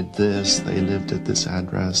 They did this, they lived at this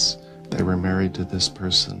address, they were married to this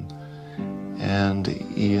person, and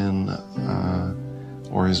Ian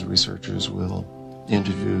or his researchers will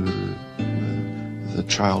interview the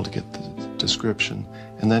child to get the description,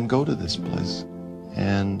 and then go to this place.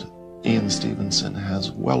 And Ian Stevenson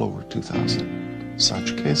has well over 2,000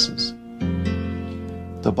 such cases.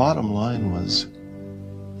 The bottom line was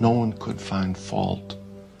no one could find fault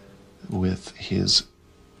with his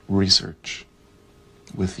research,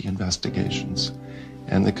 with the investigations.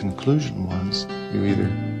 And the conclusion was you either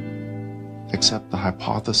accept the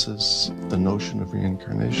hypothesis, the notion of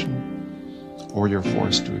reincarnation, or you're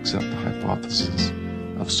forced to accept the hypothesis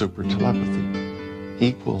of super telepathy.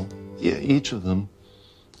 Each of them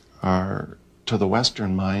are, to the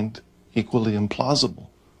Western mind, equally implausible,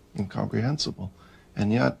 incomprehensible.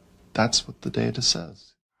 And yet, that's what the data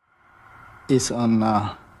says. It's an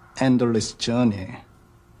endless journey,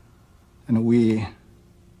 and we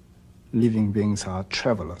living beings are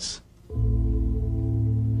travelers.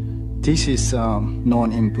 This is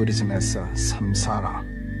known in Buddhism as samsara,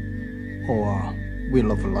 or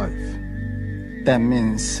wheel of life. That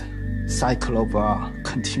means cycle of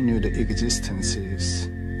continued existences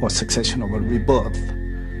or succession of rebirth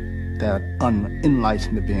that an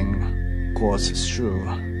enlightened being goes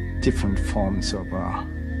through different forms of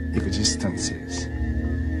existences.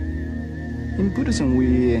 In Buddhism,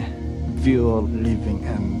 we view living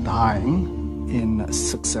and dying in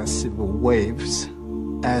successive waves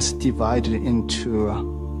as divided into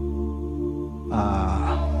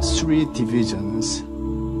three divisions: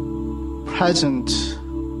 present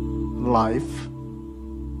life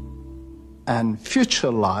and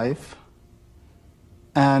future life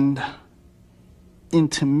and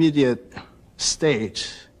intermediate stage,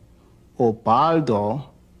 or bardo,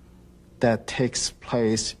 that takes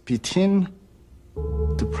place between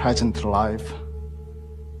the present life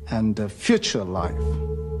and the future life.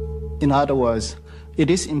 In other words, it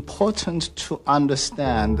is important to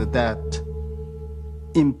understand that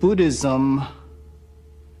in Buddhism,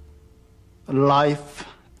 life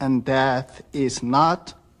and death is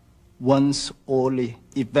not one's only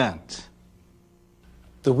event.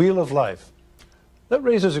 The wheel of life. That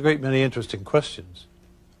raises a great many interesting questions.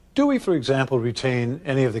 Do we, for example, retain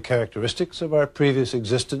any of the characteristics of our previous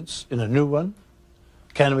existence in a new one?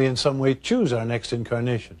 Can we in some way choose our next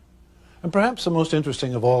incarnation? And perhaps the most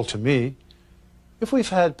interesting of all to me, if we've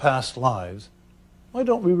had past lives, why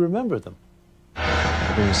don't we remember them?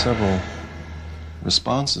 There are several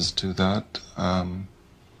responses to that.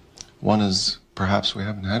 One is perhaps we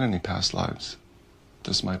haven't had any past lives.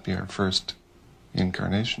 This might be our first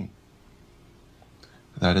incarnation.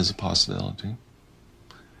 That is a possibility.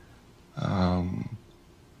 I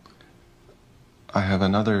have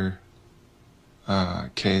another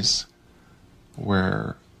case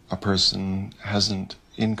where a person hasn't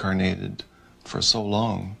incarnated for so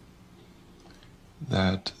long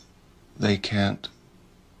that they can't,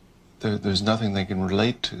 there's nothing they can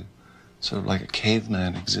relate to, sort of like a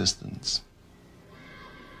caveman existence.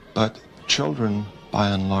 But children, by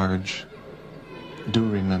and large, do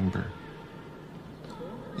remember.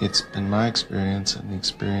 It's been my experience and the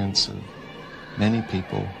experience of many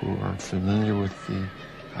people who are familiar with the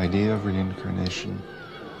idea of reincarnation.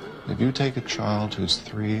 If you take a child who's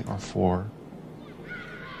 3 or 4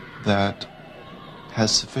 that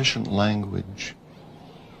has sufficient language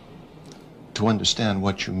to understand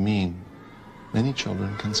what you mean, many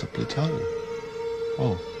children can simply tell you,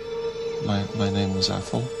 oh, my name was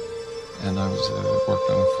Ethel, and I was worked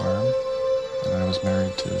on a farm, and I was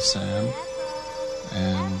married to Sam,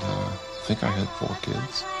 and I think I had 4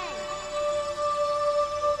 kids.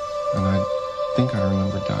 And I think I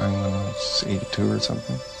remember dying when I was 82 or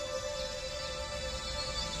something.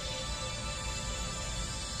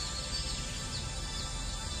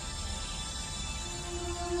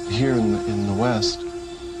 Here in the West,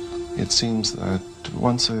 it seems that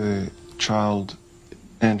once a child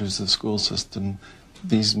enters the school system,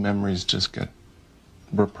 these memories just get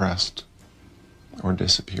repressed or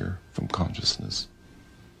disappear from consciousness.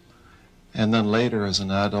 And then later, as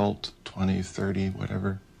an adult, 20, 30,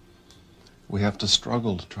 whatever, we have to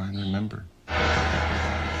struggle to try and remember.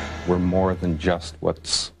 We're more than just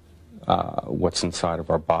what's inside of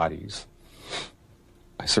our bodies.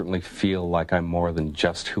 I certainly feel like I'm more than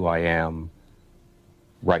just who I am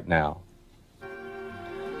right now.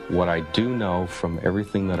 What I do know from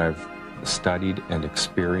everything that I've studied and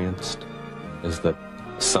experienced is that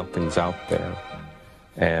something's out there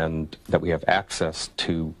and that we have access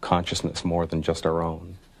to consciousness more than just our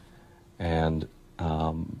own. And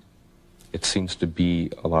it seems to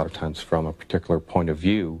be a lot of times from a particular point of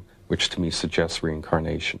view, which to me suggests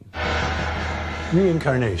reincarnation.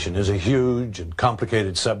 Reincarnation is a huge and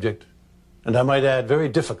complicated subject, and I might add, very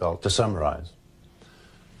difficult to summarize.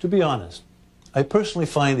 To be honest, I personally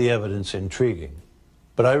find the evidence intriguing,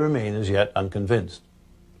 but I remain as yet unconvinced.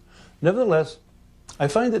 Nevertheless, I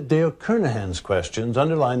find that Dale Kernahan's questions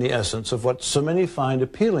underline the essence of what so many find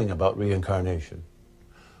appealing about reincarnation.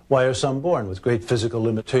 Why are some born with great physical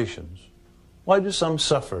limitations? Why do some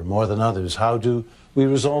suffer more than others? How do we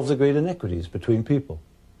resolve the great inequities between people?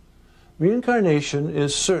 Reincarnation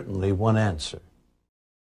is certainly one answer.